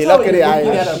Yeah, tell look me at you're the looking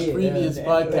Irish. at a previous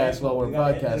podcast while we're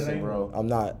podcasting, bro. I'm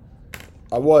not.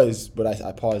 I was, but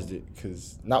I paused it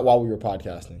because not while we were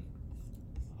podcasting.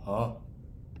 Huh?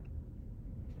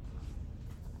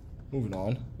 Moving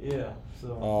on. Yeah.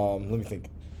 So. Let me think.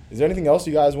 Is there anything else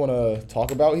you guys want to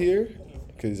talk about here?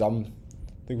 Because I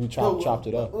think we chopped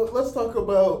it up. Let's talk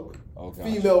about Oh gosh.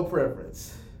 female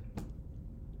preference.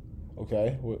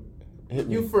 Okay. Hit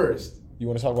me. You first. You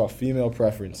want to talk about female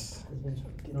preference?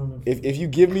 Get on the- If you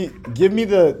give me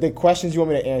the questions you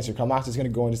want me to answer, 'cause I'm not just gonna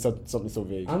go into something so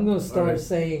vague. I'm gonna start Alright.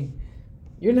 saying,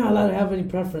 you're not allowed to have any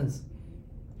preference.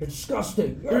 You're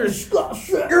disgusting. You're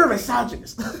disgusting. You're a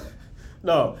misogynist.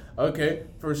 No. Okay.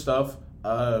 First off,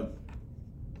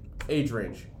 age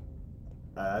range.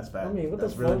 That's bad. I mean, what the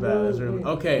That's really fuck, bad. bro? That's really, Wait,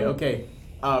 okay. what? Okay.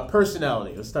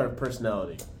 Personality. Let's start with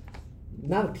personality.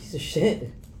 Not a piece of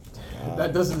shit.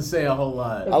 That doesn't say a whole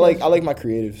lot. I like my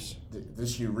creatives.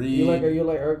 Does she read? You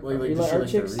like art? Like, you does like she art like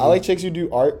to chicks? read? I like chicks who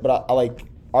do art, but I like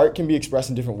art can be expressed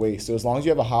in different ways. So as long as you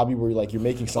have a hobby where you're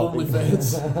making something. OnlyFans.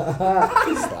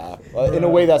 Stop. In a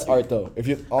way, that's art though. If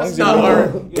you, That's not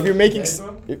art. If you're making,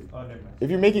 Oh, never mind. if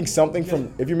you're making something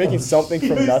from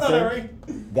nothing,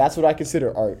 that's what I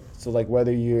consider art. So like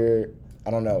whether you're,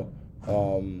 I don't know,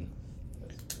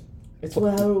 It's how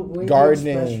way you express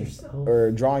gardening yourself.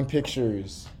 or drawing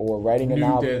pictures or writing a Nude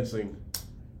novel. dancing.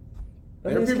 I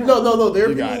There mean, are it's people, kinda- no. There are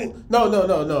You got people.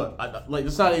 No. Like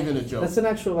it's not even a joke. That's an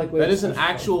actual like way. That of is an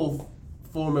expressing actual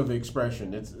form of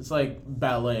expression. It's like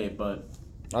ballet, but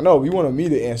I know you wanted me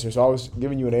to answer, so I was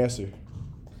giving you an answer.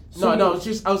 no. It's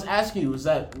just I was asking you.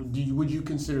 Would you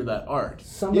consider that art?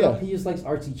 Some Yeah. he just likes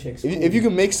artsy chicks. If you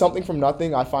can make something from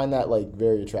nothing, I find that like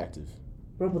very attractive.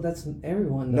 Bro, but that's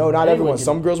everyone. No, though. not everyone. can-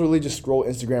 Some girls really just scroll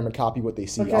Instagram and copy what they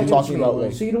see. Okay, I'm I talking get about you.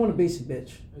 like So you don't want a basic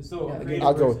bitch. So Yeah, a creative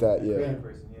I'll go with person. that, yeah. Creative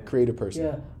person, yeah. creative person.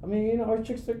 Yeah, I mean, art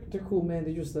chicks they're cool, man.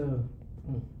 They just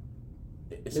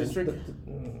Eccentric?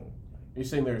 You're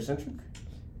saying they're eccentric?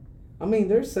 I mean,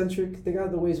 they're eccentric. They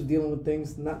got the ways of dealing with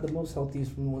things. Not the most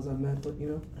healthiest from the ones I've met, but you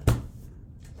know.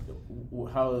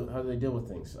 How do they deal with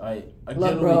things? I Look,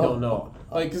 generally bro. don't know.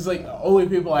 Like, cause like only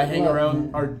people I hang Look,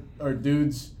 around man. are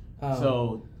dudes.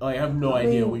 So I have no I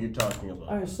idea mean, what you're talking about.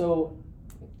 All right, so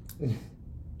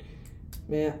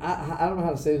man, I don't know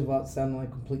how to say this without sounding like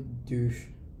a complete douche,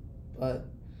 but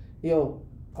yo,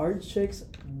 art chicks,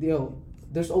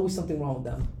 there's always something wrong with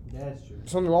them. That's true.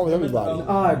 Something wrong with everybody.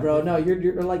 All right, bro. No,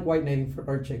 you're like white knighting for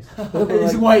art chicks.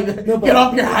 He's white. No, but- Get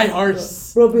off your high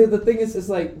horse. Bro, but the thing is, it's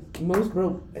like most,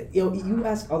 bro. You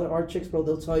ask other art chicks, bro,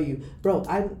 they'll tell you, bro.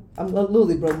 I'm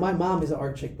literally, bro. My mom is an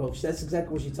art chick, bro. That's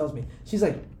exactly what she tells me. She's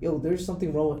like, yo, there's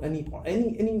something wrong with any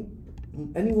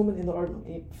woman in the art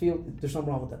field. There's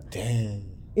something wrong with them. Dang.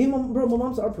 Even my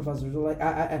mom's an art professor. So like,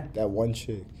 I That one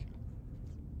chick.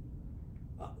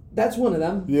 that's one of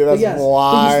them. Yeah, But that's yes, when you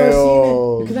start seeing it,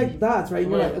 wild. you connect dots, right?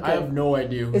 You're like, okay, I have no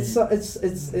idea. Who it's I noticed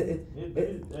it.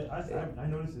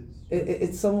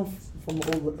 it's someone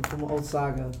from old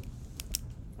saga.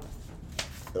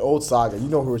 The old saga. You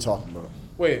know who we're talking about.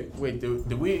 Wait.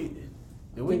 Did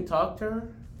we talk to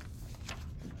her?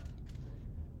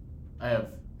 I have.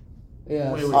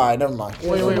 Yeah. Wait. All right, never mind.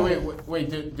 Wait.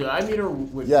 Did I meet her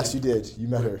with? Yes, you did. You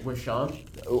met her. With Sean?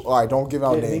 All right, don't give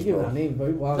out Yeah, names, give bro. her a name,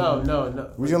 bro. Wow.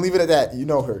 No. We're gonna leave it at that. You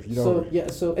know her. You know So her. yeah.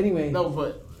 So anyway. No,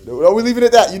 but No, we leave it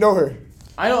at that. You know her.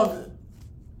 I don't.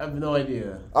 I have no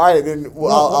idea. All right, then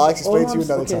I'll explain to you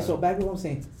another time. Okay, so back to what I'm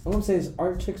saying. What I'm saying is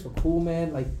art chicks are cool,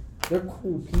 man. Like, they're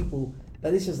cool people.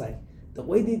 But it's just like, the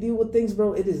way they deal with things,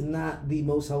 bro, it is not the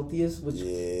most healthiest. Which,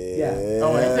 yeah.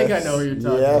 Oh, I think I know what you're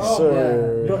talking Yes, about.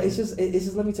 sir. Yeah. Bro, it's just,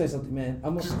 let me tell you something, man.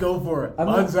 Just go for it.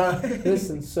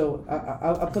 Listen, so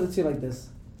I'll put it to you like this.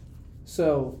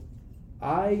 So,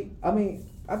 I mean,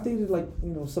 I've dated like,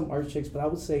 some art chicks, but I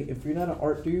would say if you're not an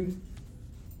art dude,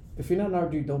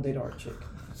 don't date an art chick.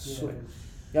 Swear.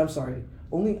 Yeah, I'm sorry.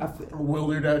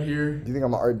 Willard out here. Do you think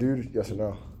I'm an art dude? Yes or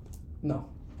no? No.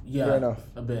 Yeah. Fair enough.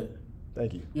 A bit.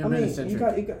 Thank you. You're a bit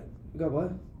eccentric. You got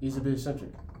what? He's a bit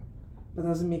eccentric. That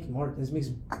doesn't make him art. This makes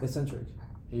him eccentric.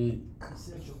 I think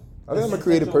I'm a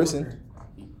creative person.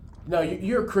 No,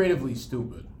 you're creatively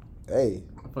stupid. Hey.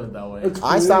 I'll put it that way.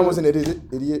 Einstein was an idiot.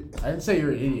 I didn't say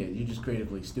you're an idiot. You're just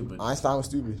creatively stupid. Einstein was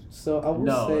stupid. So I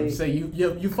would say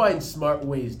you find smart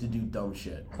ways to do dumb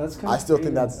shit. That's kind I of still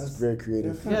think that's very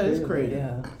creative. Yeah, it's creative.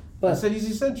 Yeah. But I said he's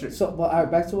eccentric. So, but all right,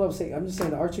 back to what I was saying. I'm just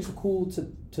saying the art chicks are cool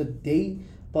to date,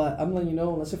 but I'm letting you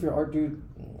know, unless if you're an art dude,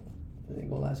 it ain't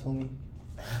gonna last, homie.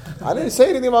 I didn't say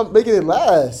anything about making it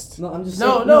last. No, I'm just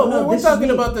saying. We're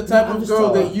talking about the type of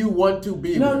girl that you want to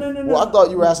be with. No. Well, I thought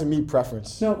you were asking me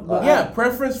preference. No, but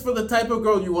preference for the type of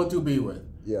girl you want to be with.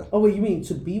 Yeah. Oh wait, you mean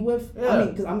to be with? Yeah. I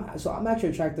mean, because I'm actually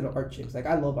attracted to art chicks. Like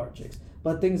I love art chicks,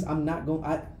 but things I'm not going.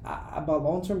 I about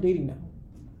long term dating now.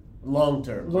 Long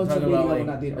term. We're Long-term talking about dating, I would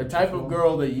not date the art type chicks of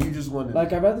girl that you just want to.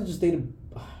 Like I'd rather just date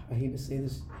I hate to say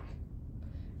this,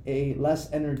 a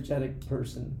less energetic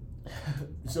person.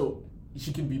 So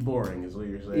she can be boring, is what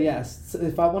you're saying. Yes. So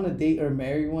if I want to date or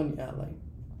marry one, yeah, like.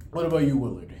 What about you,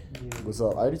 Willard? What's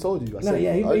up? I already told you. I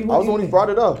he was the one who brought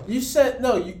it up. You said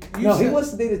no. You no, said, he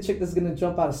wants to date a chick that's gonna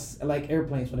jump out of like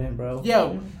airplanes with him, bro.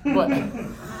 Yeah, but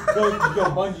go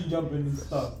bungee jumping and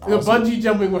stuff. The bungee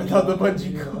jumping without the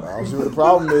bungee cord. I don't see what the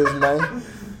problem is,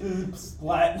 man.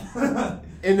 Splat.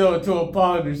 To a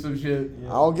pond or some shit. I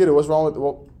don't get it. What's wrong with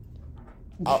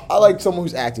I like someone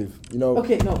who's active,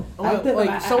 Okay, no.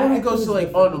 Someone who goes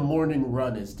to on a morning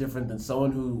run is different than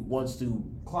someone who wants to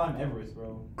climb Everest,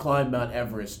 bro. Climb Mount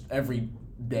Everest every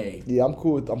day. Yeah, I'm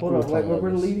cool with.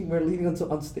 We're leading into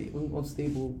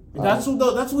unstable.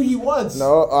 That's what he wants.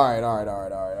 No, all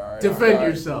right. Defend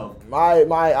yourself.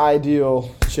 My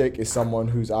ideal chick is someone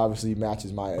who's obviously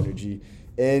matches my energy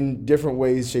in different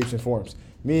ways, shapes, and forms.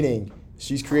 Meaning,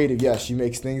 she's creative. Yes, she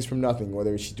makes things from nothing,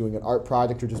 whether she's doing an art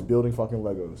project or just building fucking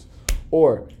Legos.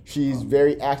 Or she's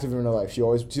very active in her life. She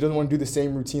doesn't want to do the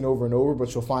same routine over and over, but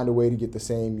she'll find a way to get the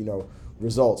same,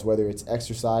 results, whether it's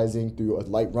exercising through a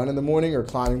light run in the morning or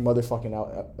climbing motherfucking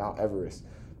Mount Everest.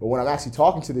 But when I'm actually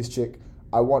talking to this chick,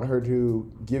 I want her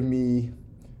to give me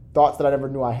thoughts that I never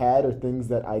knew I had or things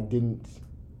that I didn't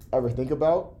ever think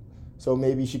about. So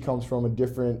maybe she comes from a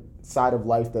different side of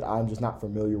life that I'm just not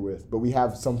familiar with, but we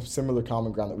have some similar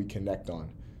common ground that we connect on.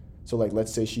 So like,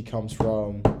 let's say she comes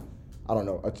from, I don't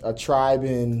know, a tribe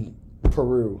in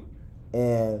Peru,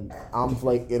 and I'm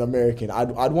like an American.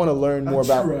 I'd want to learn more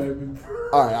about.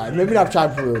 All right, maybe not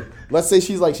tribe Peru. Let's say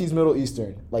she's Middle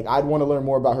Eastern. Like I'd want to learn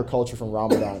more about her culture from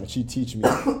Ramadan, and she'd teach me.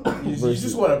 You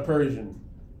just want a Persian.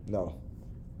 No.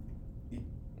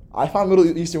 I find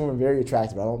Middle Eastern women very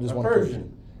attractive. I don't just want a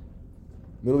Persian.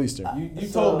 Middle Eastern. You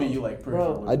told me you like Persian.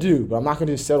 Bro, I do, but I'm not going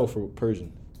to just settle for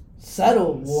Persian.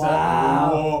 Settle?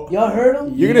 Wow. Y'all heard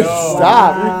him? You're going to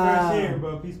stop.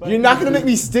 Wow. You're not going to make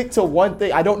me stick to one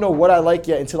thing. I don't know what I like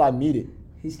yet until I meet it.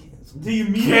 He's canceled. Do you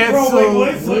meet Cancel.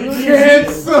 it, bro?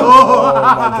 Cancel. Oh my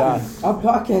god. Our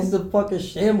podcast is a fucking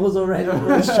shambles already.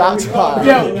 It's shot time.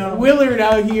 Yeah, Willard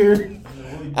out here.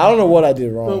 I don't know what I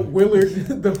did The wrong. Willard,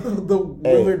 the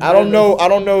Hey, Willard. I don't know.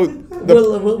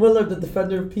 Willard, the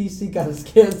defender of PC, got us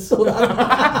canceled.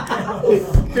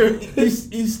 Dude,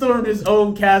 he stormed his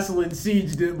own castle and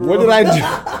sieged it, bro. What did I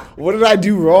do? What did I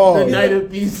do The wrong? night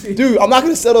of PC. Dude, I'm not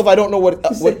gonna settle if I don't know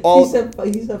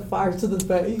He said fire to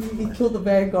the he killed the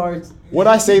vanguards. When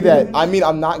I say that, I mean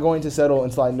I'm not going to settle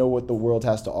until I know what the world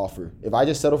has to offer. If I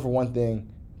just settle for one thing,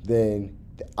 then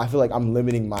I feel like I'm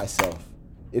limiting myself.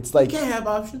 It's like You can't have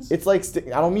options. It's like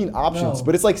I don't mean options, No.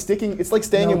 but it's like sticking. It's like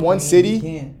staying No, in one man, city. you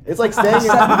can't. It's like staying.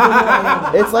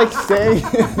 It's like staying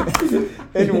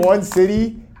in one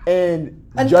city and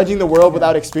judging the world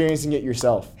without experiencing it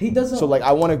yourself. He doesn't. So like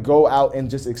I want to go out and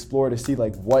just explore to see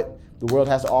like what the world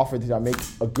has to offer to make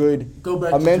a good Go back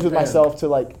to amends with Japan. myself to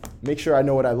like make sure I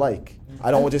know what I like. I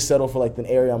don't want to just settle for like an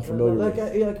area I'm familiar with.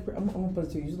 I'm gonna put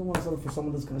it to you. You don't want to settle for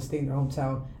someone that's gonna stay in their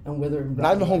hometown and whether.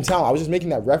 Not even hometown. I was just making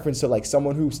that reference to like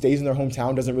someone who stays in their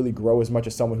hometown doesn't really grow as much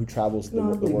as someone who travels the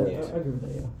world. I agree with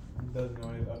that. Yeah. does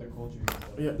know other cultures and stuff.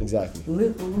 Yeah. Exactly.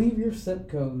 Leave your zip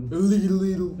code.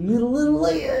 Little.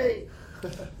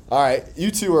 All right,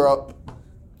 you two are up.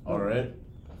 All right.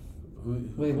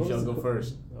 Wait, Who what shall was go the-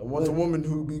 first? I want a woman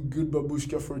who be good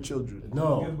babushka for children.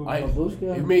 No,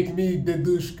 Babushka? you make me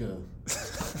dedushka.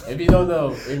 If you don't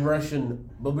know, in Russian,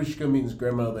 babushka means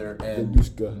grandmother and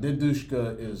Dedushka.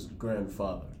 dedushka is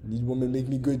grandfather. These women make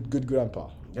me good grandpa.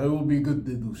 I will be good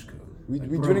dedushka. We I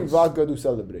drink promise. vodka to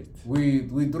celebrate. We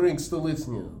drink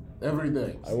Stolitsnya every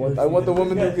day. I want the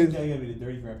woman who You could gotta be the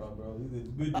dirty grandpa, bro. He's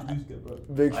a good dedushka, bro.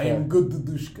 big I am fan. good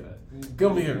dedushka.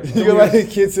 Come here. You gonna let the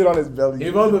kid sit on his belly.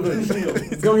 Ivanovich.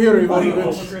 Come here, For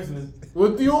Ivanovich. Christmas.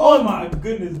 What do you Oh want? my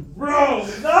goodness, bro!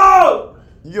 No!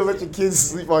 You gonna let your kids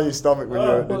sleep on your stomach when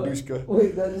you're a But- Dedushka?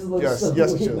 Wait, that just looks Yes, so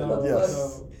yes, weird. Joe, No, yes.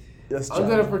 no. Yes, I'm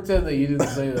gonna child. pretend that you didn't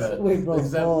say that. Wait, bro,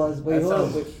 Is that- pause. Wait, that hold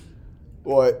on. sounds- Wait.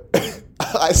 What?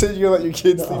 I said you're gonna let your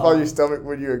kids sleep on your stomach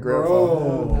when you're a grandpa.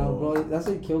 Bro. No, bro, that's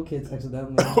how you kill kids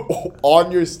accidentally.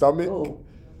 On your stomach? Oh.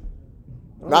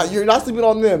 You're not sleeping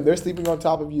on them. They're sleeping on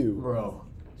top of you. Bro,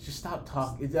 just stop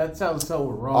talking. That sounds so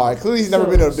wrong. All right. Clearly, he's never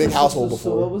been in a big household So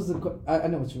before. what was the? I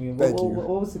know what you mean. Thank what, you.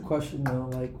 What was the question though?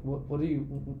 Like, what are you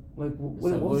like?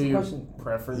 What So was the your question?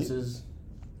 preferences?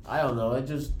 I don't know. I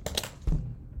just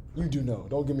You do know.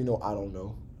 Don't give me no. I don't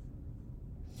know.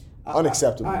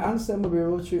 Unacceptable. I understand what you're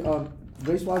with you.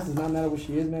 Race wise does not matter what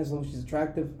she is, man. As long as she's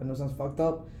attractive. I know it sounds fucked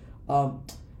up.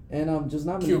 Just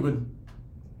not Cuban.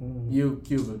 Mm. You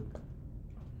Cuban.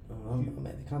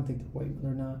 Man, I can't think they're white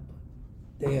or not.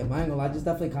 Damn, I ain't gonna lie. I just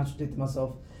definitely contradicted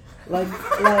myself. Like,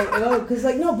 cause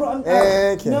no, bro.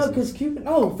 Cause Cuban.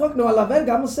 No, fuck no. A la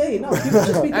verga. I'm gonna say it. No, Cuban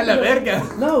chicks be A la thinking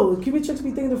verga. No, Cuban chicks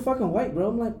be thinking they're fucking white, bro.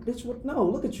 I'm like, bitch, what? No,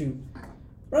 look at you,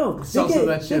 bro. They Salsa get,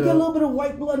 that they shit get a up. little bit of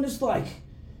white blood and it's like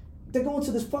they're going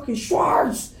to this fucking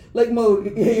Schwarz like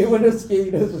mode. Yeah, when they're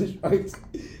scared, that's what Schwarz.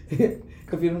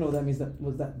 If you don't know what that means, that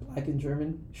was that black in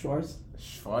German, Schwarz.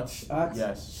 Schwarz? Schwarz?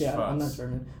 Yes. Yeah, I'm not Schwarz.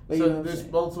 German, but So you know what I'm there's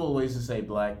saying. multiple ways to say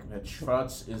black, but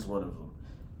Schwarz is one of them.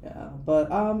 Yeah,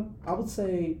 but I would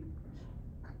say,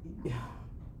 yeah.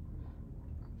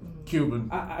 Cuban.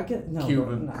 I get no,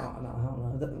 Cuban. Bro,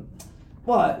 no, no.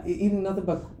 What? Eating nothing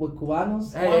but with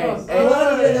Cubanos? Hey,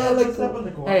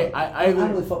 I I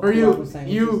don't really fuck for with you, Cuban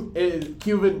sandwiches. you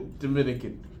Cuban,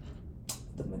 Dominican.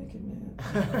 Dominican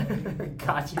man.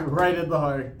 Got you right in the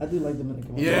heart. I do like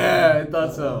Dominican. ones. Yeah, I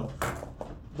thought so.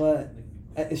 But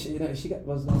she got. I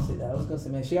was gonna say that. I was gonna say,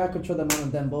 man, she got control that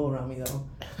amount of Dembo around me though,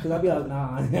 because I'd be like,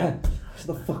 nah, shut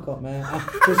the fuck up, man.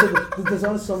 There's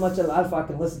only so much alpha I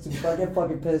can listen to before I get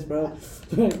fucking pissed, bro.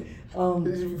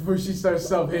 Before she starts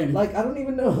self-hating. Like I don't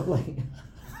even know, like.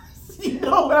 You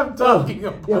know what I'm talking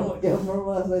about. Yeah, remember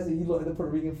last night you looked at the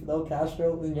Puerto Rican Fidel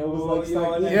Castro and yo was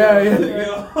like, Yeah.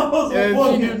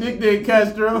 And she knew nickname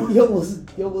Castro. Yo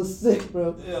was sick,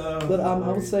 bro. Yeah, But I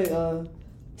would say,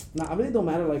 I really don't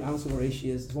matter like honestly what race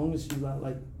she is, as long as she's not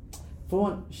like, for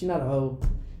one, she's not a hoe,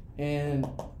 and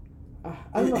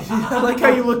I don't know. I like how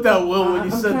you looked at Will when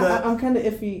you said that. I'm kind of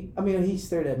iffy. I mean, he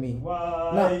stared at me.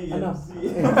 Why? No, I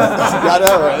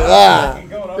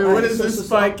know. Dude, what is this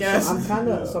podcast? I'm kind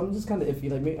of, so I'm just kind of iffy.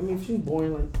 Like, I mean, if she's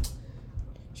boring, like,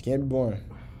 She can't be boring.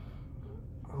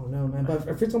 I don't know, man. But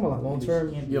if you're talking about like long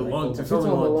term, Yeah, long term. if you're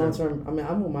talking about long term, I mean,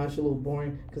 I won't mind she's a little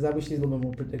boring because I wish she's a little bit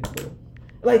more predictable.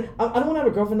 Like, I don't want to have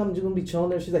a girlfriend. I'm just gonna be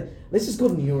chilling there. She's like, let's just go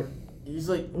to New York. He's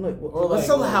like, I'm like, or let's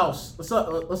sell the house.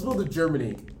 Let's move to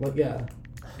Germany. Like, yeah.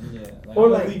 Yeah. Or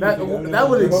like that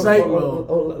would excite Will.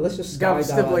 Or let's just Just got him skydive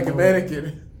stiff out like a nowhere.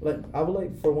 mannequin. Like, I would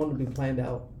like for one to be planned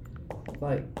out.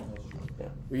 Like,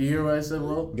 You hear what I said,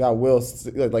 Will? Got Will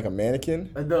like a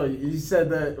mannequin. I know. He said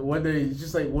that one day,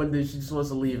 just like one day, she just wants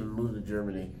to leave and move to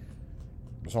Germany.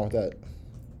 What's wrong with that?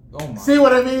 Oh my. See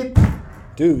what I mean?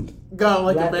 Dude, Got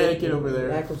like lack a mannequin over there.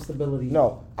 Lack of stability.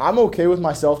 no. I'm okay with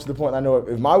myself to the point I know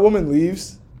if my woman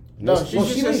leaves. No, let's- she Well,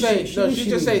 should she just may- say. she No, may- she she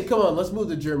just may. say, "Come on, let's move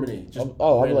to Germany." Just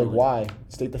I'll be like, randomly. why?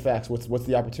 State the facts. What's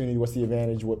the opportunity? What's the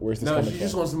advantage? Where's this No, coming she from?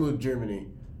 just wants to move to Germany.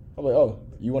 I'm like, oh,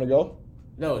 you want to go?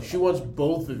 No, she wants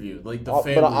both of you, like the But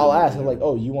family. I'll ask her like,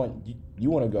 oh, you want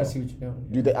to go? I see what you're doing.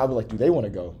 Do they? I'll be like, do they want to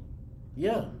go?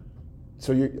 Yeah,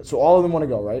 So all of them want to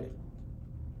go, right?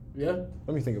 yeah.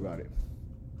 Let me think about it.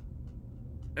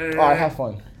 All right, have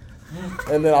fun.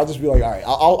 And then I'll just be like, all right,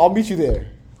 I'll meet you there.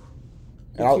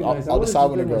 And I'll decide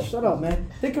when to go. Shut up, man.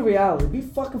 Think of reality. Be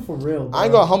fucking for real. Bro. I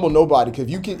ain't gonna humble nobody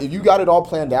because if you got it all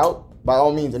planned out, by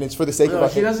all means, and it's for the sake No,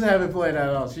 of she doesn't have it planned out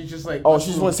at all. She's just like. Oh, she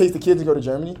just wants to take the kids and go to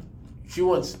Germany. She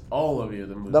wants all of you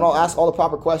to move. Then I'll ask all the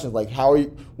proper questions, like how are you?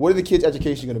 What are the kids'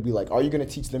 education going to be like? Are you going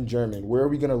to teach them German? Where are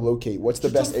we going to locate? What's the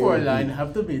best area?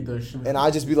 And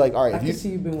I just be like, all right. I can see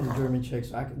you being with a German chick.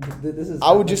 So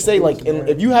I would just say, like,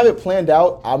 if you have it planned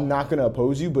out, I'm not going to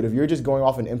oppose you. But if you're just going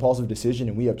off an impulsive decision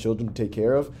and we have children to take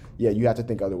care of, yeah, you have to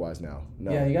think otherwise now.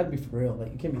 No. Yeah, you got to be for real.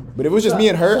 Like, you can't be. But if it was just me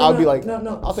and her, I'll be like,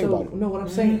 I'll think about it. No, what I'm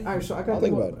saying, all right. So I got to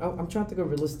think about it. I'm trying to think of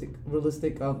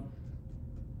realistic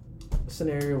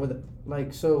scenario with it.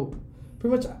 Like, so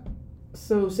pretty much.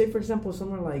 So say for example,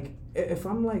 somewhere like if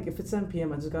I'm like if it's 7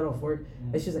 p.m. I just got off work.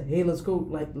 And she's like, hey, let's go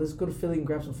to Philly and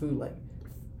grab some food. Like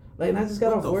and I just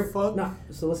got off work. Fuck? Nah.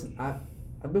 So listen, I've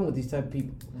been with these type of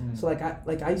people. So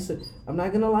I used to. I'm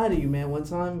not gonna lie to you, man. One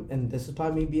time, and this is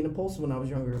probably me being impulsive when I was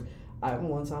younger. I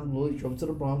one time literally drove to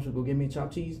the Bronx to go get me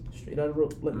chopped cheese straight out of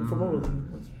from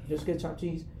Maryland. Just get chopped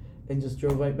cheese, and just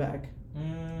drove right back.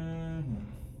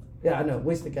 Yeah, I know.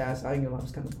 Wasted gas. I ain't gonna lie. I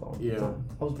was kind of balling at the time.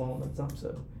 I was balling at the time,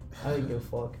 so I didn't give a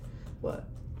fuck. But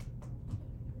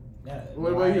yeah,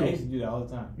 what about you? I used to do that all the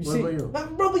time. What about you?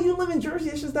 Bro, but you live in Jersey.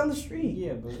 It's just down the street.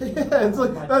 Yeah, but It's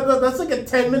like that's like a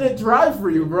 10-minute drive for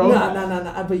you, bro. Nah.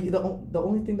 But the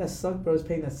only thing that sucked, bro, is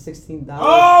paying that $16.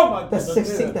 Oh my god, that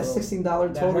 $16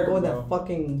 total hurt, going bro. that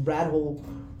fucking rat hole.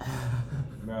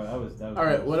 Bro, that was. All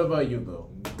right, what about you, Bill?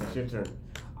 It's your turn.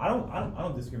 I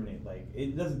don't discriminate. Like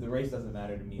it doesn't. The race doesn't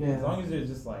matter to me. Yeah. As long as they're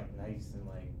just like nice and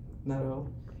like. Not at all.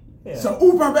 Yeah. So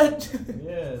Ubermensch.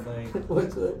 Yeah, like.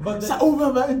 What's it? But So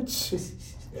Ubermensch.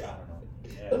 I don't know.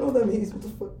 Yeah. I don't know what that means. What the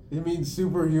fuck? It means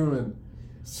superhuman.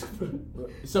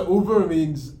 So Uber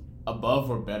means above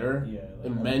or better. Yeah, like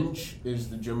and Mensch is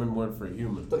the German word for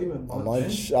human. Don't even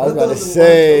Munch. I was about to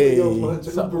say.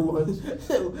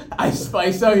 I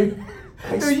Spice out your.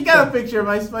 Dude, you got a picture of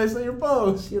Ice Spice on your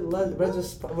post. She was it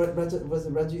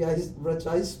Reggie Ice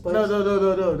Spice?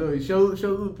 No. Show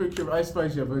the picture of Ice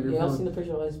Spice you have on your Yeah, I've phone. seen the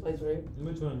picture of Ice Spice, right?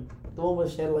 Which one? The one where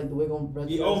she had like the wig on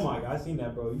Reggie. Yeah, oh my god, I seen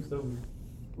that, bro. You still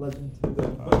Legend.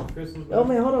 crystals. Oh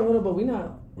man, hold on, but we're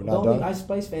not We're the not only done? Ice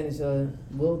Spice fan is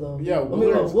Will though. Yeah, Will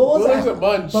Will was is a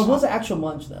munch. But Will's an actual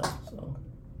munch though. So.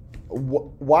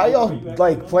 Why y'all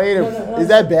like playing? No. Is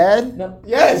that bad? No.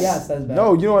 Yes. Yes, that's bad.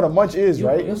 No, you know what a munch is,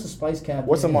 right? It's a spice cap.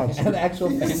 What's a munch? An actual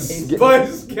fan base.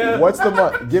 Spice Cat. What's the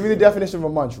munch? Give me the definition of a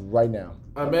munch right now.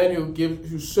 A man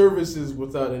who services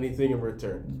without anything in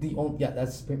return.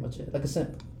 That's pretty much it. Like a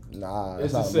simp. Nah,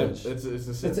 It's that's a not a simp. munch. It's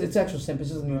a simp. It's actual simp.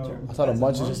 It's just a new term. I thought a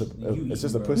munch is just it's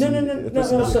just a pussy.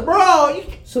 No.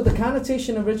 So the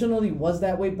connotation originally was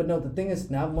that way, but no. The thing is,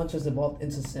 now munch has evolved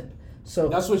into simp. So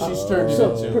That's what she's turned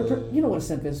So into. you know what a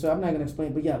simp is. So I'm not gonna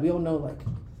explain, but yeah, we all know like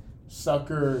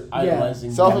Sucker,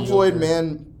 idolizing. Self-employed mediocre.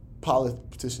 man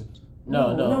politician. No.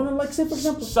 Like say for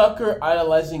example. Sucker,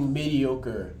 idolizing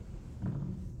mediocre.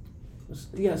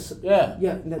 Yes. Yeah.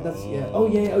 Yeah. That's yeah. Oh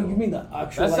yeah. Oh, you mean the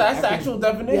actual? That's the actual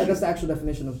definition. Yeah, that's the actual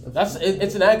definition of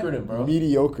It's an acronym, bro.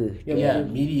 Mediocre. Yeah,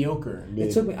 mediocre.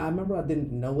 It took me. I remember I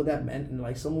didn't know what that meant, and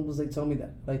like someone was like telling me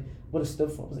that, like what it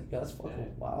stood for. I was like, yeah, that's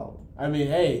fucking wow. I mean,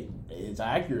 hey, it's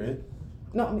accurate.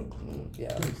 No, I mean,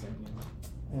 yeah.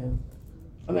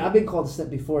 I mean, I've been called a simp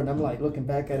before, and I'm like looking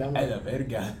back at it. I'm I like, love it,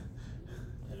 guy.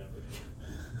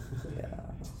 yeah.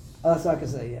 Oh, that's what I can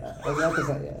say. Yeah, that's what I can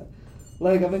say. Yeah.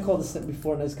 Like I've been called a simp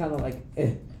before, and it's kind of like,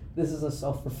 this is a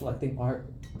self-reflecting art,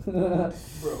 bro.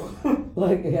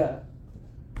 Like, yeah.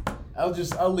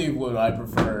 I'll leave what I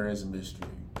prefer as a mystery.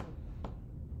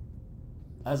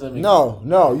 No,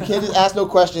 you can't just ask no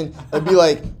question and be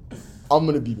like, I'm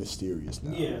gonna be mysterious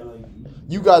now. Yeah, like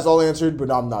you guys all answered,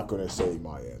 but I'm not gonna say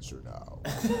my answer now.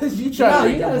 You try to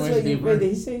make gotta your voice say, deeper. wait, did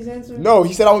he say his answer? No,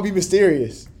 he said I'm gonna be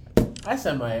mysterious. I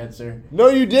said my answer. No,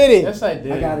 you didn't. Yes, I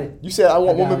did. I got it. You said I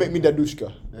want I got woman it. make me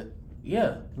dadushka.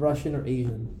 Yeah. Russian or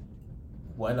Asian?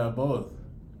 Why not both?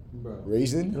 bro. They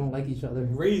Raisin? don't like each other.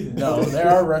 Raisin. No, there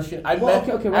are Russian. I Russian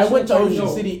went to and Ocean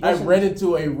Chinese. City. Russian- I ran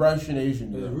into a Russian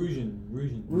Asian There's girl.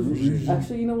 Russian.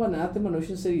 Actually, you know what? Now that I'm in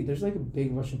Ocean City, there's like a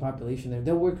big Russian population there.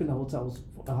 They work in the hotels,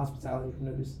 hospitality. You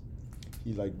notice?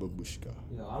 He like babushka.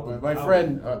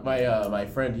 My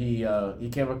friend, he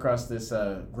came across this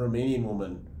Romanian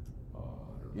woman.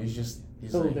 He's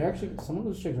So like, they're actually some of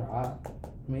those chicks are hot.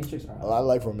 Main chicks are hot. I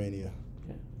like Romania.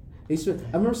 I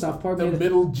remember South Park. the made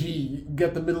middle G. You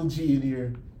got the middle G in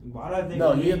here. Why do I think?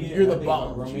 No, Romanian- you're the I think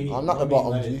bottom Romanian- G. I'm not the Romanian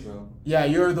bottom lettuce, G. bro. Yeah,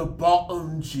 you're the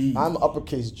bottom G. I'm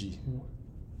uppercase G.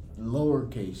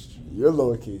 Lowercase G. You're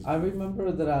lowercase G. I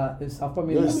remember that South Park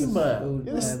made You're this the- episode,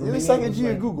 You're the Romania second was G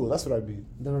in like- Google. That's what I mean.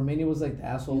 The Romania was like the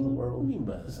asshole of the world.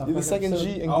 South You're the Park second episode.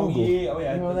 G in Oh Google.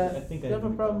 yeah. You know that? I think You have a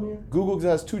problem here? Google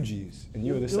has 2 G's, and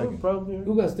you're the You have a second. problem here?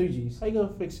 Google has 3 Gs. How you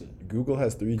gonna fix it? Google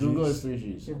has 3 G's. Google has 3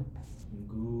 G's. Yeah.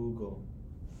 Google.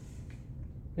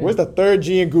 Where's the third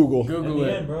G in Google? At Google the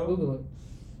it. end, bro. Google it.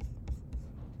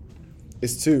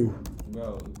 It's 2.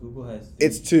 Bro, Google has.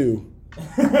 It's 2.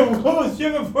 What was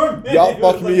sugar for a minute? Y'all It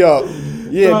was fucked me up.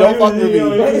 Yeah, Bro, don't he fuck was- with yo,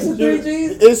 me. he Wait, was is it 3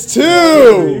 G's? It's He 2.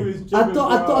 was I tripping,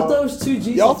 thought it was 2 G's.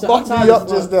 Y'all fucked me up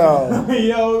just now.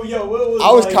 Yo, what was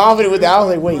I was like, confident with that. I was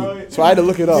like, bro? wait. So I had to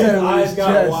look it His up. Yeah. eyes his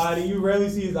got chest. wide, and you rarely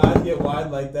see his eyes get wide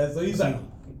like that. So he's like,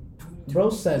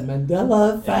 Bro said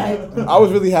Mandela effect. I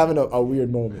was really having a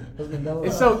weird moment.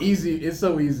 It's so easy. It's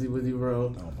so easy with you,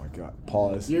 bro. Oh my God.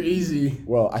 Pause. You're easy.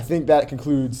 Well, I think that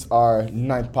concludes our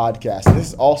 9th podcast. This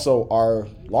is also our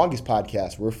longest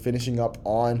podcast. We're finishing up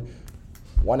on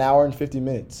 1 hour and 50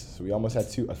 minutes. So we almost had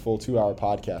a full 2-hour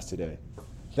podcast today.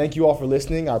 Thank you all for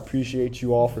listening. I appreciate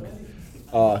you all for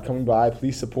coming by.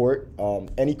 Please support.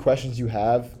 Any questions you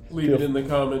have, Leave it in the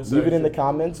comments. leave it in the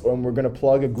comments, and we're going to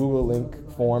plug a Google link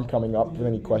form coming up with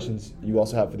any questions you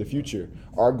also have for the future.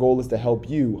 Our goal is to help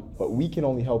you, but we can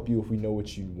only help you if we know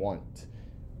what you want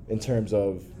in terms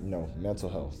of, mental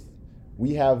health.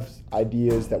 We have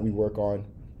ideas that we work on,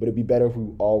 but it'd be better if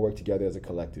we all work together as a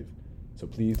collective. So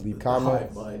please leave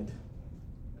comments. Hive mind.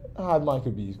 Hive mind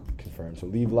could be confirmed. So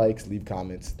leave likes, leave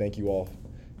comments. Thank you all.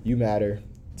 You matter.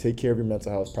 Take care of your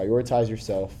mental health. Prioritize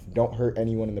yourself. Don't hurt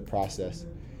anyone in the process.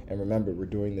 And remember, we're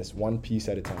doing this one piece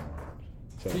at a time.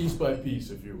 So Piece by piece,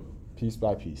 if you will. piece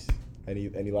by piece. Any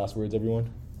last words, everyone?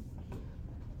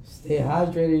 Stay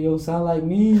hydrated, you don't sound like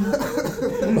me.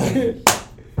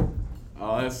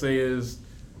 All I say is,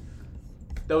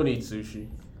 don't eat sushi.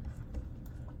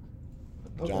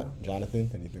 Okay. Jonathan,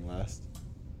 anything last?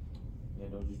 yeah,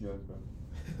 don't do drugs,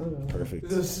 bro. Okay. Perfect.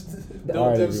 Don't All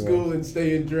right, do everyone. school and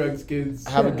stay in drugs, kids.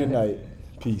 Have a good night.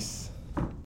 Peace.